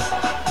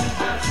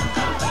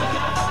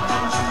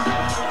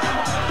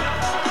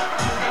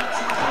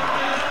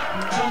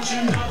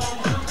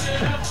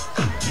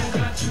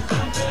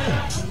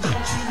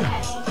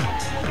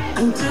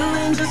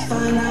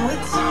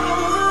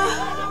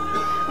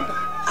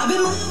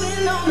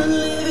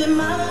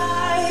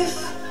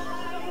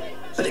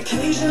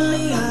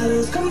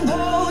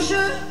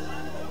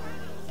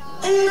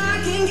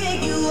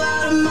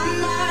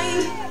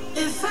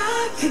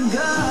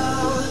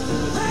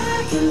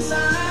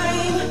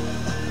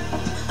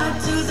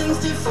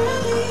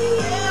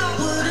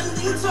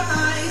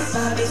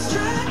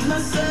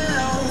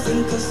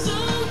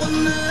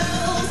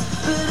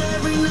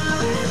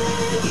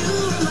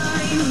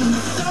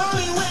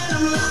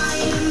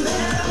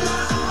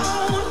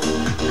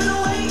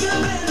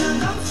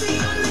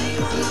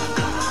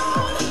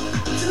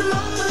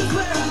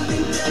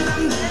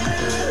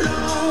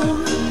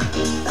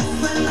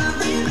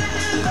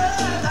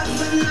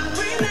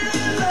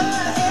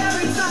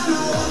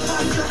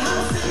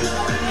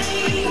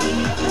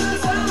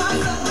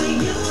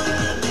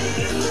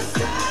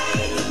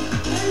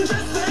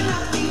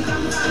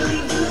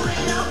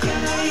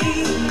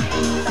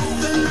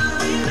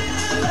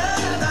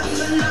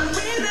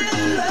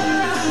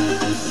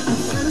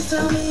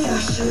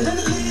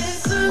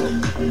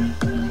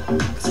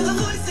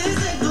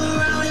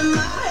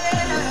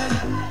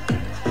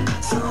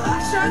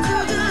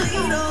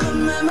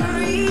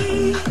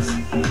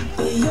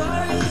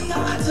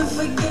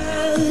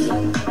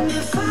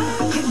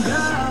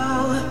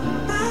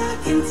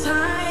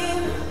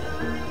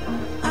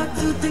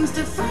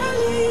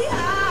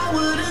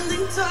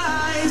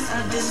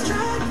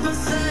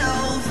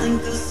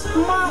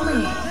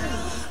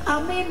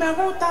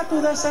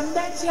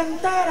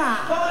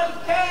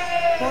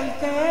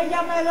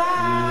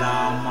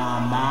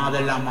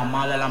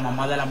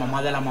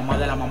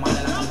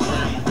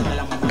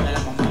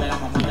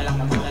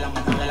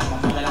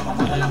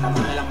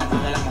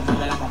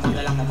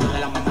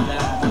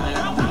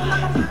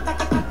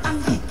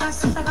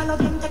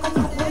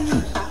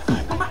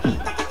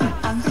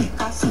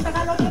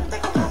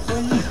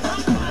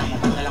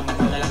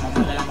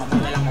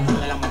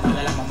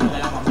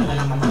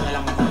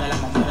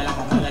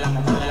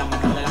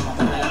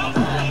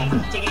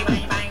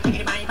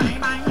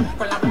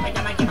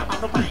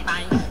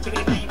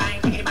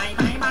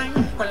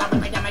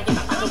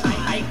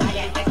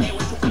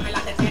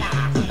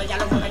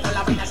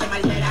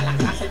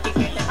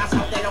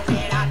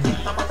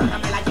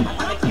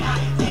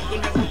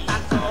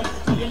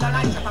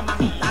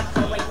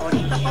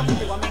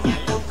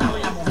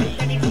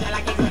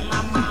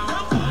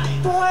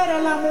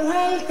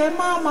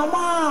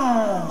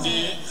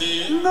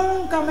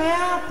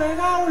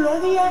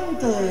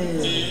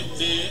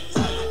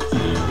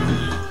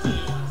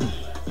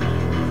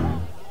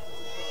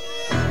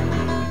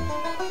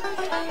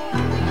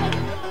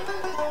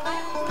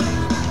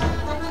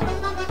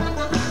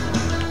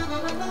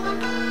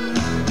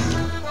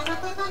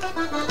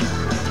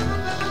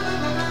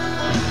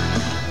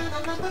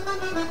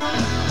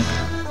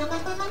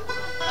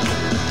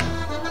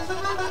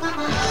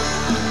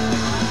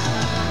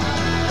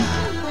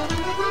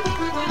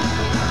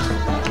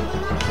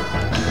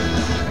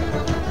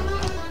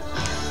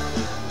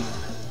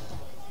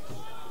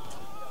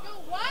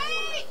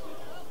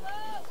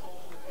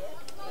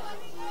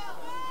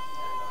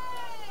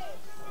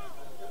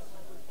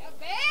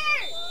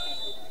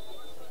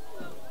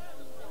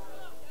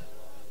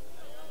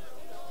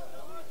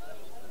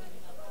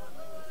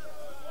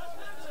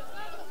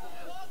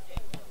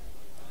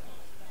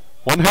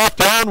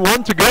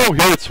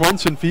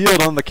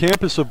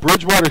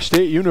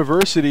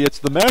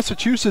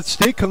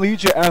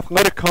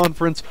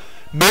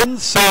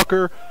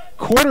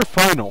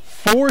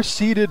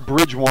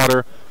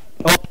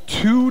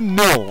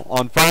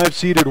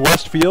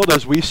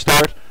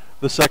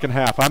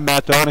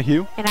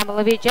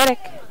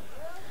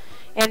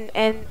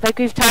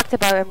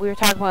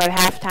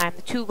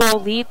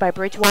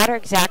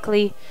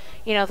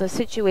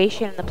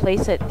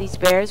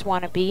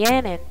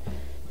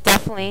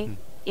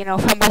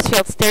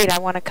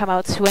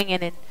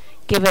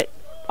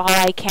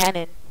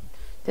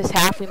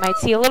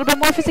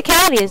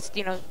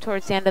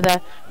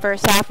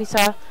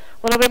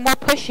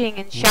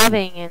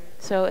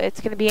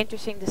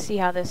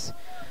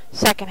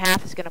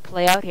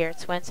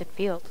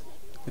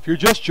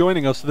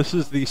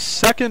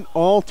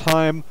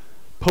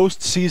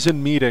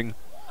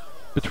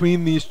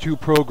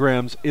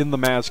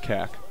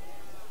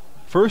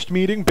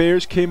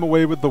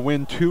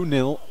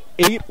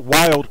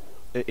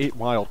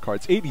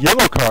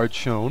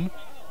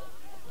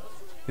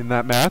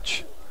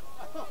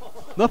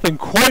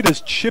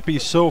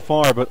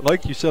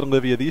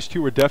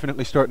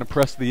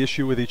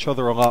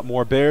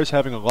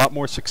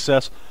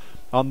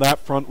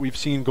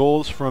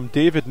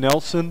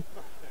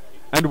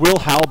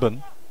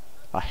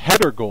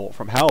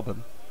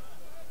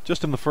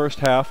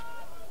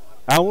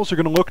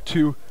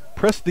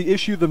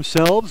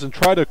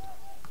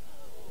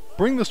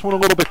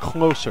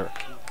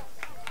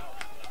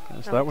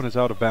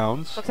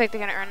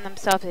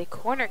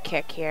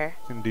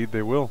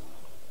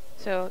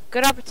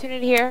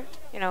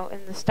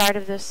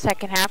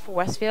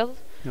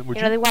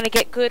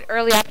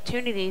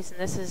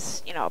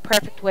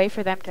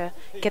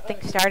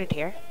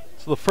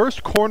 So the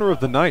first corner of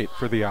the night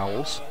for the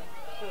Owls.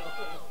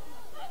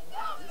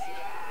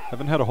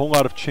 Haven't had a whole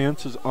lot of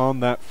chances on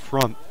that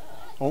front.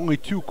 Only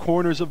 2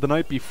 corners of the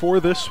night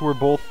before this were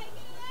both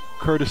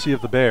courtesy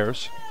of the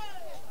Bears.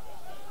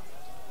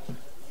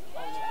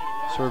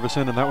 Service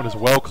in, and that one is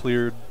well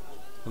cleared,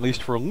 at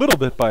least for a little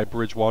bit, by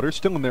Bridgewater.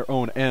 Still in their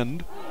own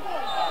end.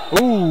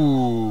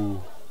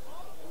 Ooh!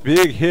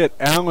 Big hit.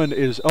 Allen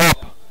is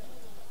up.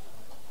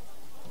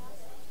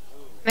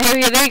 There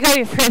you go.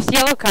 Your first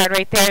yellow card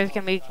right there is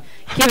going to be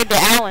given to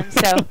Allen.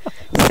 So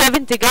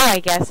 7 to go, I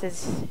guess,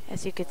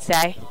 as you could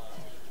say.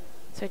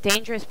 So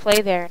dangerous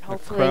play there, and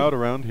hopefully the crowd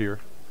around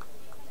here.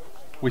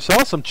 We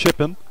saw some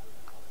chipping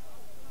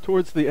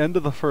towards the end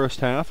of the first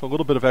half. A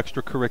little bit of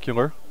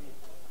extracurricular.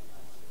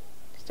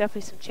 There's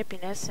definitely some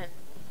chippiness, and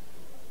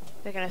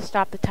they're going to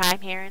stop the time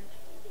here and,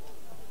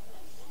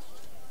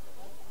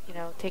 you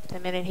know, take the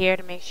minute here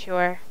to make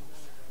sure.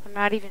 I'm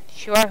not even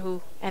sure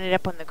who ended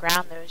up on the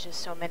ground. There was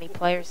just so many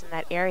players in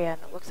that area,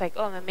 and it looks like,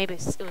 oh, maybe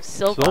it was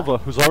Silva. Silva,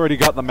 who's already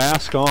got the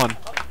mask on.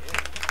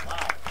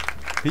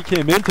 He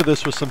came into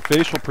this with some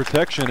facial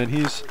protection, and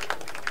he's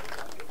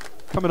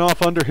coming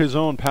off under his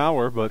own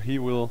power, but he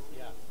will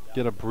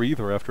get a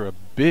breather after a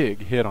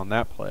big hit on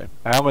that play.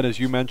 Allen, as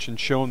you mentioned,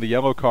 shown the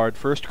yellow card.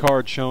 First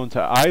card shown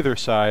to either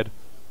side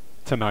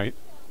tonight.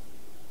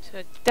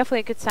 So definitely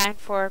a good sign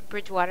for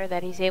Bridgewater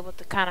that he's able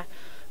to kind of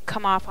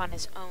come off on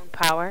his own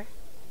power.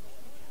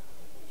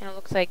 And it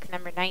looks like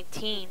number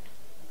 19,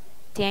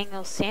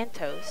 Daniel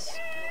Santos,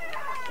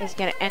 is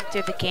going to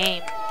enter the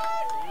game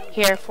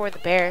here for the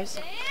Bears.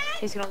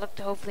 He's going to look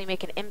to hopefully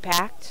make an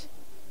impact,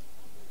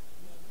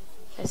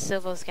 as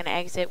Silva's going to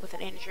exit with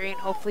an injury, and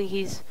hopefully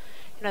he's,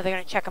 you know, they're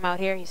going to check him out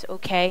here. He's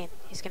okay, and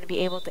he's going to be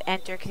able to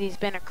enter because he's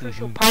been a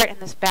crucial part in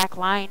this back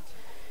line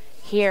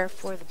here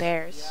for the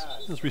Bears.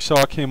 As we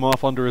saw, came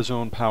off under his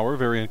own power.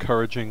 Very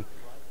encouraging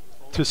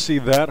to see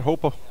that.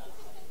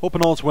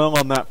 Hoping all's well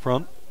on that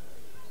front.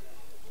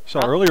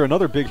 Saw earlier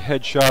another big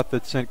headshot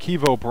that sent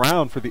Kevo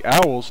Brown for the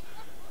Owls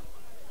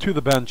to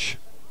the bench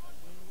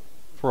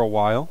for a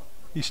while.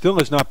 He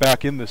still is not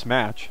back in this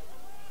match.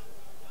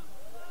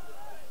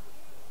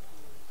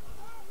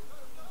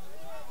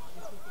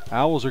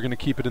 Owls are going to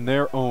keep it in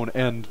their own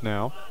end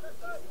now.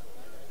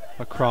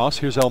 Across,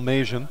 here's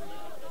Elmasian.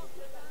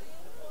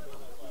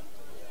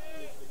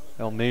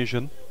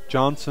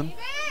 Johnson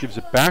gives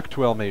it back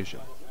to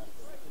Elmasian.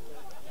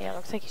 Yeah, it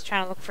looks like he's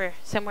trying to look for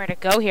somewhere to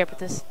go here, but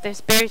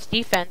this Bears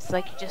defense,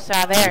 like you just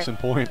saw there, Case in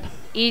point,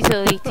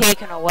 easily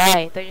taken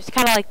away. They're just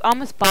kind of like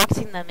almost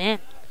boxing them in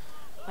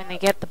when they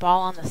get the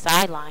ball on the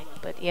sideline.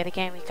 But yet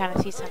again, we kind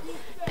of see some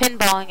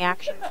pinballing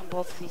action from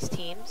both of these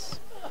teams.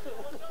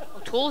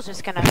 O'Toole's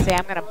just going to say,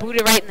 I'm going to boot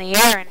it right in the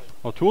air. And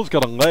O'Toole's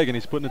got a leg, and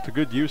he's putting it to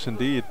good use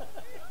indeed.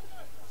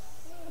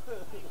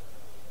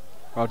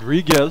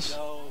 Rodriguez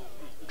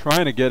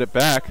trying to get it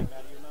back.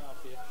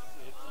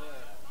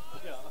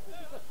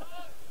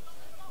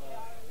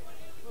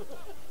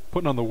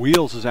 Putting on the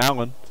wheels is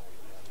Allen.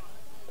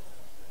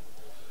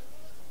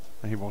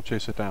 And he won't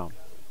chase it down.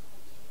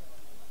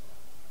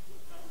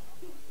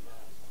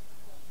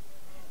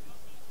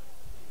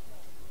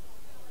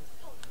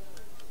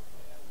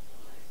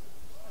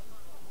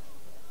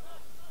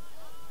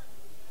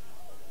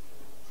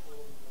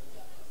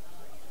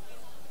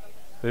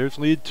 Bears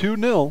lead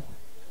 2-0.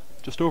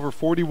 Just over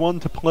 41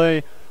 to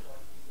play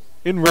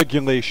in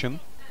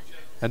regulation.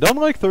 And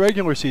unlike the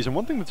regular season,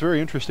 one thing that's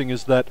very interesting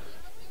is that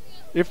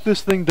if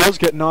this thing does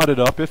get knotted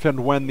up, if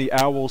and when the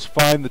Owls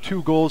find the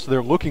 2 goals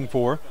they're looking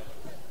for,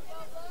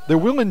 there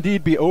will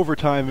indeed be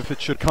overtime if it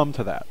should come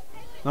to that.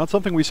 Not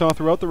something we saw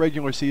throughout the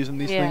regular season.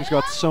 These things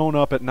got sewn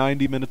up at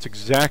 90 minutes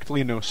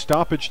exactly, no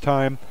stoppage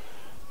time,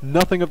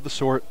 nothing of the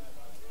sort.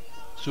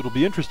 So it'll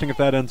be interesting if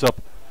that ends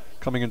up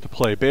coming into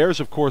play. Bears,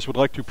 of course, would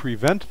like to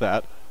prevent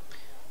that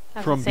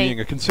from being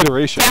a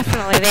consideration.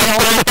 Definitely, they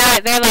don't want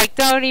that. They're like,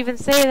 don't even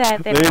say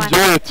that. They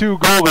enjoy a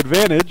 2-goal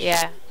advantage.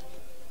 Yeah.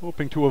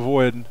 Hoping to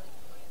avoid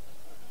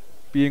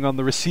being on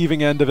the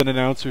receiving end of an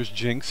announcer's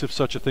jinx, if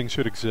such a thing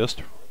should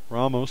exist.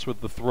 Ramos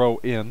with the throw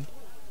in.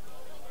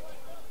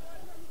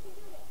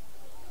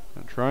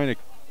 And trying to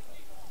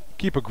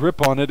keep a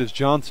grip on it is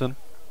Johnson.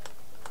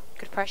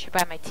 Good pressure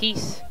by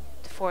Matisse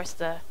to force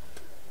the...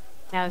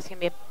 Now there's going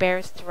to be a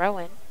Bears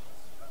throw-in.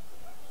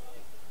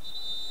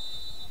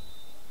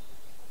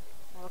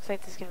 Looks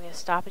like there's going to be a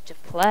stoppage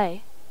of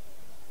play.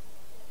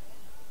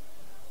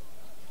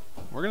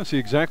 We're going to see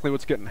exactly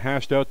what's getting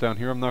hashed out down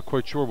here. I'm not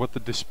quite sure what the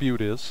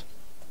dispute is.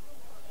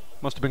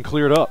 Must have been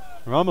cleared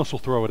up. Ramos will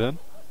throw it in.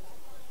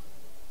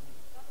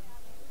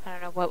 I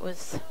don't know what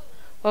was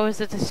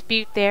the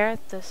dispute there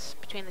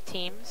between the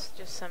teams.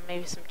 Just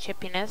maybe some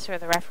chippiness, or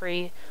the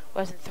referee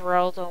wasn't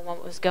thrilled on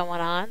what was going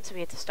on, so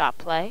we had to stop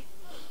play.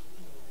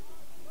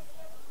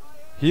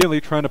 Healy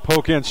trying to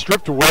poke in,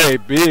 stripped away,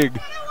 big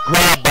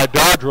grab by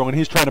Dodrill, and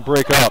he's trying to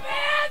break up.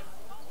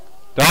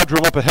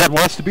 Dodrill up ahead,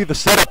 wants to be the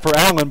setup for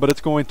Allen, but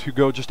it's going to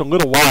go just a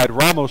little wide.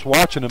 Ramos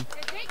watching him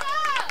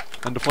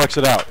and deflects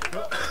it out.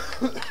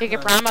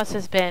 Jacob Ramos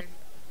has been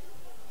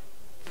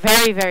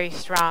very, very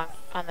strong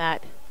on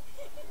that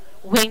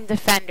wing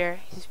defender.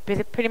 He's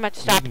pretty much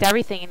stopped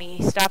everything, and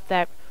he stopped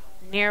that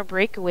near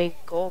breakaway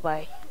goal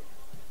by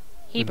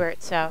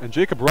Hebert. And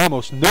Jacob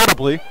Ramos,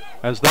 notably,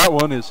 as that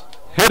one is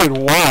headed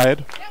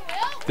wide.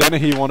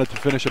 Dennehy wanted to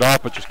finish it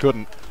off, but just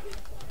couldn't.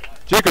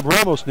 Jacob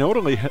Ramos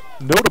notably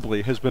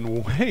has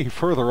been way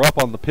further up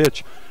on the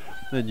pitch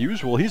than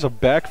usual. He's a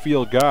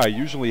backfield guy,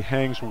 usually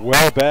hangs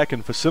well back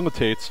and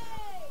facilitates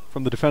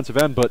from the defensive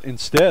end, but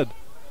instead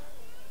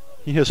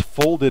he has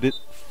folded it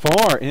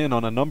far in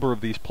on a number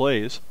of these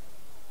plays.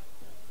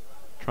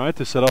 Tried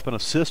to set up an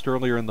assist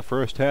earlier in the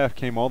first half,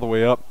 came all the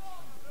way up,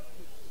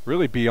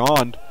 really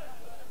beyond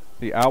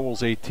the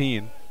Owls'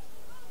 18.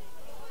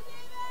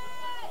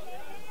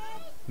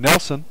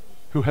 Nelson,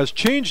 who has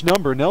changed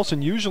number.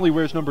 Nelson usually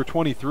wears number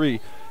 23.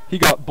 He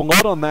got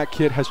blood on that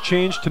kit, has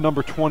changed to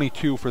number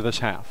 22 for this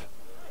half.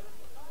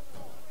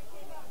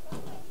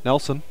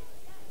 Nelson.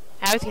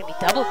 Now he's going to be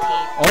double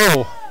teamed.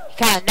 Oh.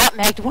 He kind of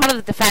nutmegged one of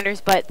the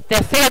defenders, but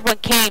the third one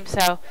came,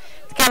 so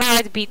it's kind of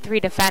hard to beat 3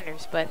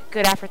 defenders, but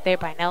good effort there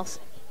by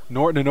Nelson.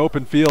 Norton in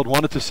open field,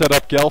 wanted to set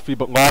up Gelfie,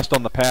 but lost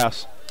on the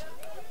pass.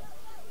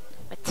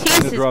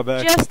 Matisse is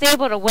just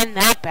able to win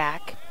that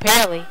back,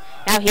 barely.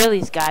 Now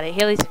Healy's got it.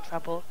 Healy's in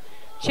trouble.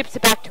 Chips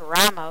it back to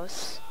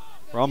Ramos.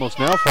 Ramos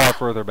now far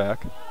further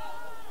back.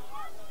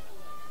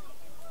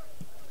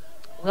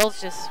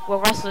 Russell's just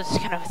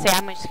going to say,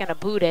 I'm just going to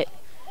boot it.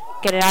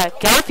 Get it out.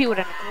 Gelfie with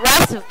an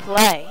aggressive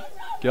play.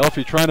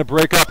 Gelfie trying to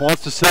break up,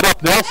 wants to set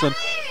up Nelson.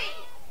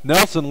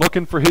 Nelson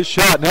looking for his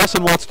shot.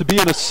 Nelson wants to be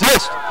an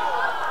assist.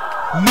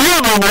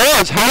 Nearly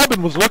was.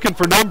 Halbin was looking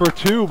for number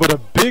 2, but a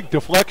big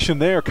deflection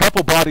there. A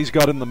couple bodies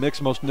got in the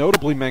mix, most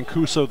notably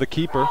Mancuso, the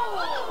keeper.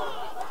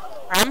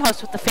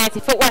 Ramos with the fancy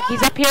footwork.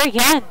 He's up here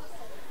again.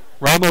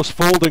 Ramos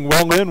folding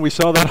well in. We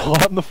saw that a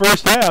lot in the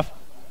first half.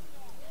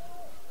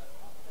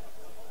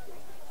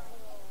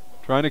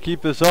 Trying to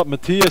keep this up.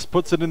 Matias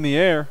puts it in the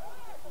air.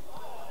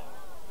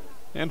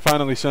 And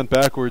finally sent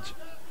backwards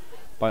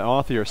by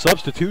Authier.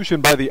 Substitution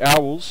by the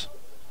Owls.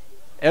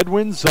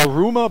 Edwin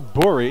Zaruma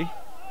Burry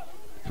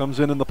comes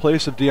in the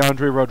place of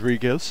DeAndre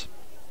Rodriguez.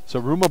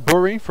 Zaruma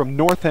Burry from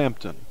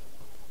Northampton.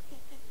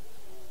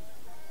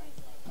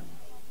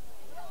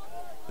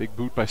 Big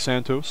boot by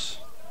Santos.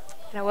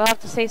 And I will have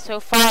to say so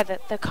far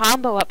that the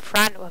combo up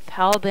front with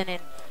Halbin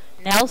and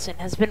Nelson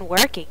has been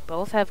working.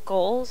 Both have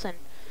goals, and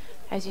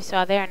as you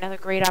saw there, another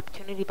great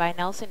opportunity by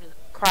Nelson, who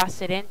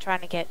crossed it in,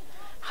 trying to get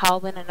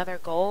Halbin another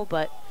goal,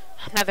 but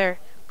another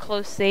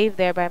close save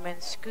there by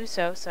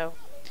Mancuso. So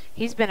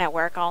he's been at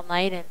work all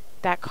night, and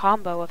that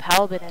combo of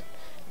Halbin and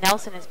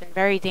Nelson has been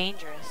very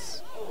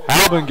dangerous.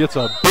 Halbin gets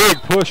a big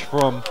push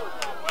from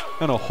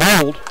and a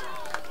hold.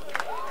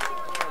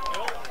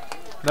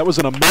 That was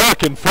an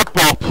American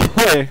football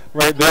play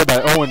right there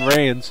by Owen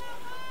Rains.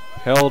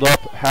 Held up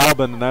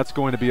Halbin, and that's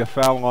going to be a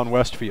foul on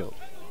Westfield.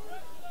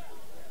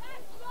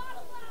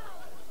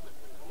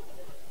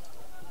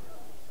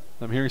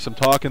 I'm hearing some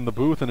talk in the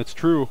booth, and it's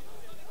true.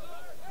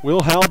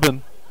 Will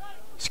Halbin,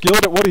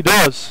 skilled at what he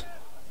does,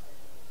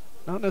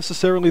 not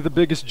necessarily the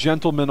biggest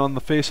gentleman on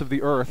the face of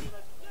the earth.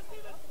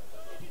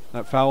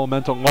 That foul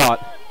meant a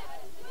lot.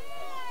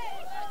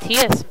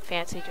 Matias, some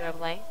fancy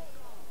dribbling.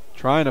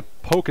 Trying to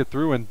poke it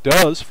through, and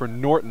does for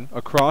Norton.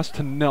 Across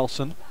to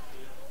Nelson.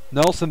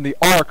 Nelson, the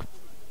arc,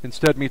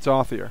 instead meets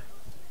Authier.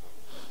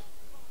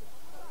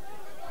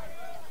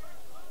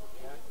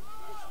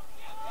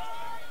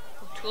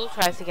 Toole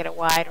tries to get it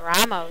wide.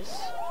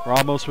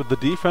 Ramos with the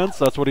defense.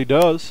 That's what he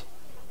does.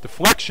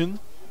 Deflection.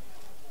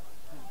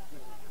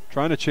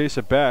 Trying to chase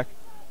it back.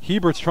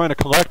 Hebert's trying to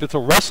collect. It's a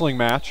wrestling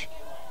match.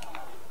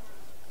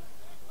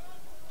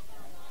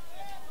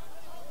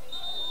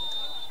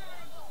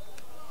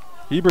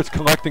 Hebert's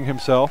collecting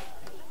himself.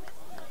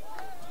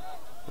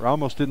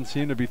 Ramos didn't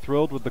seem to be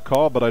thrilled with the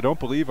call, but I don't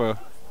believe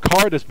a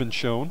card has been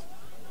shown.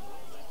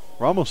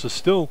 Ramos is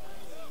still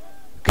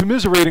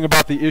commiserating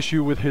about the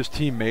issue with his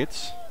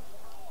teammates.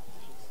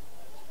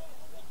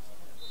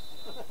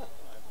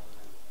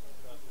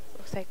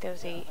 Looks like there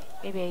was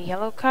maybe a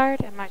yellow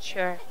card. I'm not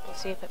sure. We'll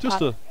see if it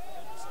pops.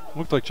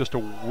 Looked like just a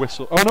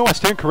whistle. Oh no, I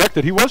stand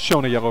corrected. He was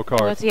shown a yellow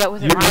card. Was it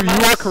Ramos?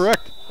 You are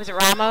correct. Was it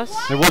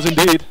Ramos? It was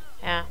indeed.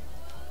 Yeah.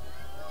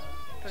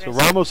 So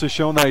Ramos has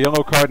shown that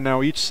yellow card.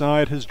 Now each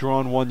side has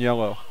drawn one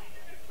yellow.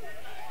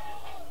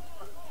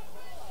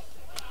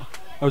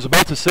 I was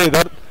about to say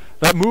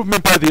that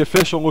movement by the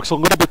official looks a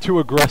little bit too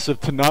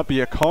aggressive to not be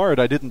a card.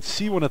 I didn't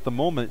see one at the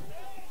moment.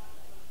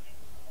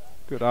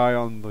 Good eye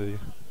on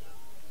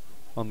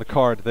the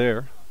card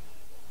there.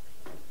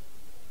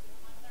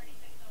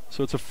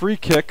 So it's a free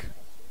kick.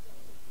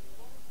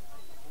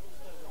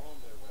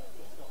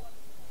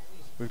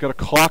 We've got a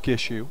clock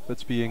issue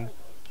that's being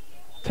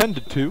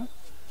tended to.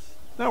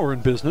 Now we're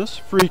in business.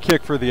 Free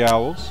kick for the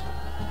Owls.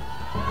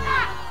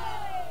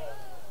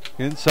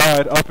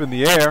 Inside, up in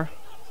the air.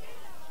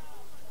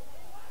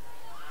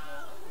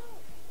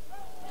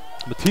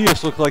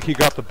 Matias looked like he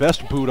got the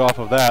best boot off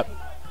of that,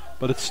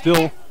 but it's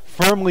still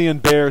firmly in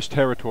Bears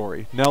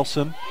territory.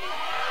 Nelson.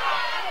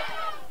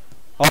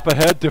 Up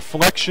ahead,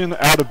 deflection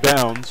out of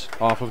bounds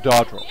off of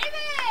Dodrell.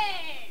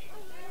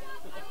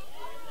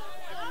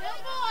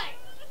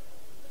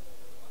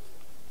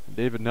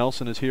 David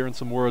Nelson is hearing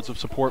some words of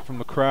support from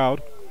the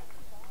crowd.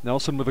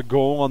 Nelson with a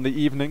goal on the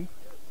evening.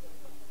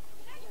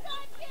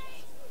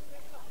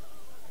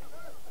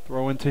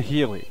 Throw into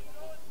Healy.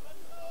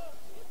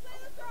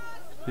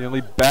 Healy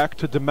back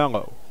to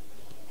DeMello.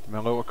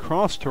 DeMello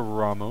across to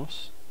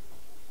Ramos.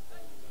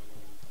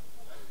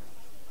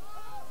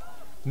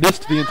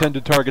 Missed the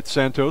intended target,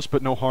 Santos,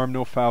 but no harm,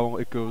 no foul.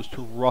 It goes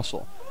to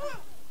Russell.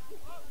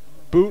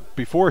 Boot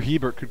before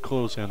Hebert could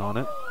close in on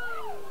it.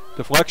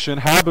 Deflection.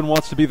 Haben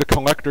wants to be the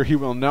collector. He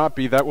will not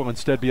be. That will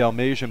instead be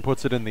Almasian.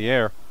 Puts it in the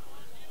air.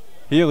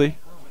 Healy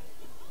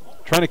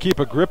trying to keep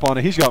a grip on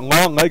it. He's got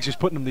long legs. He's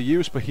putting them to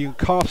use, but he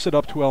coughs it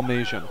up to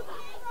Almasian.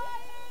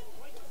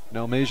 And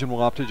Almasian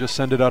will opt to just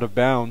send it out of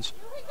bounds.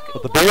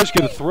 But the Bears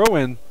get a throw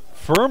in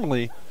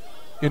firmly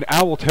in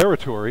Owl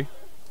territory.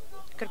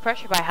 Good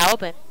pressure by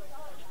Halbin.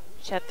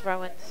 That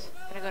throw-in's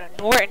going to go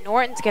to Norton.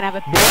 Norton's going to have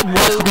a big Norton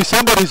wants to move. be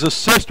somebody's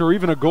assist or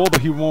even a goal,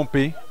 but he won't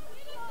be.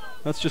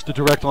 That's just a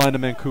direct line to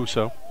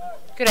Mancuso.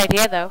 Good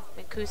idea, though.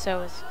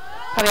 Mancuso is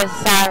probably has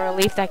a sigh of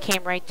relief that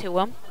came right to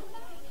him.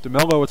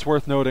 DeMello, it's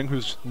worth noting,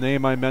 whose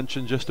name I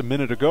mentioned just a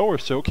minute ago or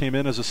so, came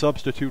in as a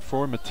substitute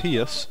for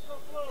Matthias.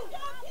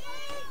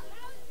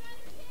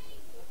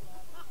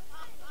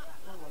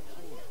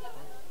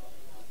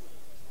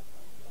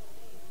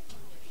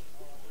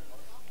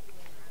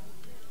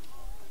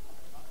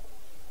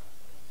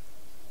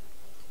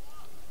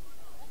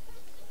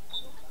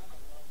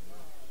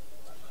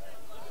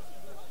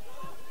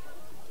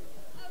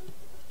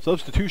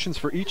 Substitutions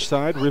for each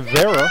side.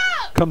 Rivera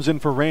comes in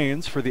for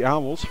Reigns for the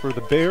Owls. For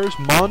the Bears,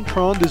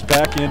 Montrond is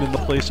back in the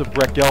place of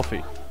Brett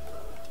Gelfi.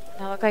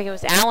 Now, it looked like it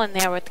was Allen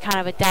there with kind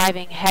of a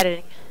diving,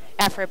 heading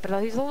effort,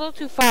 but he's a little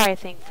too far, I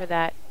think, for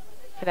that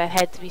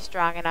head to be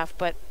strong enough.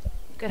 But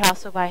good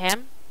hustle by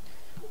him.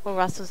 Well,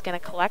 Russell's going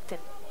to collect,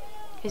 and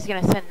he's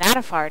going to send that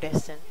a far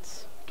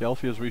distance.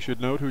 Gelfi, as we should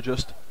note, who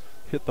just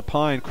hit the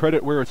pine.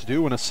 Credit where it's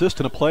due, an assist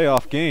in a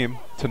playoff game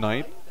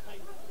tonight.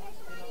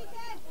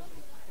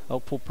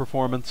 Helpful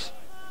performance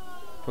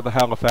for the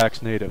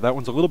Halifax native. That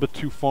one's a little bit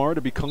too far to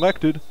be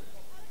collected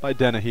by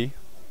Dennehy.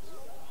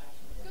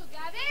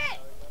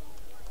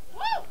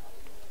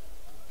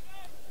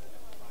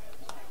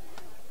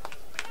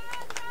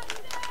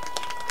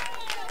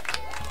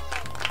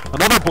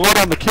 Another blood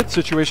on the kit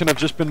situation I've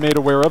just been made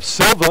aware of.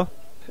 Silva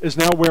is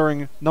now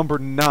wearing number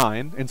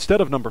 9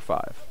 instead of number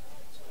 5.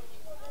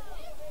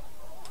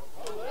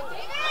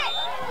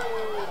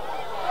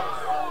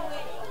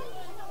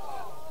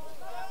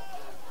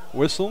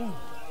 Whistle.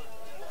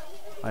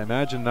 I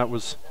imagine that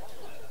was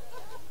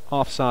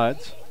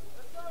offsides.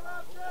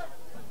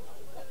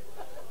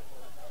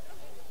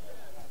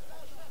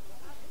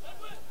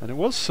 And it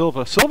was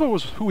Silva. Silva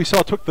was who we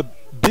saw took the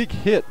big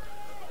hit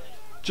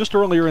just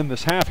earlier in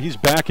this half. He's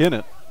back in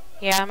it.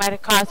 Yeah, it might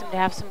have caused him to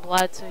have some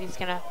blood, so he's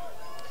going to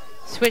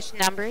switch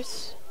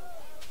numbers.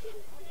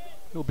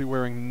 He'll be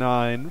wearing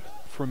 9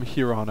 from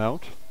here on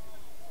out.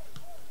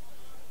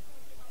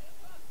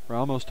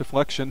 Ramos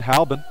deflection.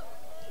 Halbin.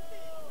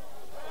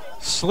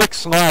 Slick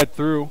slide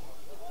through,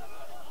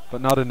 but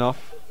not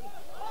enough.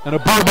 And a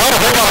boom out,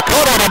 hold on,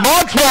 cut on a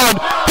Montrond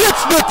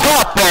hits the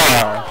top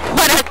bar.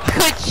 What a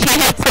good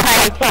chance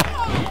by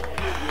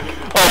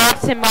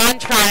Robson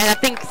Montrond, and I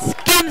think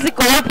skims the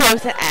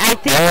goalpost. And I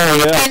think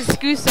Ken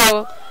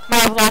Scuso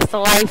might have lost a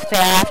life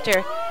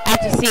there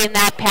after seeing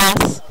that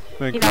pass.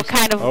 You know,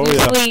 kind of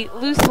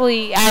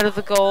loosely out of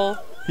the goal.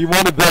 He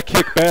wanted that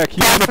kick back. He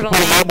wanted to put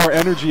a lot more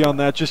energy on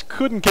that. Just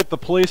couldn't get the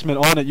placement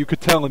on it. You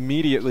could tell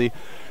immediately.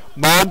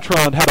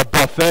 Montrond had a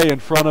buffet in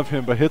front of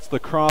him, but hits the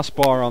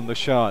crossbar on the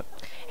shot.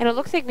 And it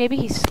looks like maybe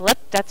he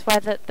slipped. That's why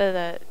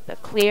the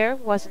clear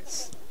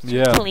wasn't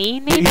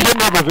clean. Maybe He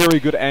didn't have a very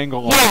good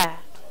angle on it. Yeah,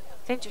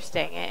 it's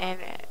interesting. And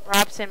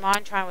Robson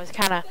Montrond was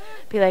kind of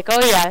be like,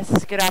 oh yeah, this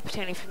is a good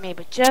opportunity for me,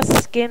 but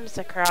just skims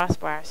the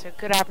crossbar. So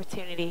good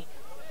opportunity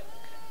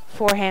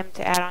for him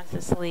to add on to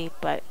this lead.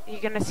 But you're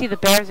going to see the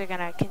Bears are going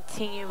to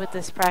continue with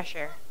this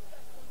pressure.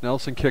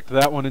 Nelson kicked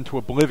that one into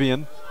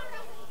oblivion.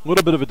 A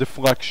little bit of a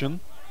deflection.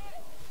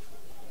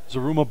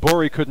 Zaruma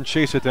Bori couldn't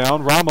chase it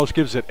down. Ramos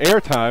gives it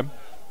airtime.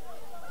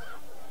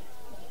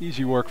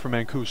 Easy work for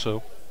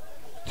Mancuso.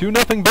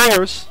 2-0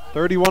 Bears.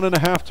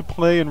 31.5 to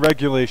play in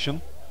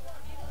regulation.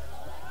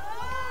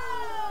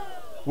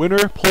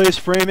 Winner plays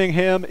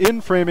Framingham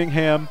in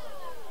Framingham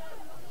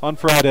on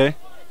Friday.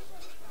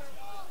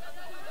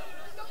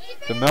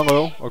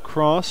 DeMello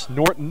across.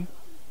 Norton.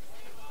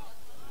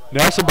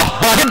 Nelson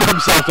behind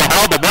himself to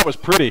Halbin. That was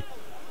pretty.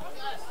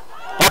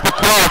 Up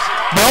across.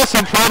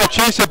 Nelson trying to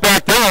chase it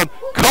back down.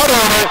 Cut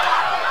on it.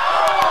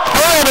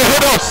 Trying to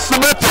hit a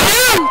slip.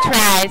 2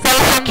 tries.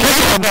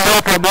 Kicking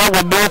himself on that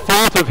one. No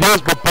fault of his,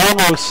 but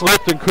Bongo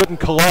slipped and couldn't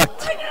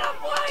collect.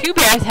 2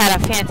 Bears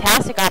had a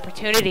fantastic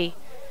opportunity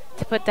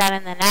to put that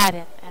in the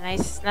net. And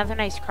another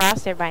nice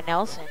cross there by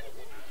Nelson.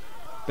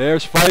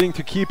 Bears fighting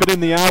to keep it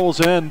in the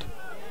Owls' end.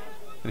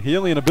 And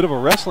Healy in a bit of a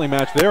wrestling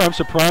match there. I'm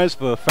surprised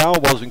the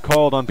foul wasn't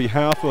called on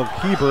behalf of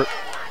Hebert.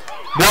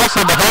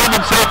 Nelson behind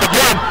himself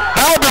again.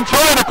 Halbin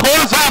trying to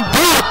close on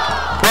Boot.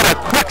 What a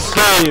quick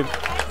save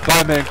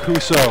by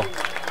Mancuso.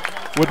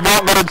 would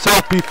not let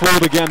himself be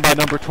fooled again by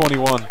number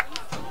 21.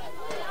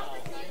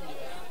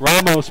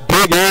 Ramos,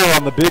 big air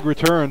on the big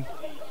return.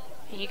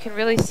 And you can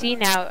really see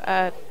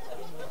now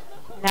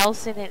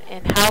Nelson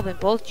and Halvin,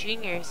 both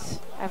juniors,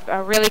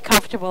 are really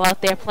comfortable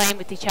out there playing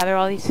with each other.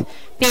 All these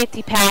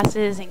fancy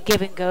passes and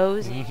give and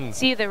goes. And you can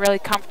see they're really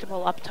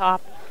comfortable up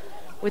top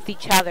with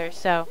each other.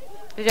 So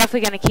they're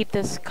definitely going to keep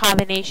this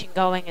combination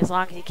going as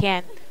long as you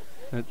can.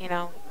 You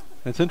know.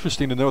 It's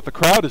interesting to note the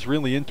crowd is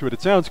really into it.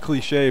 It sounds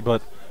cliche,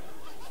 but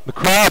the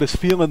crowd is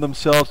feeling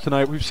themselves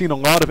tonight. We've seen a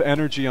lot of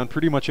energy on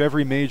pretty much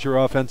every major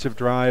offensive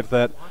drive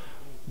that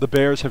the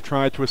Bears have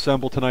tried to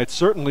assemble tonight,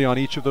 certainly on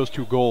each of those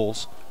 2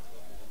 goals.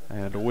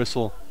 And a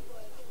whistle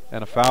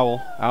and a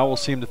foul. Owls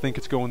seem to think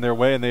it's going their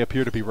way, and they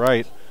appear to be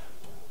right.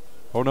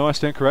 Oh no, I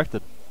stand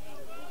corrected.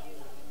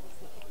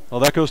 Well,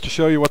 that goes to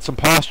show you what some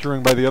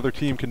posturing by the other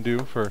team can do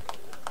for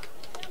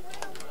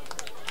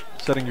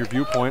setting your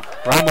viewpoint.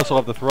 Ramos will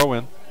have the throw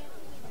in.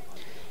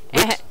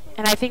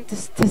 And I think to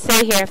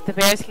say here, if the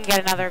Bears can get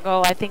another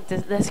goal, I think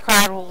this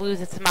crowd will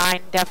lose its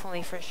mind,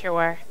 definitely for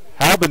sure.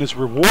 Halvin is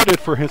rewarded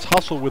for his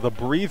hustle with a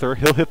breather.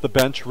 He'll hit the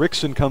bench.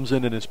 Rickson comes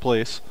in his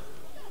place.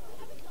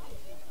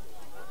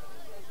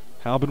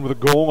 Halvin with a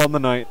goal on the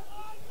night.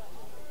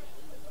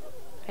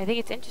 I think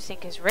it's interesting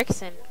because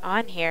Rickson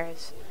on here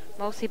has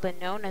mostly been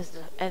known as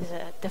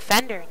a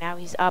defender. Now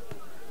he's up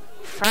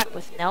front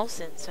with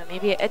Nelson, so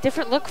maybe a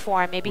different look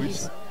for him. Maybe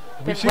he's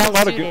been well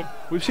suited.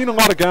 We've seen a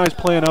lot of guys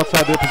playing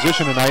outside their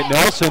position tonight.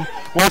 Nelson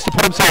wants to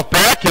put himself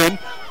back in,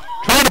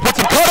 trying to put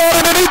some cut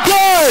on him, and he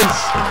does!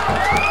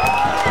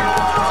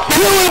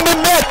 Killing the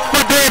net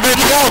for David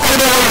Nelson,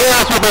 and he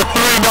has with a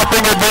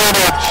 3-0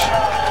 advantage.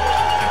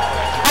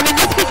 I mean,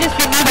 this could just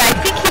be me, but I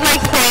think he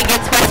likes playing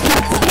against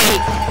Westfield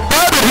State.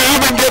 How did he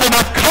even get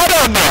enough cut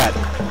on that?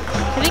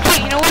 I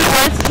think, you know what it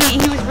was? He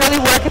was really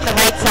working the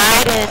right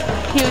side, and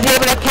he was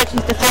able to catch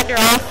his defender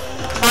off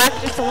mark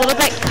just a little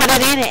bit, cut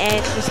it in, and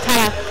just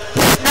kind of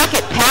snuck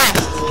it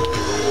past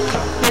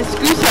his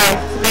Guso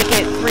to make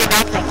it 3-0.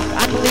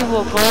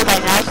 Unbelievable goal by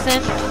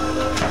Nelson.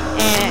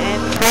 And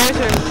the Bears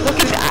are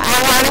looking,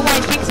 I don't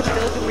want to jinx it, but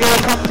they're looking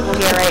really comfortable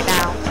here right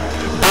now.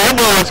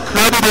 Almo is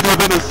credited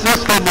with an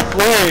assist on the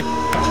play,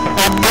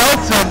 and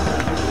Nelson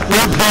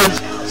with his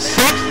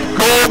 6th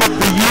goal of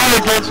the year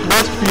against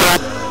Westfield.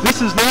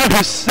 This is now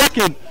his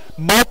 2nd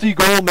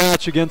multi-goal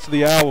match against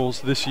the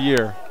Owls this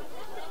year.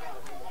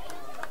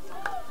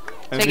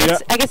 So I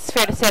guess it's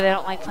fair to say they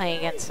don't like playing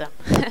against them.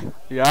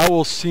 The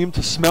Owls seem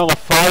to smell a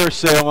fire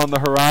sale on the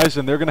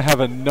horizon. They're going to have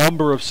a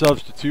number of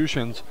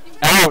substitutions.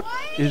 Out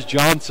is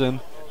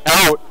Johnson.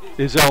 Out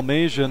is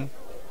Almasian.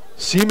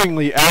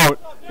 Seemingly out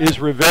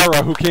is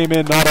Rivera, who came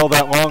in not all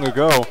that long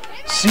ago.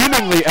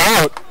 Seemingly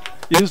out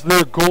is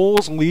their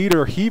goals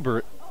leader,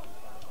 Hebert.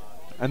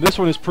 And this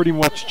one is pretty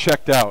much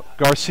checked out.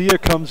 Garcia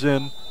comes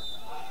in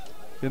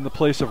the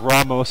place of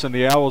Ramos, and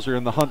the Owls are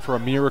in the hunt for a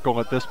miracle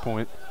at this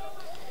point.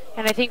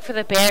 And I think for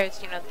the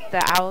Bears, you know,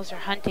 the Owls are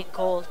hunting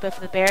goals, but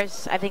for the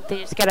Bears, I think they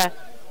just gotta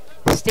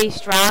stay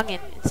strong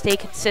and stay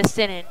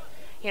consistent, and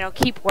you know,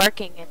 keep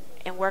working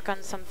and work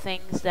on some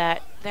things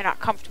that they're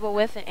not comfortable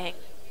with, and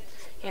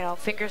you know,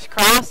 fingers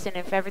crossed. And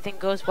if everything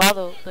goes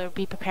well, they'll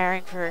be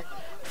preparing for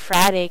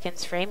Friday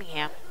against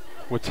Framingham.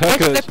 If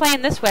they're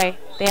playing this way,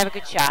 they have a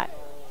good shot.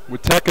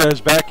 Witeka is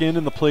back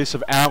in the place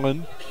of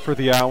Allen for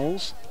the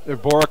Owls.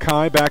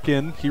 Borokai back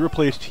in. He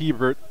replaced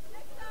Hebert.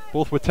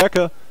 Both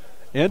Witeka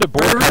and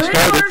Borokai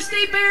started.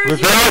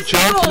 Rivera,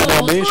 Johnson, and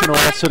Almasian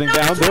are all sitting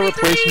down. Their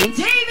replacements,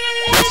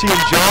 Jesse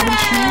and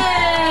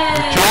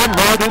John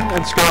Martin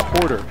and Scott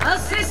Porter.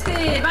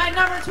 Assisted by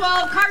number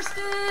 12,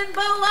 Karsten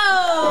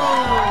Below.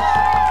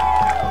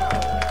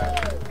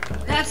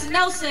 That's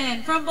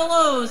Nelson from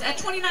Bellows at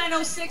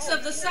 29:06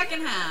 of the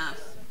second half.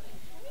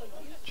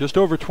 Just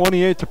over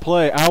 28 to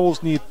play.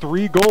 Owls need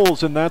 3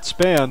 goals in that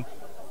span,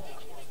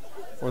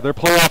 or their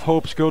playoff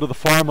hopes go to the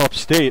farm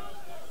upstate.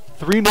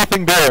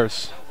 3-0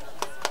 Bears.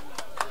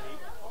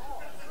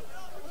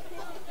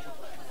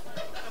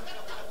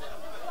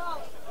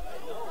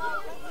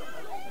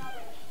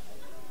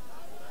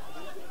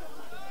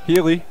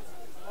 Healy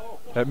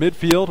at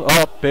midfield.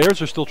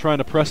 Bears are still trying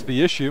to press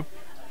the issue.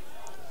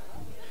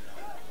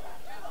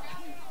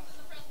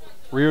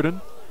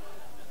 Reardon.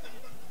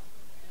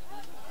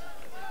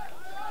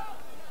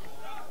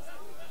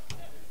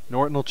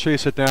 Norton will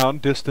chase it down,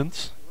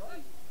 distance.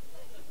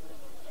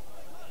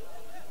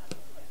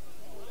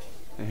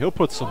 And he'll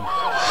put some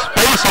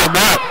space on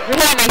that.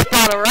 Really nice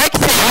ball to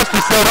Rickson. Has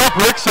to set up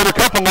Rickson a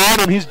couple on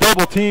him. He's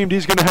double teamed.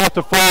 He's going to have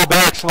to fall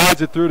back.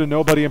 Slides it through to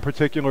nobody in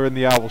particular, and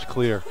the Owls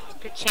clear.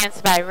 Good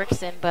chance by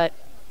Rickson, but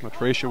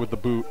Matrasha with the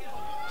boot.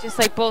 Just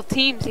like both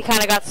teams, he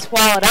kind of got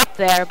swallowed up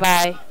there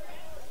by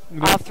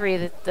all 3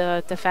 of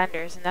the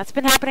defenders, and that's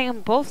been happening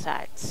on both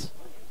sides.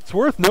 It's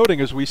worth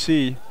noting as we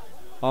see,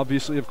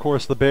 obviously, of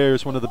course, the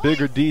Bears, one of the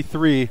bigger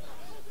D3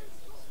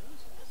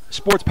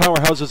 sports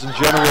powerhouses in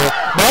general.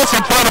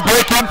 Nelson trying to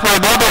break in for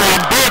another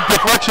one. Big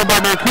deflection by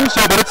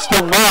Mancuso, but it's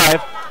still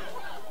live.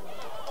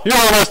 Here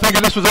I was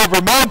thinking this was over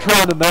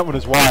Montron, and that one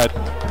is wide.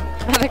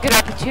 another good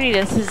opportunity.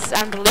 This is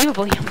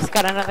unbelievable. He almost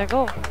got another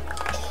goal.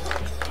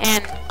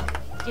 And,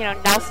 you know,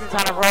 Nelson's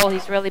on a roll.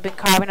 He's really been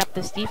carving up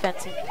this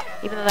defense. And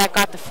even though that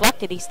got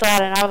deflected, he still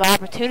had another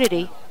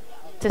opportunity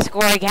to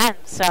score again.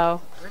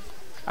 So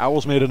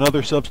Owls made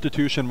another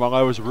substitution while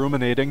I was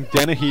ruminating.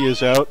 Dennehy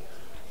is out.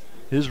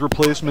 His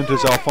replacement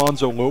is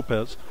Alfonso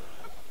Lopez.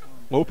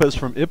 Lopez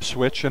from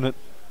Ipswich, and it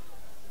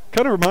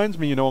kind of reminds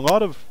me, you know, a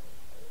lot of,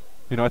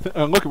 you know,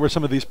 I look at where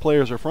some of these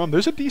players are from.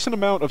 There's a decent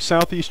amount of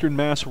Southeastern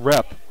Mass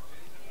rep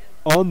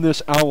on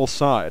this Owl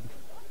side.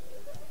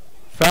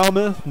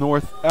 Falmouth,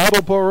 North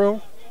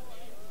Attleboro,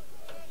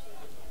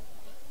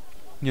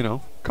 you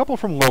know, a couple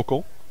from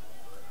local.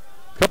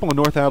 A couple of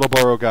North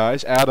Attleboro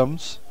guys.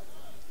 Adams,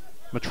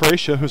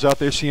 Matricia, who's out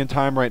there seeing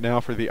time right now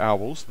for the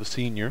Owls, the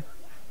senior.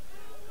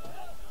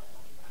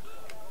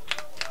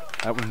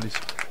 That one is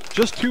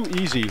just too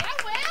easy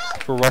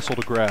for Russell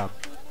to grab.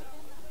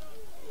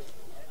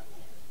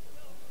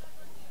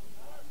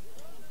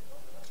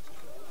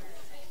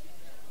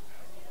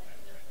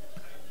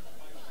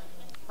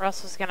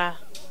 Russell's going to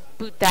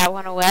boot that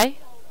one away.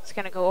 It's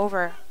going to go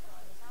over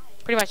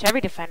pretty much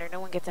every defender.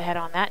 No one gets ahead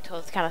on that until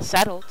it's kind of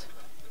settled.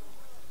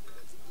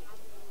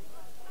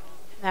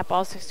 And that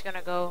ball's just going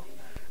to go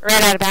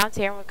right out of bounds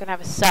here. We're going to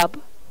have a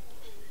sub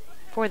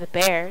for the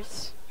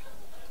Bears.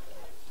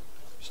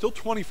 Still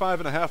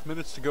 25.5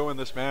 minutes to go in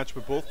this match,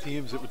 but both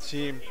teams, it would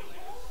seem,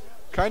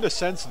 kind of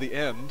sense the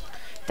end.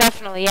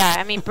 Definitely, yeah.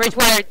 I mean,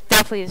 Bridgewater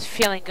definitely is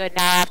feeling good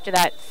now after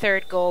that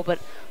third goal, but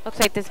looks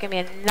like there's going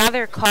to be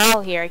another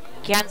call here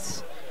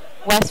against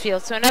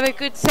Westfield. So another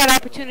good set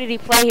opportunity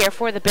play here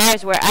for the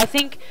Bears, where I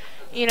think,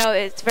 you know,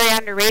 it's very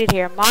underrated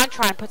here.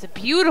 Montron puts a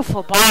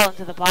beautiful ball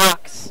into the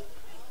box.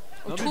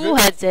 O'Toole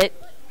heads it.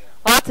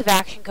 Lots of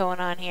action going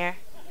on here.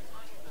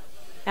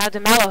 Now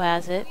DeMello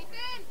has it.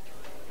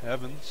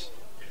 Evans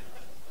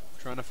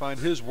trying to find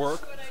his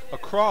work.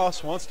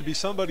 Across, wants to be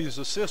somebody's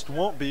assist,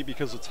 won't be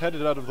because it's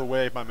headed out of the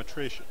way by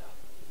Matricia.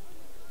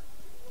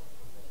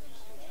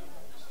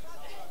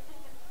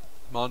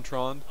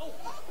 Montron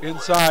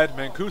inside,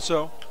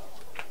 Mancuso.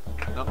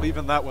 Not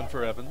leaving that one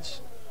for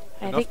Evans.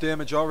 Enough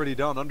damage already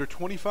done. Under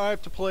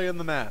 25 to play in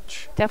the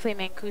match.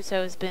 Definitely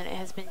Mancuso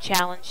has been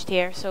challenged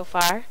here so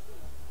far.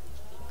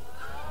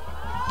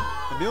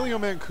 Emilio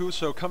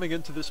Mancuso coming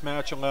into this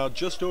match allowed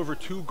just over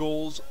 2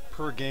 goals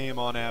per game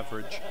on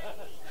average.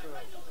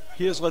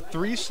 He has let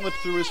 3 slip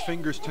through his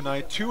fingers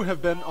tonight. 2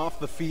 have been off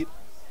the feet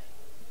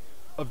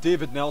of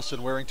David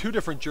Nelson, wearing 2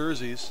 different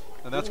jerseys,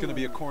 and that's going to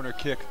be a corner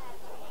kick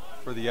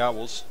for the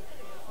Owls.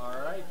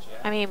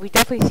 I mean, we've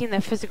definitely seen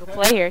the physical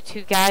play here.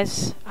 2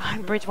 guys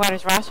on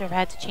Bridgewater's roster have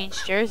had to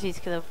change jerseys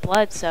because of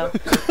blood, so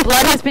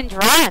blood has been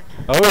drawn.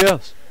 Oh,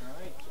 yes.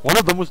 One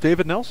of them was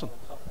David Nelson.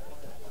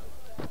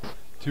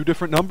 2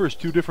 different numbers,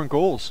 2 different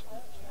goals.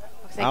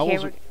 Looks like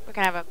here we're going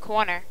to have a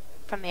corner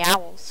from the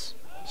Owls.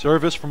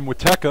 Service from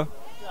Witeka.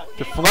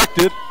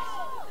 Deflected.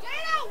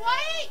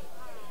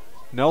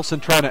 Nelson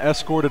trying to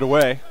escort it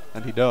away,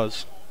 and he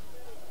does.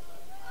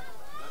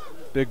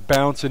 Big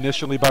bounce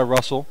initially by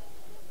Russell.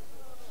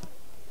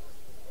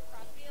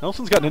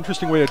 Nelson's got an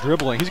interesting way of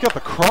dribbling. He's got the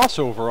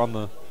crossover on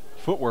the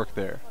footwork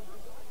there.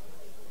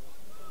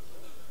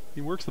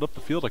 He works it up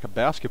the field like a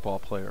basketball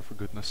player, for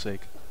goodness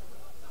sake.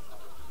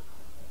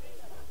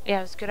 Yeah,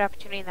 it was a good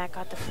opportunity, and that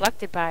got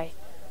deflected by,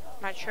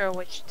 I'm not sure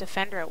which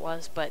defender it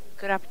was, but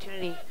good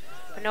opportunity.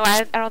 But no,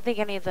 I don't think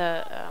any of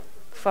the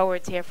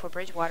forwards here for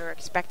Bridgewater are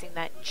expecting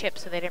that chip,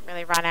 so they didn't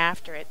really run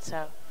after it.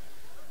 So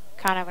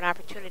kind of an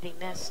opportunity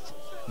missed.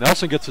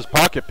 Nelson gets his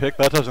pocket pick.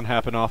 That doesn't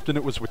happen often.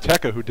 It was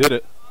Witeka who did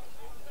it.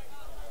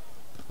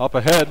 Up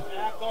ahead.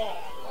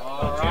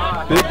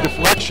 Big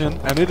deflection,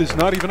 and it is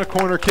not even a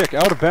corner kick.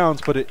 Out of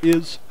bounds, but it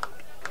is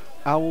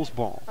Owls'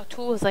 ball.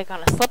 O'Toole was like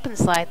on a slip and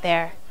slide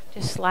there,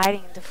 just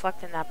sliding and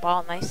deflecting that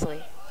ball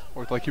nicely.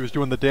 Looked like he was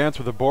doing the dance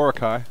with a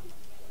Boracay.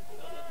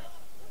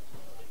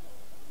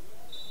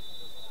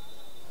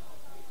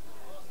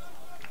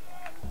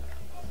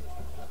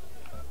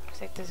 Looks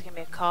like there's going to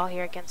be a call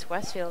here against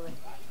Westfield, and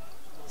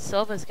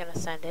Silva's going to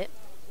send it.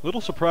 Little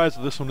surprised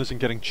that this one isn't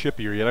getting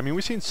chippier yet. I mean,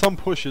 we've seen some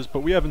pushes, but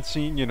we haven't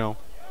seen, you know,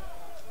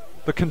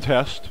 the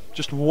contest.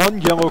 Just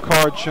 1 yellow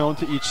card shown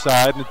to each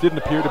side, and it didn't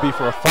appear to be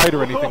for a fight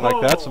or anything like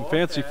that. Some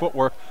fancy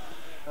footwork.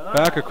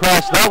 Back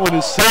across. That one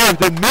is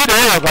saved in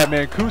midair by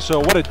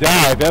Mancuso. What a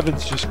dive.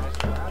 Evans just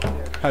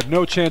had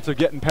no chance of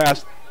getting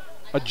past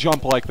a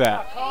jump like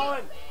that.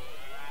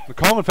 The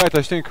call, in fact,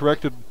 I stand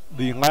corrected.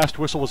 The last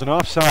whistle was an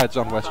offsides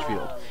on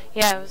Westfield.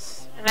 Yeah, it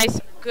was a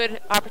nice,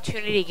 good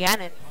opportunity again,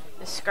 and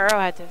Scurro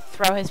had to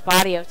throw his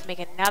body out to make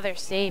another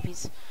save.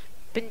 He's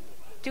been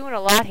doing a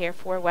lot here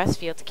for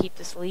Westfield to keep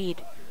this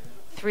lead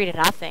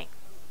 3-0.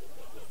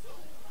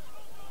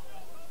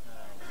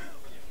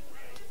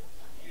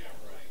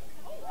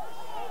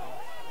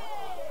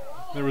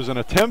 There was an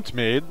attempt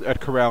made at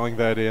corralling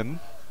that in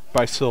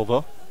by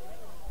Silva.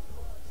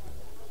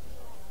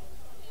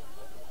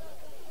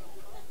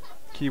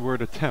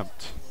 Keyword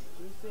attempt.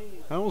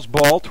 Owls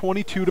ball,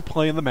 22 to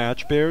play in the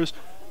match. Bears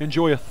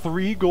enjoy a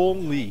 3-goal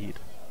lead.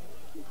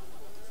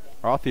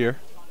 Rothier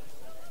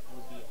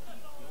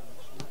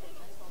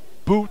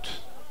boot.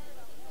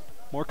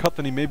 More cut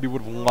than he maybe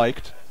would have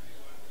liked.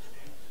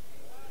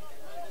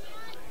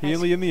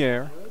 Healy in the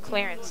air.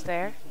 Clearance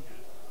there.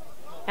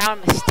 Now a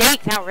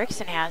mistake. Now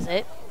Rickson has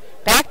it.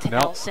 Back to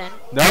Nelson.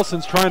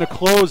 Nelson's trying to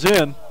close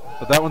in,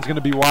 but that one's going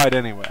to be wide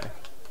anyway.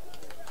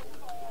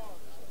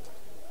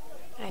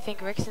 I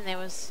think Nelson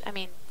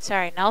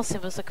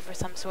was looking for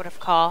some sort of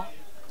call.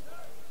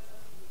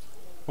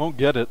 Won't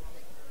get it.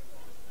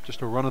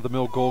 Just a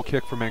run-of-the-mill goal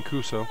kick for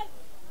Mancuso.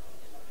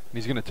 And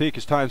he's going to take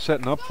his time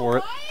setting up for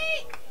it.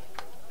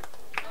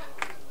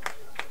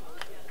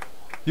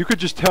 You could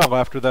just tell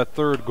after that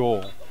third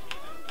goal.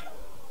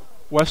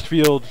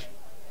 Westfield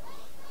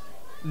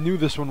knew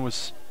this one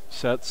was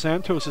set.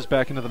 Santos is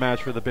back into the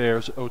match for the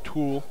Bears.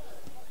 O'Toole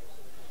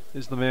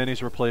is the man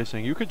he's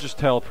replacing. You could just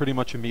tell pretty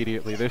much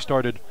immediately. They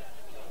started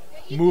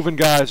moving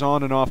guys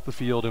on and off the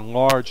field in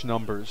large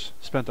numbers.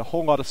 Spent a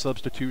whole lot of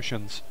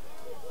substitutions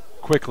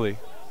quickly.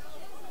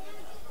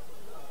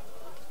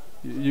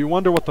 You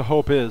wonder what the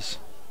hope is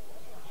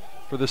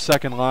for the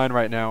second line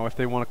right now if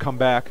they want to come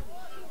back.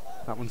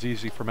 That one's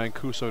easy for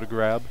Mancuso to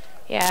grab.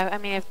 Yeah, I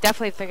mean, if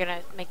they're going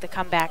to make the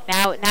comeback,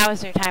 now is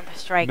their time to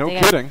strike. No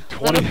kidding.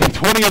 20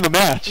 in the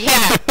match.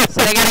 Yeah,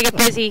 so they got to get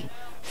busy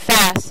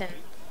fast. And,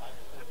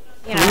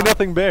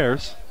 3-0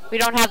 Bears. We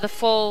don't have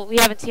we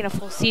haven't seen a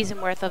full season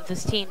worth of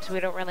this team, so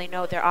we don't really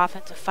know their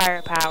offensive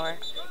firepower.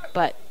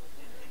 But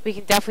we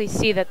can definitely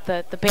see that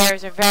the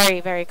Bears are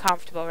very, very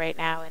comfortable right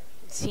now and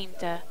seem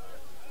to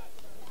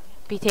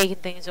be taking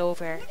things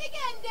over.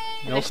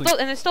 And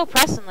they're still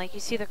pressing. Like, you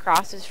see the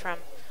crosses from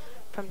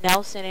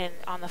Nelson and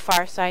on the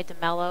far side to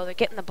Mello. They're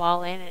getting the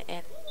ball in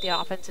the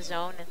offensive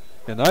zone.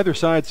 And neither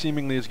side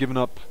seemingly has given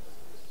up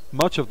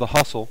much of the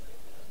hustle.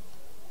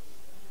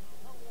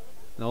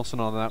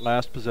 Nelson on that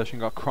last possession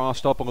got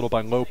crossed up a little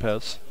by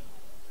Lopez.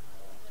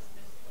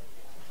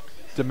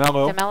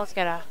 DeMello's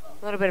got a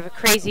little bit of a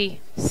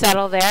crazy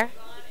settle there.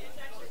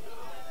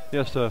 He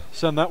has to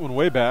send that one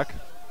way back,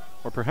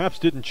 or perhaps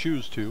didn't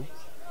choose to.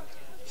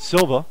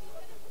 Silva.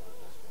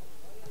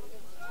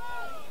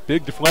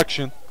 Big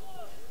deflection.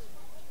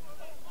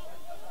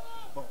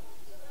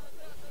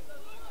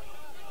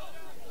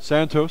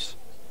 Santos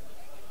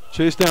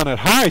chased down at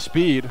high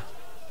speed,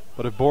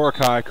 but if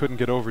Boracay couldn't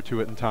get over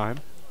to it in time.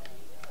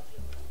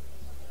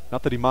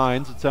 Not that he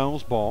minds, it's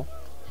Owl's ball.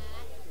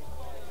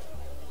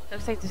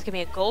 Looks like there's going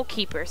to be a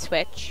goalkeeper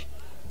switch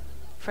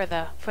for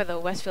the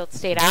Westfield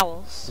State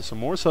Owls. So some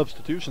more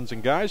substitutions,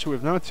 and guys who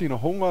have not seen a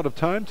whole lot of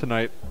time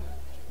tonight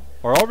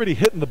are already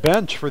hitting the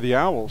bench for the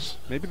Owls.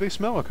 Maybe they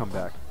smell a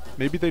comeback.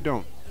 Maybe they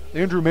don't.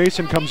 Andrew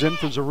Mason comes in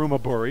for Zaruma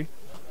Buri.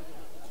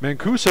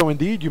 Mancuso,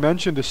 indeed, you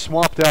mentioned, is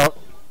swapped out.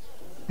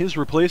 His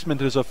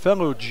replacement is a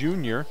fellow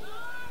junior,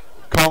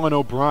 Colin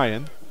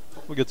O'Brien.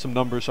 We'll get some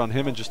numbers on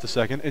him in just a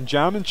second. And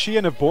Jamin Chi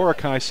and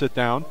Boracay sit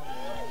down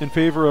in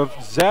favor of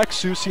Zach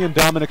Susi and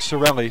Dominic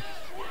Sorelli,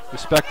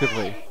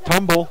 respectively.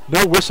 Tumble,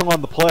 no whistle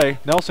on the play.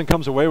 Nelson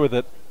comes away with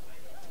it.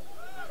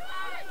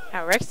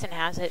 Now Rickson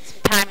has it,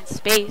 some time and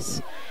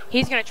space.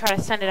 He's going to try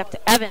to send it up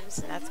to Evans,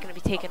 and that's going to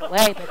be taken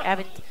away, but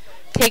Evans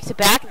takes it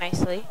back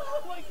nicely.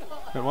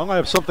 And while I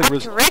have something up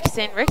to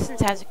Rickson. Rickson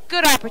has a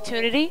good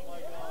opportunity.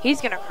 He's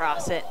going to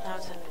cross it. That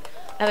was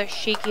another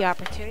shaky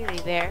opportunity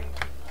there.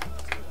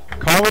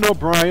 Colin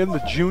O'Brien,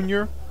 the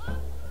junior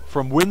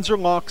from Windsor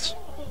Locks,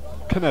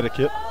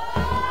 Connecticut.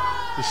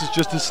 This is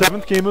just his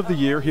 7th game of the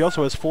year. He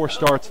also has 4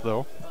 starts,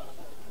 though.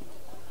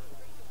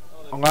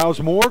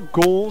 Allows more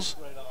goals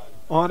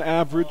on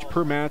average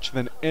per match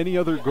than any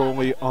other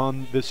goalie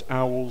on this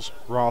Owls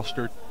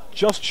roster.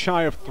 Just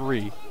shy of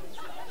 3.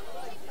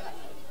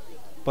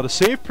 But a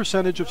save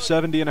percentage of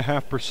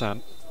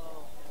 70.5%.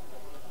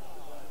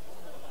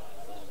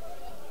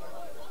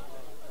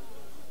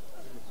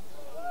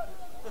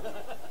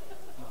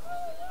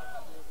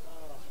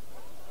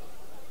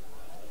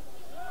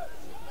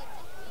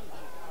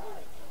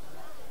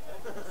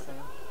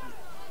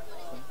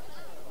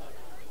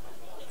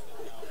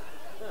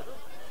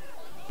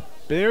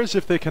 Bears,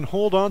 if they can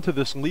hold on to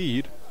this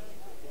lead,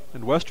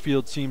 and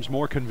Westfield seems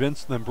more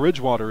convinced than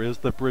Bridgewater is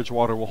that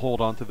Bridgewater will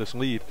hold on to this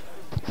lead.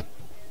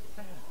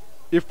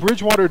 If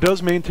Bridgewater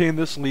does maintain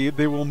this lead,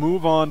 they will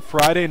move on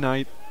Friday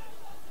night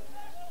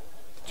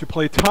to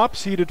play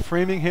top-seeded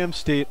Framingham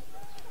State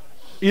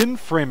in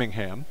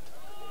Framingham.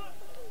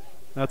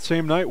 That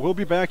same night, we'll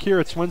be back here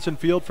at Swenson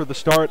Field for the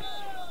start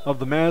of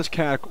the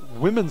MASCAC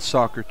Women's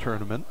Soccer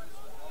Tournament.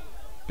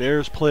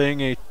 Bears playing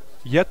a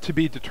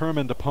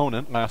yet-to-be-determined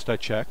opponent, last I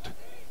checked.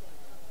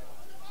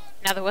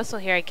 Now the whistle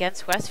here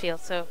against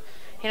Westfield. So,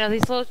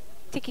 these little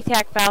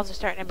ticky-tack fouls are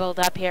starting to build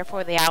up here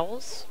for the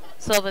Owls.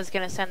 Silva's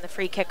going to send the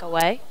free kick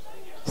away.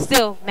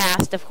 Still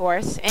masked, of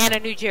course, and a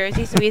New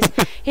Jersey, so he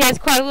has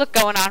quite a look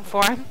going on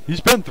for him. He's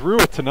been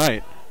through it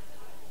tonight.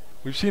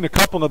 We've seen a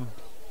couple of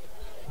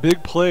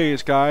big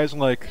plays, guys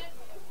like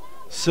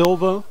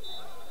Silva,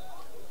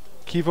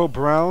 Kevo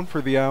Brown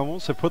for the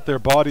Owls have put their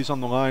bodies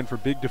on the line for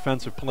big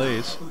defensive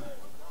plays.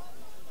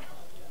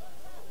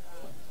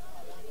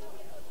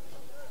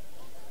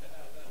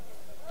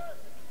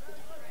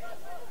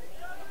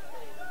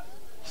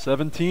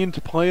 17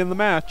 to play in the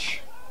match.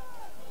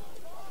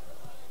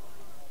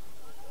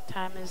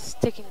 Time is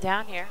ticking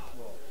down here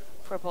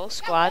for both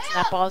squads, and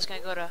that ball is going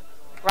to go to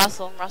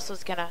Russell, and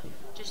Russell's going to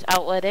just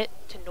outlet it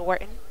to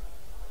Norton.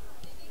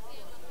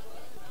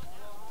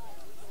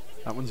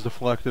 That one's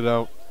deflected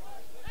out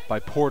by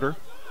Porter.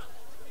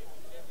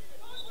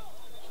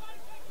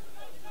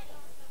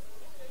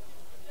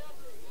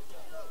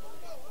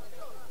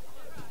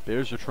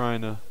 Bears are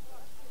trying to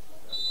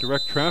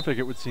direct traffic,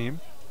 it would seem.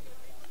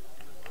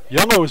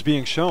 Yellow is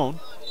being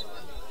shown.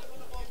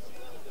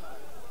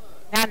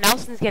 Now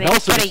Nelson's getting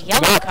a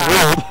yellow not card.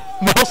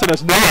 thrilled. Nelson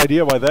has no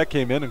idea why that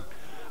came in, and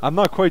I'm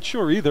not quite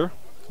sure either.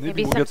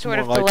 Maybe we'll some get sort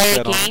of more light delay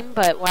set on. game,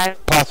 but why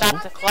Possible.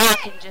 stop the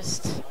clock and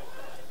just,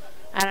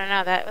 I don't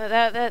know,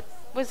 that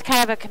was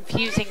kind of a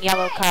confusing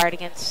yellow card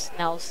against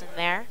Nelson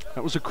there.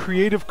 That was a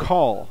creative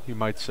call, you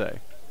might say.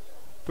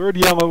 Third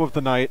yellow of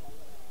the night.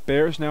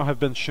 Bears now have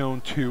been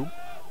shown 2.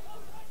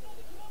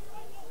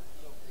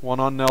 One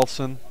on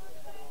Nelson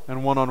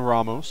and one on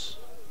Ramos.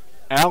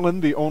 Allen,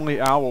 the only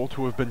Owl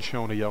to have been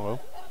shown a yellow.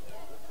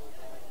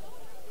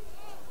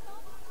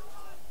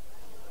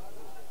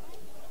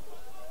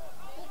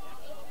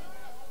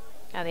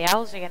 Now the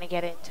Owls are going to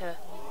get into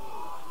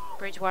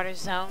Bridgewater's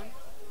zone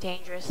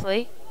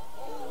dangerously.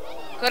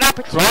 Good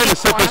opportunity. Trying to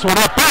set this one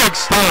up. Big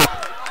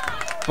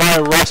stop by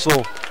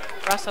Russell.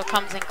 Russell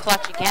comes in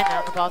clutch again.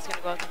 Now the ball's going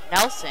to go to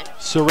Nelson.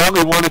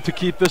 Sorelli wanted to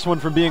keep this one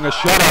from being a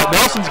shutout.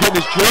 Nelson's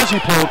getting his jersey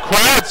pulled.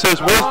 Crowd says,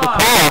 where's the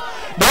call?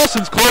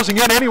 Nelson's closing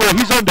in anyway.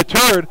 He's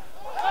undeterred.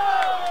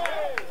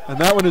 And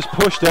that one is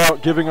pushed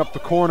out. Giving up the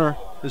corner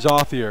is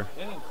Othier.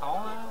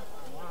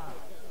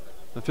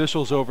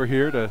 Officials over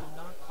here to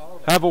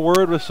have a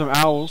word with some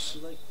Owls.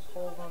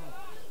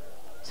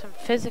 Some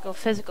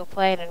physical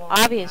play and an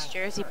obvious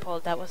jersey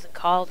pulled that wasn't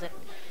called. And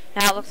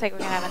now it looks like we're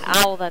going to have an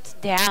Owl that's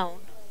down.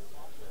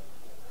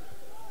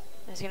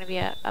 There's going to be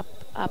a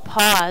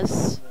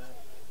pause.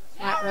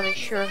 Not really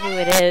sure who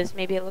it is.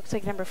 Maybe it looks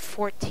like number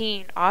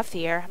 14 off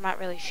the air. I'm not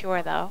really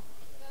sure, though.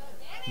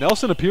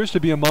 Nelson appears to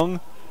be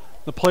among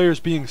the players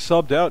being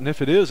subbed out, and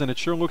if it is, and it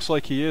sure looks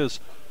like he is,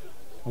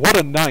 what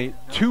a night.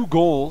 2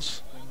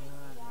 goals.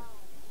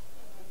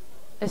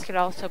 This could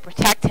also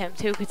protect him,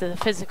 too, because of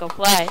the physical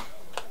play.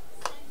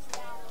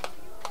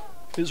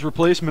 His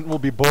replacement will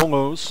be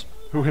Bolos,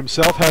 who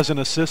himself has an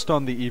assist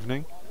on the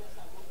evening.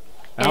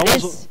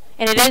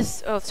 And it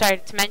is, oh, sorry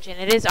to mention,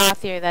 it is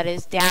Othier that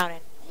is down,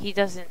 and he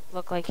doesn't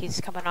look like he's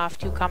coming off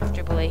too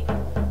comfortably.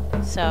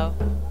 So,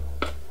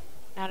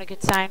 not a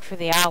good sign for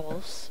the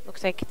Owls.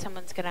 Looks like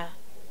someone's going to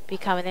be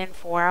coming in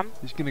for him.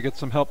 He's going to get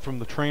some help from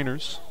the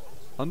trainers.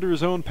 Under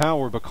his own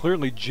power, but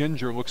clearly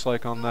Ginger looks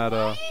like on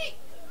that,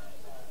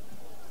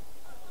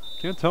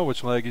 can't tell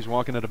which leg. He's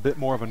walking at a bit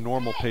more of a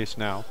normal pace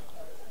now.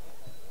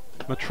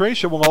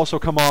 Matresha will also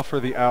come off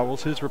for the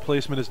Owls. His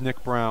replacement is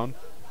Nick Brown.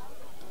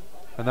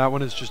 And that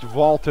one is just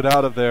vaulted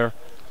out of there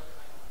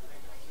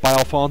by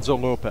Alfonso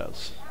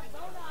Lopez.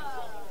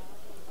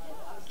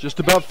 Just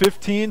about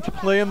 15 to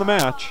play in the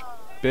match.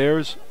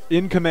 Bears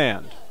in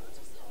command.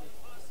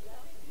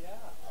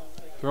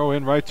 Throw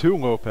in right to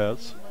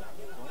Lopez.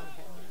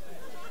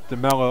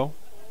 DeMello.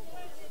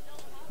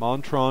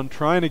 Montron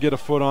trying to get a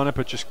foot on it,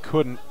 but just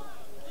couldn't.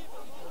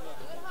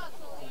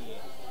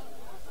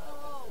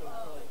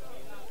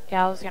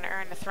 Gallo's going to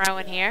earn the throw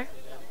in here.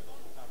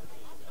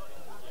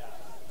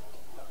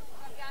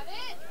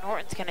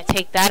 Norton's going to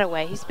take that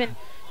away. He's been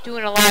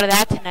doing a lot of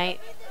that tonight.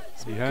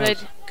 Some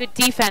good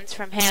defense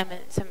from him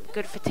and some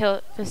good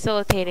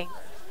facilitating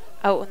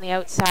out on the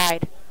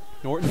outside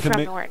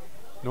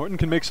Norton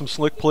can make some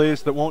slick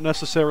plays that won't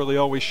necessarily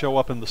always show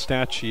up in the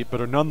stat sheet,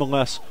 but are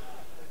nonetheless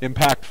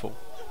impactful.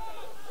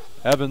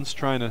 Evans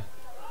trying to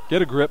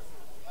get a grip.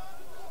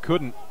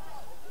 Couldn't.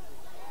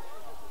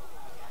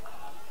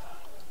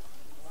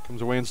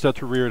 Comes away instead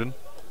to Reardon.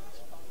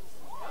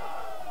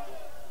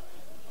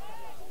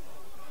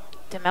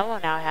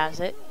 DeMello now has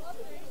it.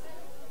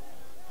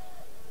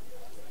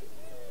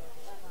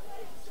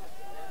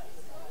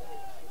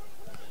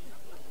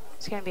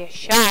 It's going to be a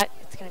shot.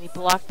 It's going to be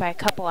blocked by a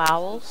couple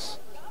Owls.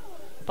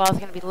 The ball's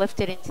going to be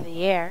lifted into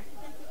the air.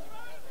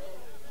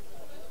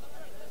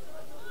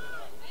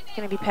 It's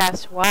going to be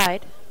passed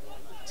wide.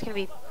 It's going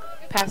to be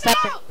passed up,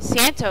 and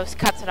Santos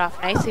cuts it off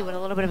nicely with a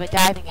little bit of a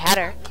diving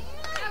header.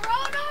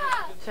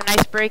 So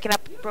nice broken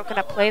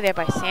up play there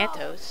by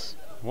Santos.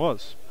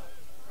 Was.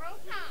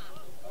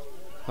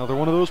 Another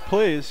one of those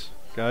plays.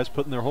 Guys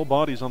putting their whole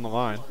bodies on the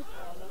line.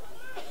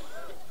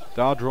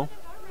 Dodrell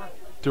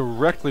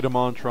directly to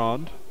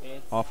Montrond,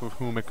 off of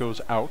whom it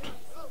goes out.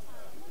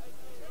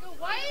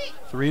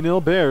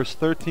 3-0 Bears,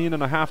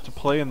 13.5 to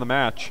play in the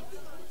match.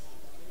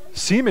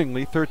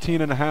 Seemingly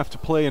 13.5 to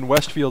play in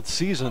Westfield's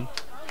season.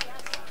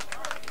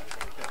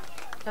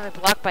 Another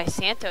block by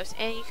Santos,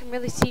 and you can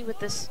really see with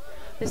this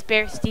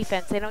Bears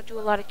defense, they don't do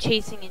a lot of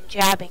chasing and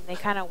jabbing. They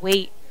kind of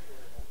wait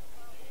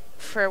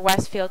for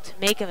Westfield to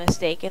make a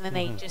mistake, and then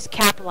they just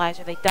capitalize,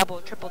 or they double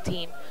or triple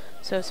team.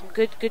 So some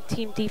good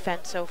team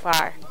defense so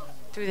far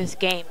through this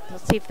game.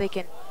 Let's see if they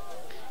can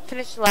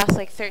finish the last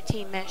like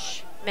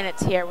 13-ish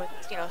minutes here with,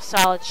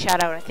 solid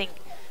shutout. I think,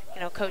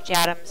 Coach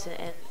Adams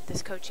and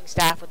this coaching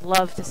staff would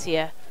love to see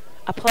a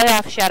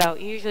playoff shutout.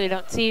 You usually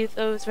don't see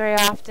those very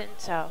often,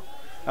 so.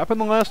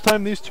 Happened the last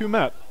time these two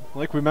met.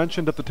 Like we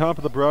mentioned at the top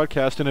of the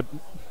broadcast, and it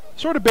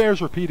sort of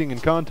bears repeating in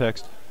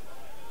context.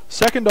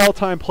 Second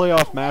all-time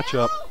playoff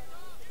matchup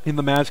in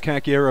the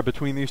MASCAC era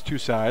between these two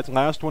sides.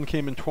 Last one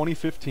came in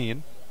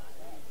 2015.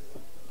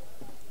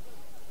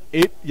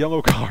 8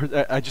 yellow cards.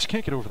 I just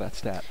can't get over that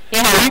stat.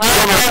 Yeah,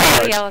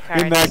 8 yellow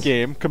cards in that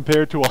game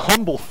compared to a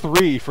humble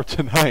 3 for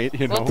tonight.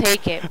 We'll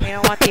take it. We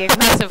don't want the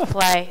aggressive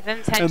play.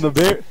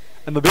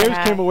 And the Bears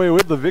came away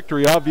with the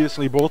victory.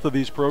 Obviously, both of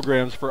these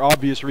programs, for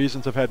obvious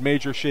reasons, have had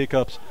major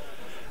shakeups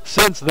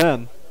since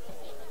then.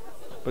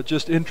 But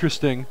just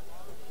interesting,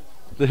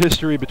 the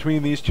history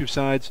between these two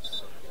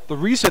sides. The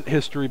recent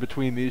history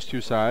between these two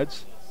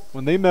sides.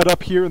 When they met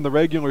up here in the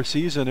regular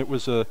season, it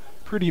was a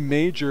pretty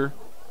major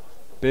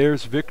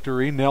Bears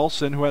victory.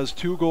 Nelson, who has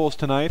 2 goals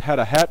tonight, had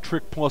a hat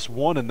trick plus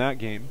 1 in that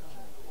game.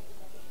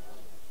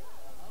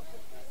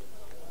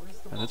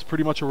 And it's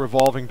pretty much a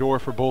revolving door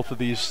for both of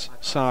these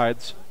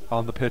sides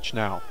on the pitch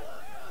now.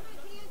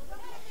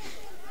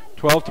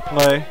 12 to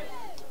play.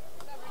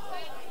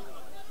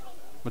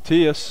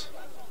 Matthias.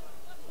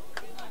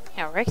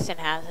 Now Rickson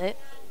has it.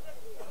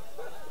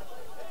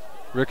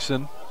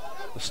 Rickson.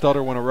 The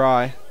stutter went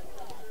awry.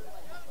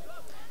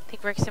 I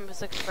think Rickson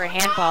was looking for a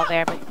handball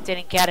there, but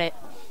didn't get it.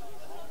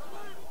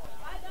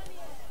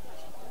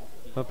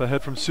 Up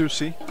ahead from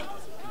Susi.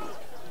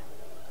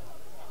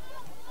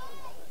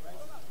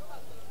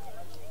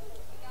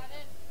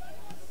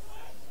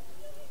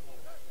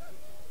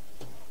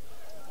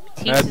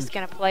 Matisse is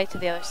going to play to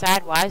the other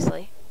side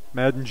wisely.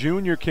 Madden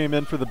Jr. came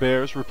in for the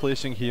Bears,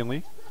 replacing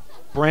Healy.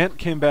 Brandt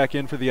came back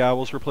in for the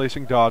Owls,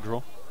 replacing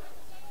Dodrell.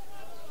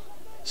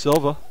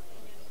 Silva.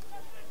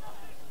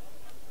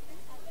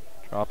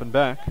 Dropping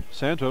back.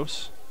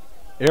 Santos.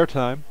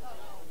 Airtime.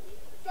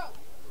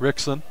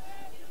 Rickson.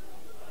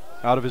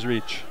 Out of his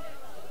reach.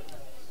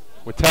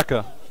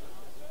 Witeka.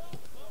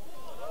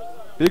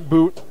 Big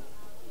boot.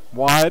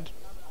 Wide.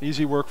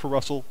 Easy work for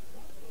Russell.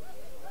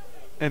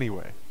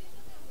 Anyway.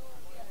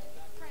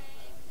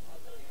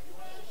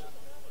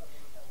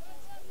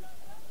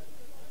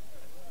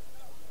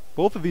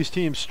 Both of these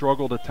teams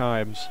struggled at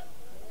times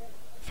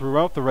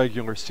throughout the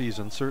regular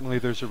season. Certainly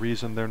there's a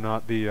reason they're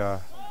not the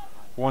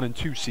 1 and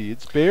 2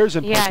 seeds. Bears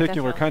in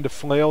particular kind of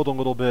flailed a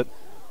little bit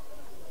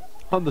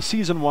on the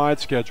season-wide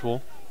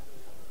schedule.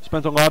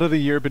 Spent a lot of the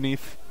year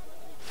beneath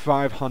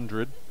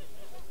 500.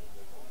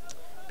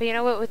 But you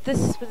know what, with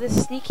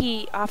this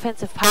sneaky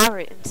offensive power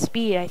and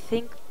speed, I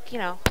think,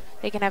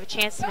 they can have a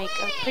chance to make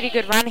a pretty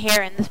good run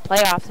here in this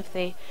playoffs if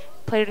they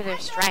play to their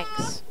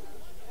strengths.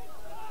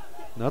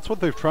 And that's what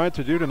they've tried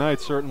to do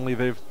tonight. Certainly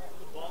they've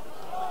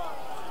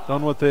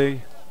done what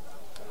they,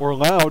 or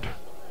allowed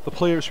the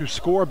players who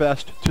score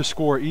best to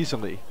score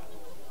easily.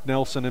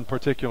 Nelson in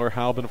particular,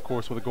 Halbin of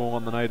course with a goal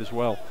on the night as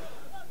well.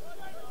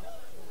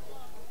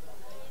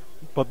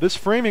 But this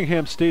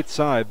Framingham State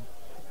side,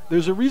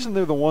 there's a reason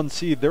they're the 1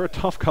 seed. They're a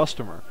tough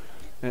customer.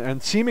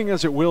 And seeming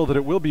as it will that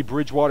it will be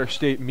Bridgewater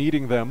State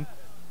meeting them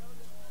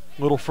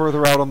a little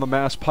further out on the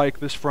Mass Pike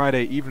this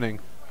Friday evening.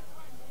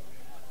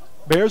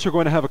 Bears are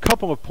going to have a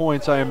couple of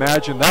points, I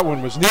imagine. That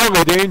one was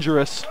nearly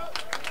dangerous.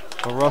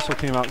 But Russell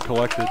came out and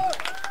collected.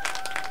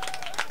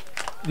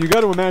 You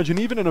got to imagine,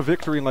 even in a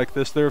victory like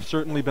this, there have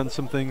certainly been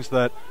some things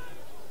that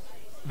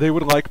they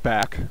would like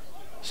back.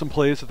 Some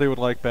plays that they would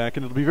like back.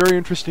 And it'll be very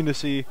interesting to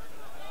see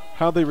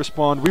how they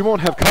respond. We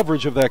won't have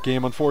coverage of that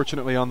game,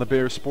 unfortunately, on the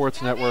Bears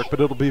Sports Network. But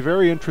it'll be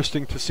very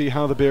interesting to see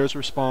how the Bears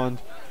respond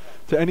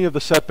to any of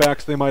the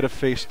setbacks they might have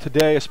faced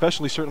today,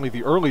 especially certainly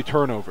the early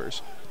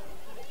turnovers.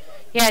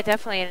 Yeah,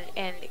 definitely,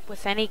 and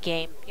with any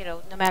game,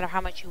 no matter how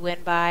much you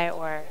win by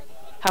or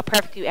how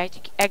perfectly you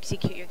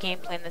execute your game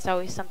plan, there's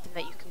always something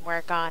that you can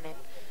work on. And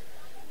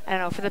I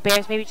don't know, for the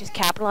Bears, maybe just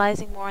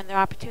capitalizing more on their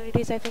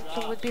opportunities, I think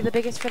would be the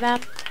biggest for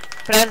them.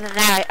 But other than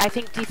that, I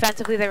think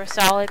defensively they were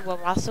solid. Well,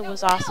 Russell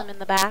was awesome in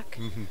the back,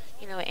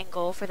 in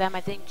goal for them.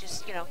 I think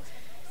just,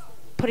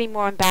 putting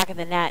more in back of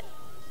the net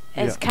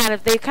is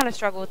they've kind of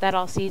struggled with that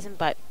all season.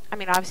 But, I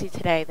mean, obviously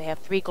today they have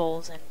 3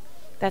 goals, and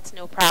that's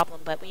no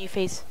problem. But when you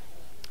face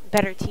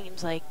better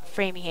teams like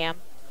Framingham,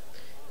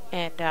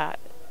 and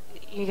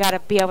you got to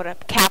be able to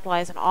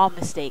capitalize on all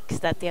mistakes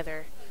that the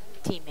other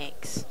team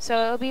makes.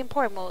 So it'll be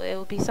important.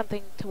 It'll be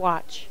something to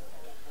watch.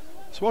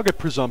 So I'll get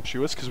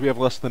presumptuous because we have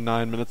less than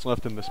 9 minutes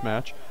left in this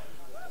match.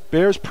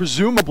 Bears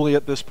presumably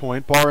at this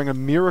point, barring a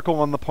miracle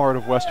on the part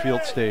of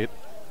Westfield State,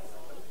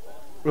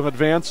 will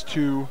advance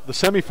to the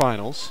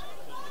semifinals,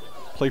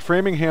 play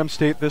Framingham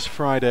State this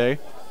Friday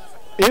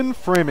in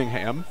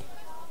Framingham.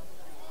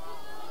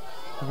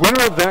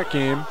 Winner of that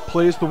game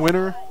plays the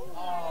winner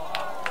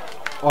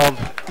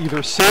of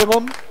either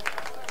Salem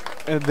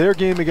and their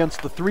game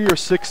against the 3 or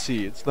 6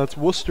 seeds. That's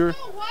Worcester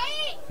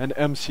and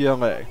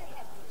MCLA.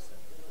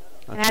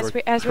 And as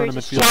we were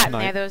just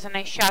chatting there was a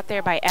nice shot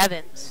there by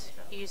Evans.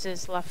 He used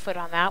his left foot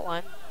on that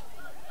one.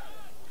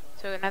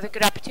 So another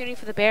good opportunity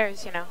for the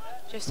Bears,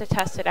 just to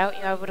test it out.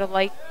 I would have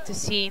liked to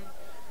see,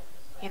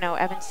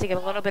 Evans to get a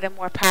little bit of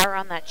more power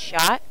on that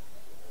shot.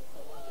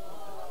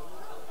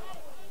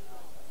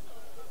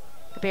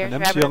 The Bears.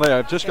 And MCLA,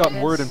 I've just gotten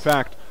word, in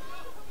fact,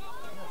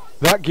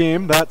 that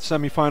game, that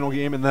semifinal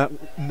game, and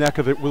that neck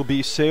of it will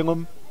be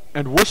Salem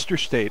and Worcester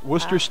State.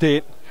 Worcester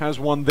State has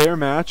won their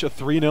match, a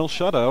 3-0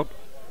 shutout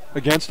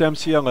against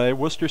MCLA.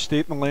 Worcester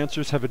State and the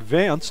Lancers have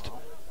advanced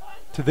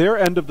to their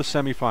end of the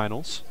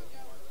semifinals.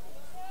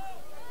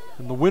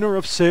 And the winner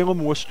of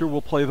Salem-Worcester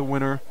will play the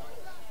winner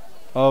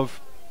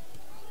of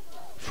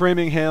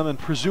Framingham and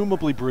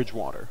presumably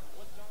Bridgewater.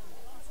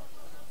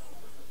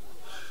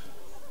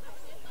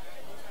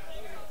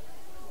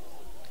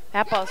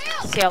 That ball's going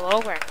to sail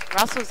over.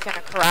 Russell's going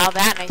to corral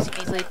that nice and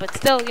easily. But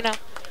still,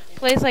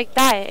 plays like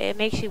that, it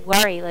makes you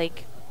worry.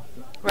 Like,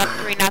 we're up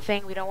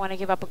 3-0. We don't want to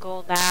give up a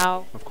goal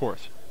now. Of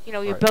course.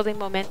 You're building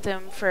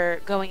momentum for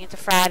going into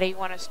Friday. You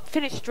want to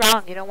finish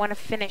strong. You don't want to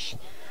finish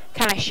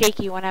kind of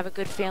shaky. You want to have a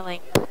good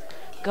feeling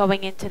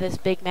going into this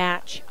big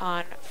match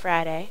on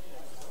Friday.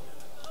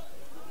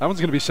 That one's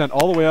going to be sent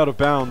all the way out of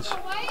bounds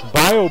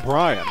by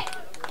O'Brien.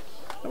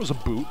 That was a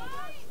boot.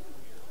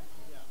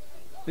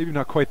 Maybe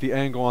not quite the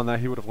angle on that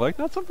he would have liked.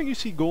 Not something you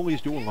see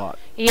goalies do a lot.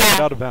 Yeah.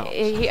 Out of bounds.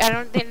 I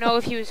don't know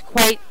if he was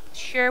quite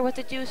sure what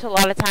to do, so a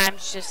lot of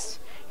times just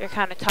you're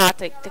kind of taught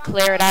to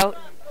clear it out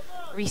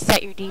and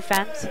reset your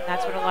defense, and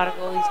that's what a lot of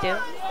goalies do.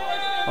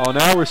 Oh,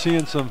 now we're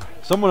seeing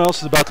someone else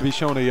is about to be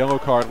shown a yellow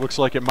card. Looks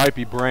like it might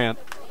be Brandt.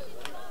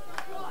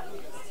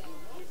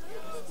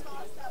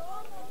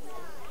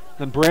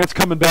 And Brandt's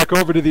coming back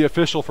over to the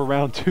official for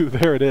round 2.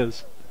 There it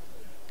is.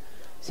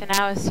 So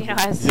now as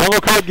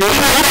yellow card game.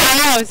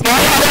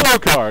 Yellow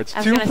cards.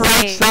 2 for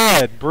each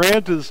side.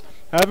 Brandt is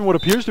having what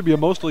appears to be a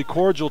mostly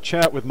cordial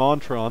chat with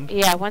Montron.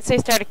 Yeah, once they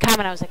started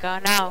coming, I was like, oh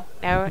no,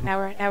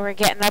 now we're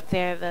getting up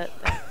there.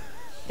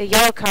 The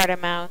yellow card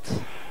amount.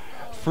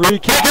 Free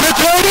kick and it's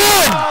right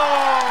in!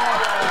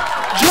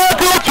 Jack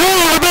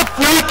O'Toole with a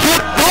free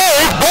kick goal.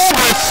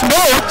 Holy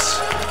smokes!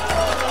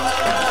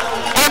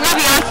 And let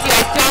me ask you,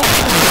 I don't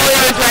think O'Toole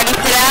was ready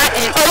for that.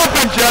 I don't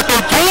think Jack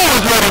O'Toole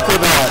was ready for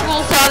that.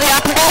 O'Toole saw the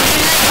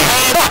opportunity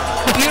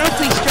and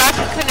beautifully struck.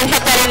 Couldn't have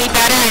hit that any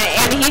better,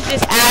 and he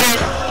just added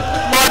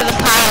more to the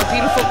pile.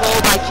 Beautiful goal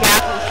by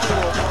Jack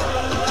O'Toole.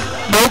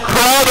 No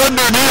crowd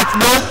underneath,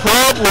 no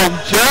problem.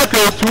 Jack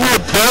O'Toole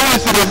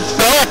buries it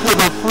himself with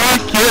a free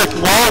kick,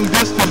 long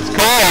distance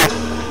call.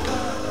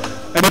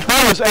 And if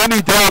there was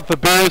any doubt, the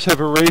Bears have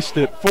erased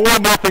it.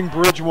 4-0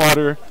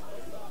 Bridgewater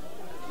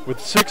with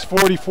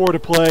 6:44 to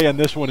play, and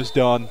this one is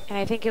done. And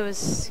I think it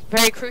was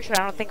very crucial.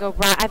 I think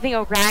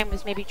O'Brien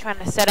was maybe trying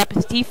to set up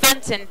his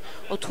defense, and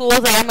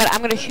O'Toole's like,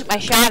 I'm gonna shoot my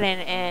shot in,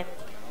 and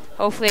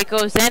hopefully it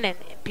goes in, and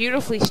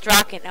beautifully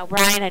struck, and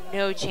O'Brien had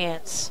no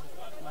chance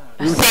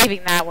of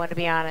saving that one, to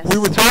be honest. We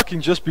were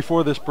talking just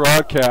before this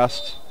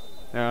broadcast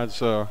as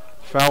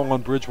foul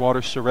on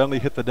Bridgewater. Sorelli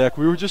hit the deck.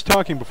 We were just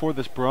talking before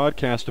this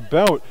broadcast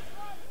about,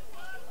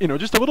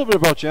 just a little bit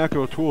about Jack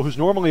O'Toole, who's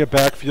normally a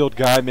backfield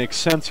guy. Makes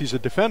sense. He's a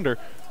defender.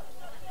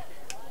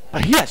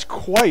 But he has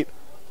quite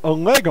a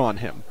leg on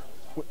him.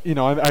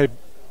 I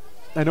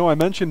know I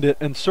mentioned it,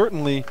 and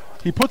certainly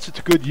he puts it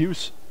to good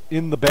use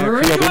in the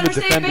backfield, in the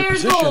defender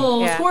position.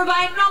 Yeah. Scored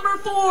by number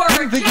 4. I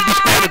don't think he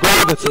just got a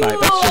goal with it tonight.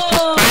 That's just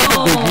his game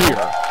of the year.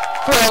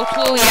 For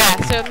O'Toole, yeah.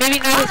 So maybe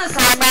not his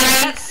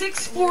primary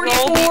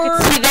goal, but you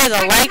can see there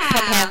the leg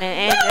from him,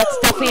 and that's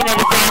definitely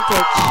an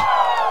advantage.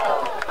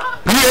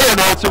 PA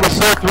announcer was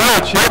so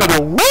thrilled. She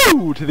added a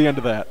woo to the end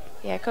of that.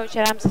 Yeah, Coach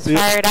Adams is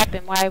fired up,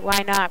 and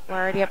why not? We're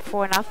already up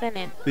 4-0,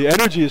 and the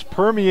energy is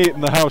permeating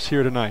the house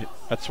here tonight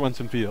at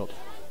Swenson Field.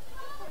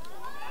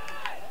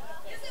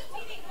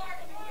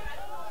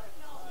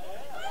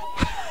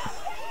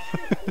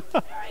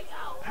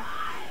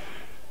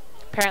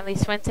 Apparently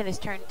Swenson has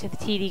turned to the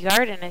TD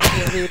Garden, as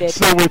he alluded.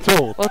 So we're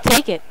told. We'll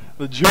take it.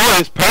 The joy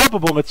is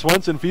palpable at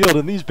Swenson Field,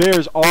 and these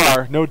Bears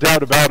are, no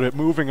doubt about it,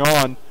 moving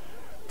on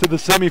to the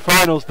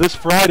semifinals this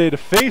Friday to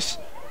face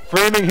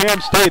Framingham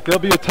State. They'll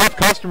be a tough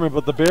customer,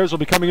 but the Bears will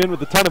be coming in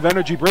with a ton of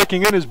energy.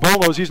 Breaking in his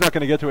Bolos. He's not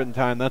going to get to it in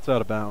time. That's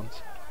out of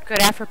bounds.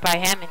 Good effort by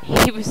him, and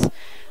he was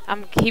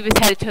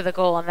headed to the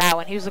goal on that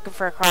one. He was looking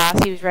for a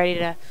cross. He was ready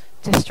to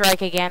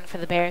strike again for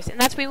the Bears, and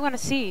that's what we want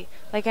to see.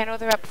 Like, I know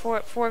they're up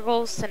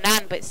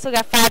 4-0, but still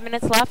got 5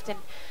 minutes left, and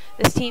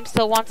this team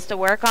still wants to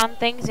work on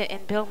things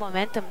and build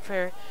momentum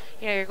for,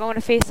 you're going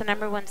to face the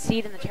 #1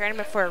 seed in the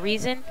tournament for a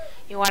reason.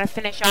 You want to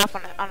finish off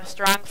on a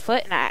strong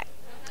foot, and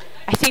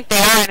I think they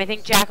are, and I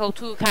think Jack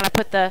O'Toole kind of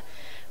put the,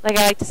 like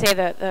I like to say,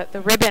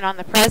 the ribbon on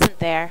the present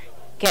there,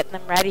 getting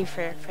them ready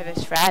for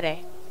this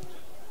Friday.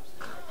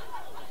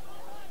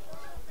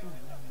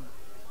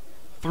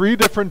 3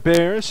 different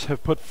Bears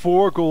have put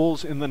 4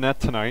 goals in the net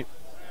tonight.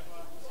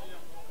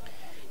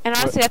 And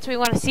honestly, that's what we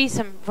want to see,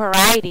 some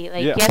variety.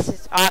 Like, yeah. Yes,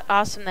 it's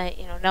awesome that,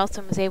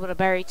 Nelson was able to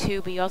bury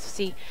 2, but you also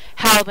see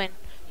Halbin,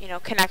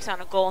 connects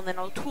on a goal, and then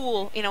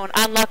O'Toole, an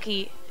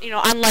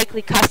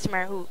unlikely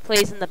customer who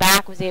plays in the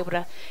back was able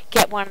to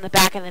get one in the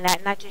back of the net,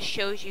 and that just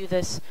shows you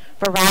this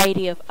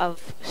variety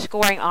of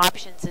scoring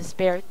options this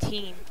Bear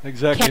team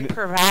can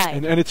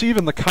provide. And it's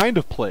even the kind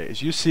of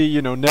plays. You see,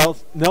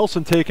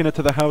 Nelson taking it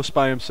to the house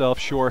by himself,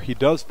 sure, he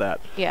does that.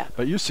 Yeah.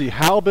 But you see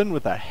Halbin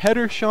with a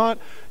header shot.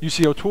 You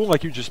see O'Toole,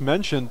 like you just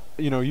mentioned,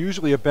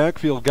 usually a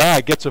backfield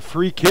guy gets a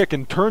free kick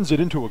and turns it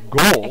into a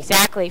goal.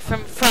 Exactly.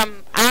 From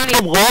I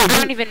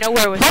don't even know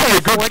where it was. Probably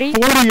a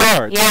good 40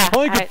 yards. Yeah.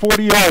 Probably a good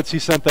 40 yards he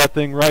sent that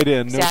thing right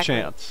in. Exactly.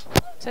 No chance.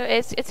 So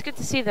it's good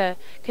to see because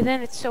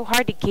then it's so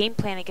hard to game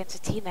plan against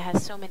a team that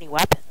has so many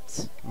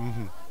weapons.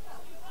 Mm-hmm.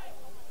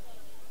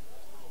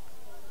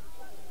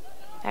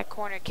 That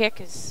corner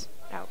kick is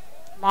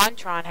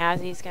Montron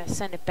has. He's going to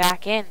send it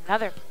back in.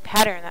 Another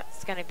header, and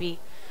that's going to be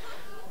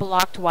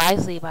blocked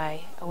wisely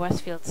by a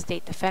Westfield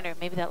State defender.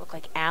 Maybe that looked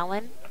like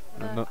Allen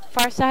on the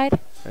far side.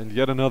 And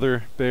yet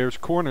another Bears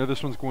corner.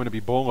 This one's going to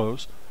be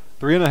Bolos.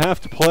 3.5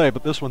 to play,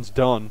 but this one's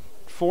done.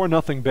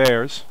 4-0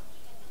 Bears.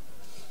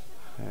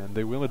 And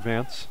they will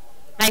advance.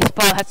 Nice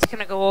ball. That's going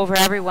to go over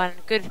everyone.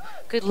 Good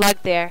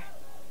luck there.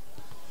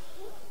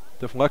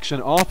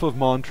 Deflection off of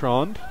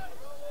Montrond.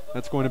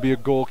 That's going to be a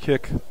goal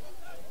kick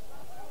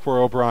for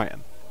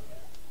O'Brien.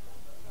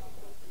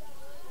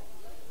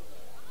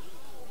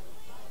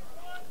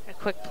 A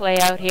quick play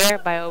out here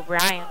by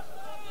O'Brien.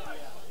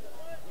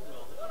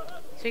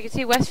 So you can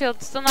see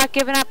Westfield still not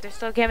giving up. They're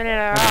still giving it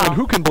our all. And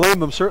who can blame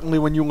them? Certainly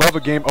when you love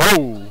a game.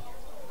 Oh!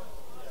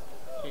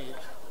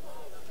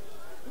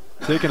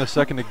 Taking a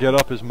second to get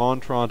up is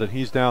Montrond, and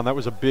he's down. That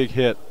was a big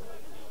hit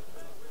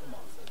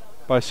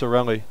by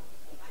Sorelli.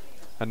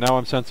 And now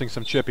I'm sensing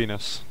some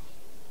chippiness.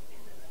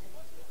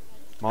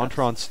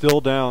 Montrond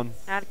still down.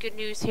 Not good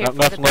news here that for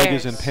left the leg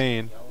Bears. is in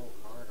pain.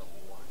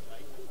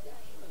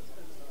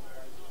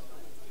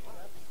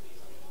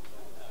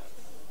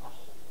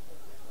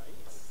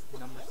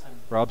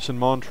 Robson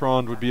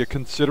Montrond would be a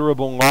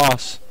considerable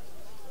loss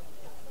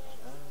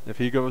if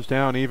he goes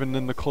down even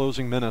in the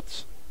closing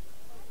minutes.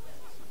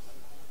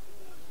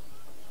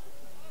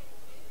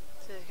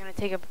 So they're going to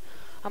take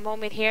a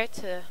moment here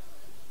to...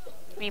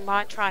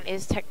 Montrond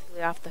is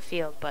technically off the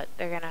field, but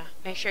they're going to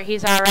make sure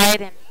he's all right,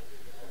 and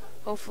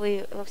hopefully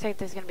it looks like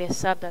there's going to be a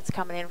sub that's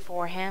coming in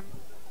for him.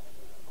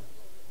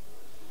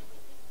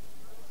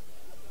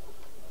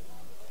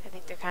 I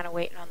think they're kind of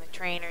waiting on the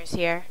trainers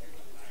here.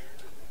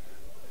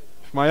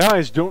 If my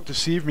eyes don't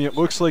deceive me, it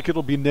looks like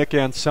it'll be Nick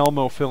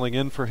Anselmo filling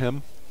in for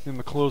him in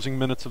the closing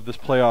minutes of this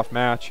playoff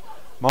match.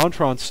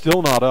 Montrond's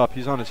still not up.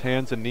 He's on his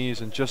hands and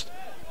knees and just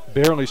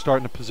barely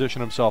starting to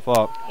position himself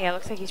up. Yeah, it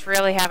looks like he's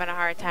really having a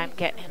hard time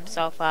getting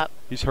himself up.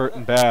 He's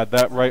hurting bad.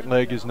 That right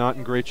leg is not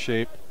in great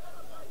shape.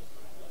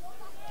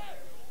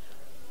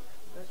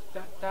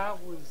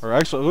 Or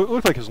actually, it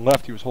looked like his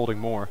left he was holding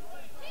more.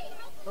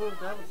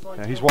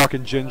 Yeah, he's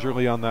walking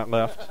gingerly on that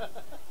left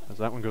as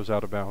that one goes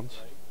out of bounds.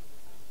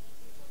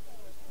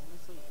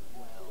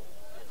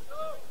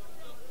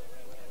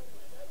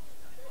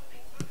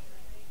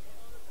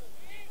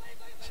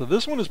 So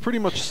this one is pretty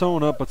much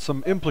sewn up, but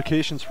some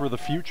implications for the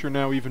future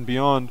now, even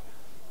beyond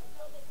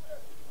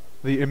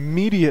the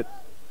immediate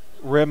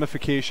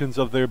ramifications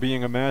of there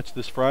being a match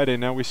this Friday.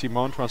 Now we see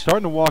Montrond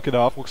starting to walk it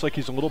off. Looks like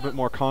he's a little bit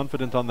more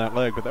confident on that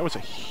leg, but that was a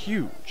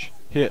huge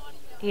hit.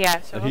 Yeah,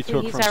 so that he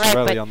took he's from all right,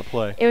 Sorelli but on the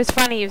play. It was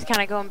funny. He was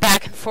kind of going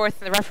back and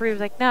forth, and the referee was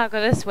like, "No, go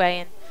this way,"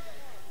 and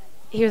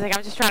he was like,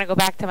 "I'm just trying to go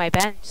back to my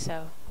bench."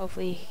 So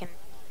hopefully he can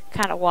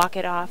kind of walk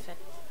it off and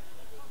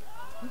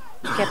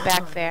get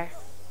back there.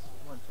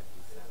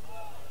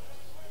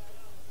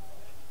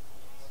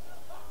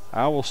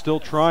 Owl still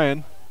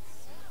trying.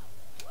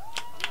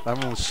 That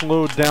one was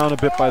slowed down a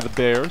bit by the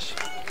Bears.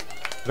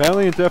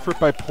 Valiant effort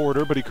by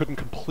Porter, but he couldn't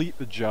complete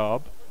the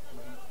job.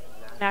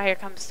 Now here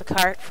comes the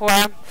cart for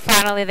him.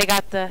 Finally, they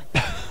got the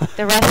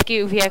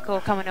rescue vehicle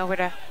coming over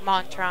to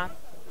Montrond.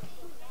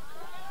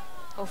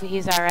 Hopefully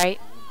he's all right.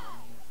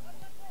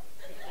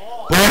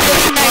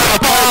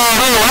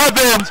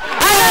 Evans!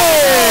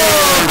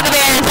 Oh! The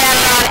Bears had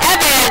it on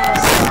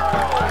Evans!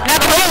 Now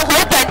the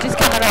whole bench is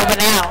coming over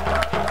now.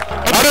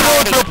 I don't know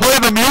if they'll play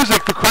the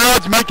music. The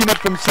crowd's making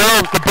it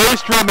themselves. The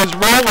bass drum is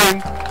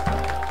rolling.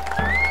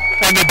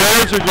 And the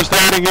Bears are just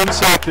adding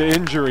insult to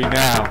injury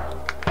now.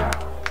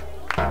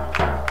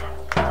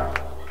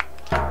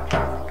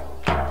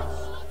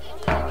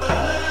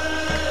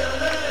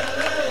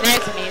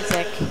 There's the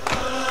music.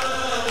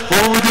 What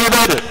will we do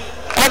about it?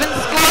 Evans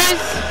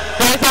scores.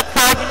 Bears up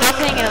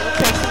 5-0, and it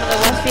looks like some of the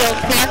Westfield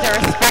fans are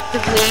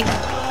respectively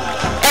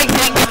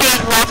exiting the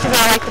game left, as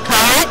I like to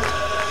call it.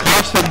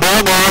 Austin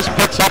Bolos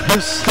picks up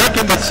his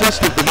second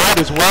assist of the night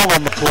as well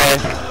on the play,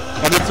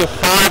 and it's a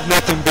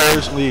 5-0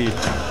 Bears lead.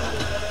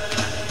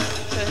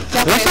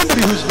 There's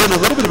somebody who's been a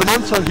little bit of an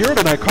unsung hero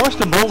tonight,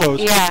 Austin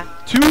Bolos. Yeah.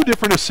 2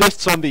 different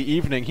assists on the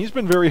evening. He's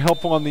been very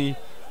helpful on the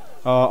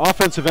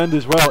offensive end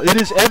as well. It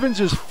is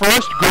Evans'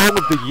 first goal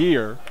of the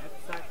year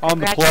on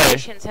the play.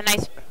 Congratulations. A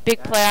nice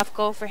big playoff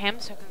goal for him,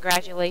 so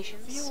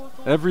congratulations.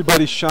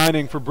 Everybody's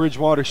shining for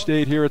Bridgewater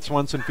State here at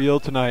Swenson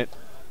Field tonight.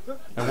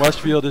 And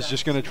Westfield is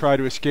just going to try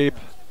to escape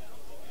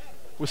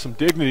with some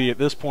dignity at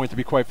this point, to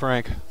be quite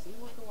frank.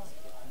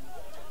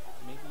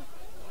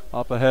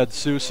 Up ahead,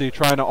 Susie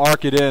trying to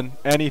arc it in.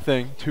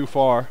 Anything too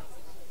far.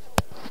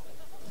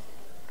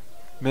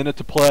 Minute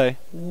to play.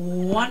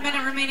 1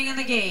 minute remaining in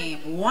the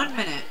game. 1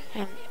 minute.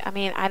 And I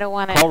mean, I don't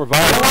want to. Call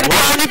revival. I don't want to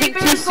call anything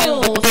too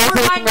soon, but the Bears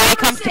are looking really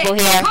comfortable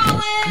here.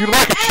 You'd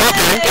like a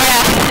checker.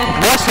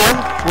 Yeah. Russell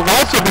will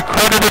also be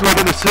credited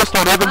with an assist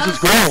on Evans'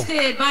 goal.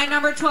 Assisted by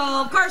number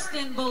 12,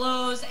 Karsten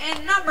Belows,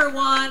 and number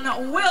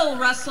 1, Will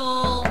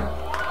Russell.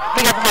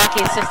 We got the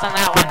hockey assist on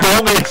that The one.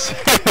 goalie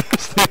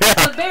assist.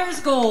 Yeah. The Bears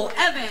goal,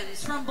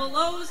 Evans from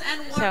Belows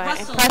and So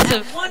Russell.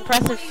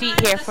 impressive feat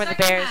here for the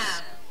Bears.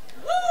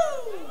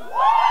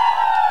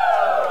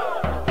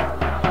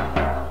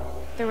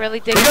 They're really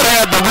digging. We're going to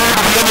have the lead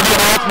at the end of the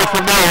announcement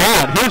from now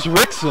on. Here's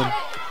Rickson.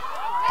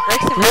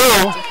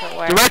 Through,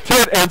 direct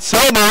hit, and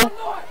Selmo.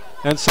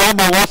 And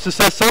Selmo wants to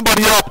set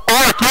somebody up.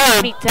 Arc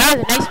in. He does,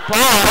 a nice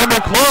ball.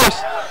 Coming close.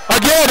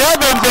 Again,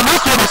 Evans, and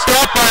this one is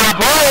stopped by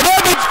O'Brien.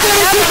 Evans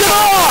finishes it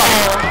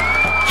off!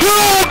 2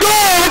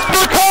 goals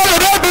for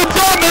Colin Evans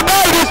on the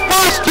night, his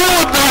first 2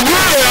 of the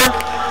year.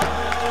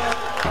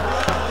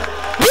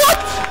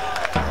 What?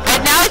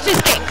 And now it's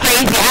just getting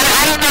crazy.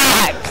 I don't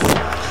know.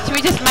 Should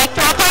we just mic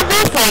drop on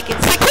this? Like,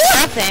 it's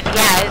 6-0.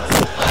 Yeah,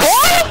 it's...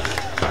 What?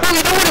 No,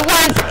 you know what it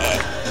was?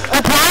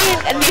 O'Brien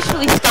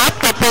initially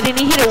stopped it, but then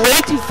he hit it way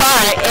too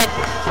far, and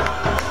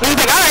he's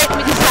like, all right, let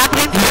me just stop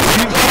it in. He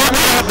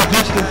had the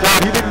distance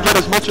down. He didn't get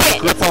as much of a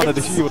grip on it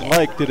as he would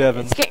like, did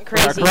Evans. It's getting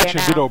crazy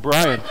correction, here did now.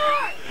 O'Brien.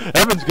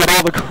 Evans got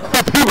all the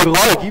grip he would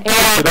like. He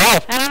finished it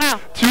off. I don't know.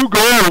 2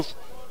 goals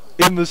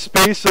in the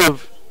space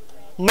of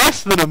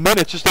less than a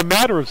minute, just a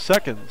matter of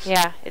seconds.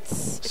 Yeah,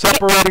 it's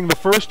separating the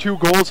first 2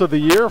 goals of the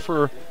year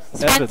for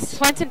Evans.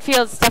 Swenson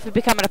Field's definitely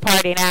becoming a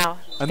party now.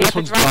 And they this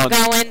have the one's drums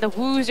done. going, the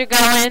woos are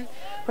going.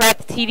 We're at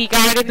the TD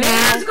Garden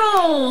now. Bears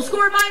goal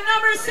scored by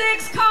number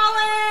 6,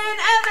 Colin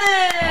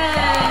Evans.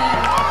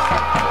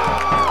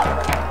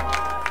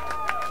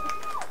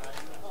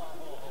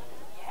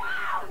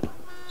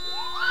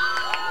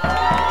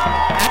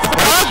 That's the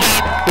ball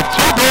game. The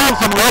 2 goals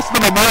in less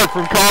than a minute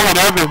from Colin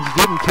Evans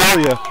didn't tell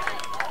you.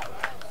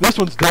 This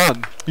one's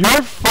done.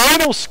 Your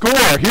final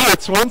score here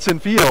at Swenson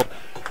Field.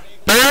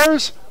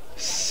 Bears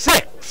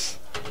 6,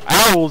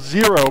 Owls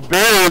 0.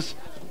 Bears,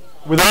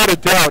 without a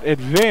doubt,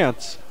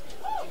 advance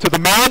to the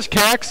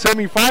MASCAC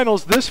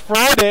semifinals this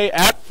Friday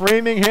at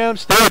Framingham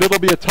State. It'll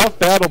be a tough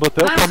battle, but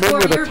they'll come in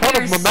with a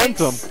ton of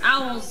momentum. 6,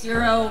 Owls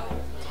 0.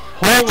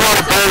 Whole lot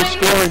of Bears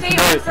scoring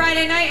tonight.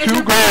 Friday night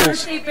 2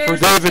 goals for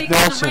David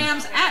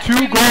Nelson.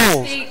 2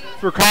 goals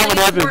for Colin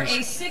Evans.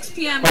 A 6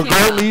 p.m. A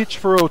goal each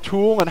for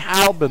O'Toole and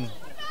Halbin.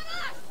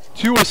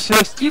 2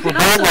 assists for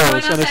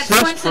Belos, an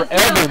assist for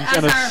Evans,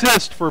 an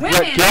assist for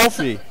Brett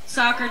Gelfie,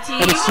 soccer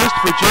team. an assist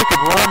for Jacob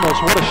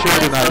Ramos. What a show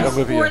tonight, For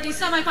Olivia. the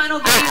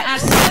semifinal game at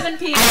 7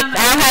 p.m.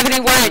 I don't have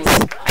any words.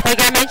 Like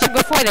I mentioned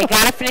before, they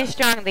got to finish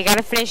strong. They got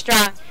to finish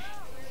strong.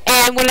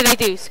 And what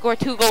do? Score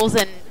 2 goals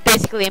in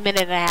basically a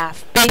minute and a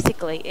half.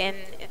 Basically. And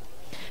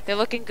they're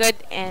looking good.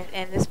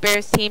 And this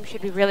Bears team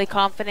should be really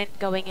confident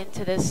going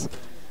into this,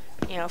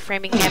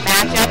 Framingham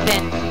matchup.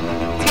 And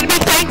it's going to be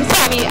exciting to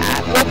see. I mean,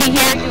 we'll be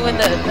here doing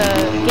the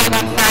game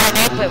on Friday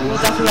night, but we'll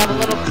definitely have a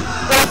little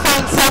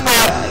phone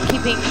somewhere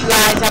keeping you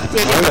guys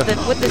updated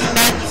with this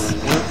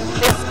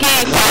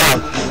game.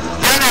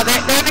 I don't know.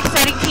 They're an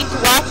exciting team to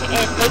watch,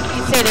 and like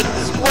you said, they can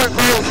score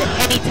goals at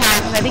any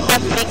time. So I think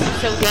that's what makes them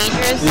so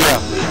dangerous. Yeah.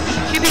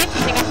 Should be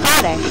interesting on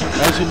Friday.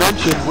 As you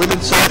mentioned,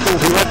 women's soccer,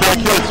 we went back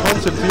here at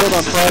Swenson Field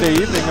on Friday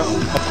evening,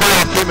 a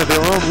playoff game of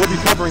their own. We'll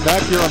be covering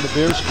that here on the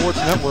Bears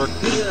Sports Network.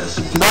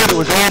 Tonight it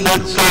was all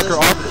men's soccer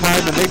all the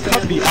time, and they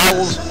cut the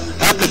Owls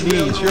at the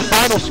knees. Your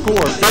final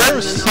score,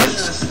 Bears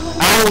 6,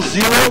 Owls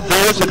 0.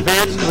 Bears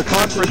advance to the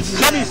conference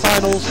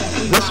semifinals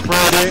this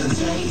Friday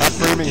at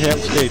Framingham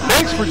State.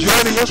 Thanks for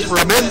joining us for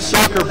a men's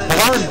soccer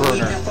barn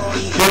burner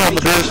here on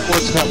the Bears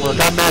Sports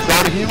Network. I'm Matt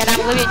Donahue. And I'm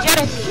Olivia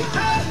Judith.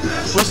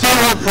 We'll see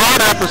you on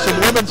Friday for some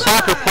women's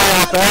soccer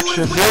playoff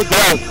action. No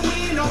doubt,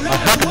 a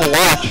heck of a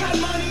watch.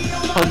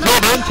 Until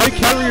then, take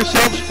care of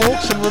yourselves,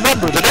 folks, and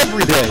remember that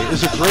every day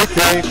is a great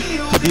day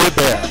to be a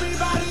Bear.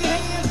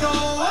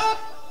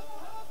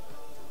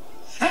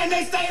 And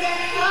they stay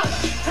there.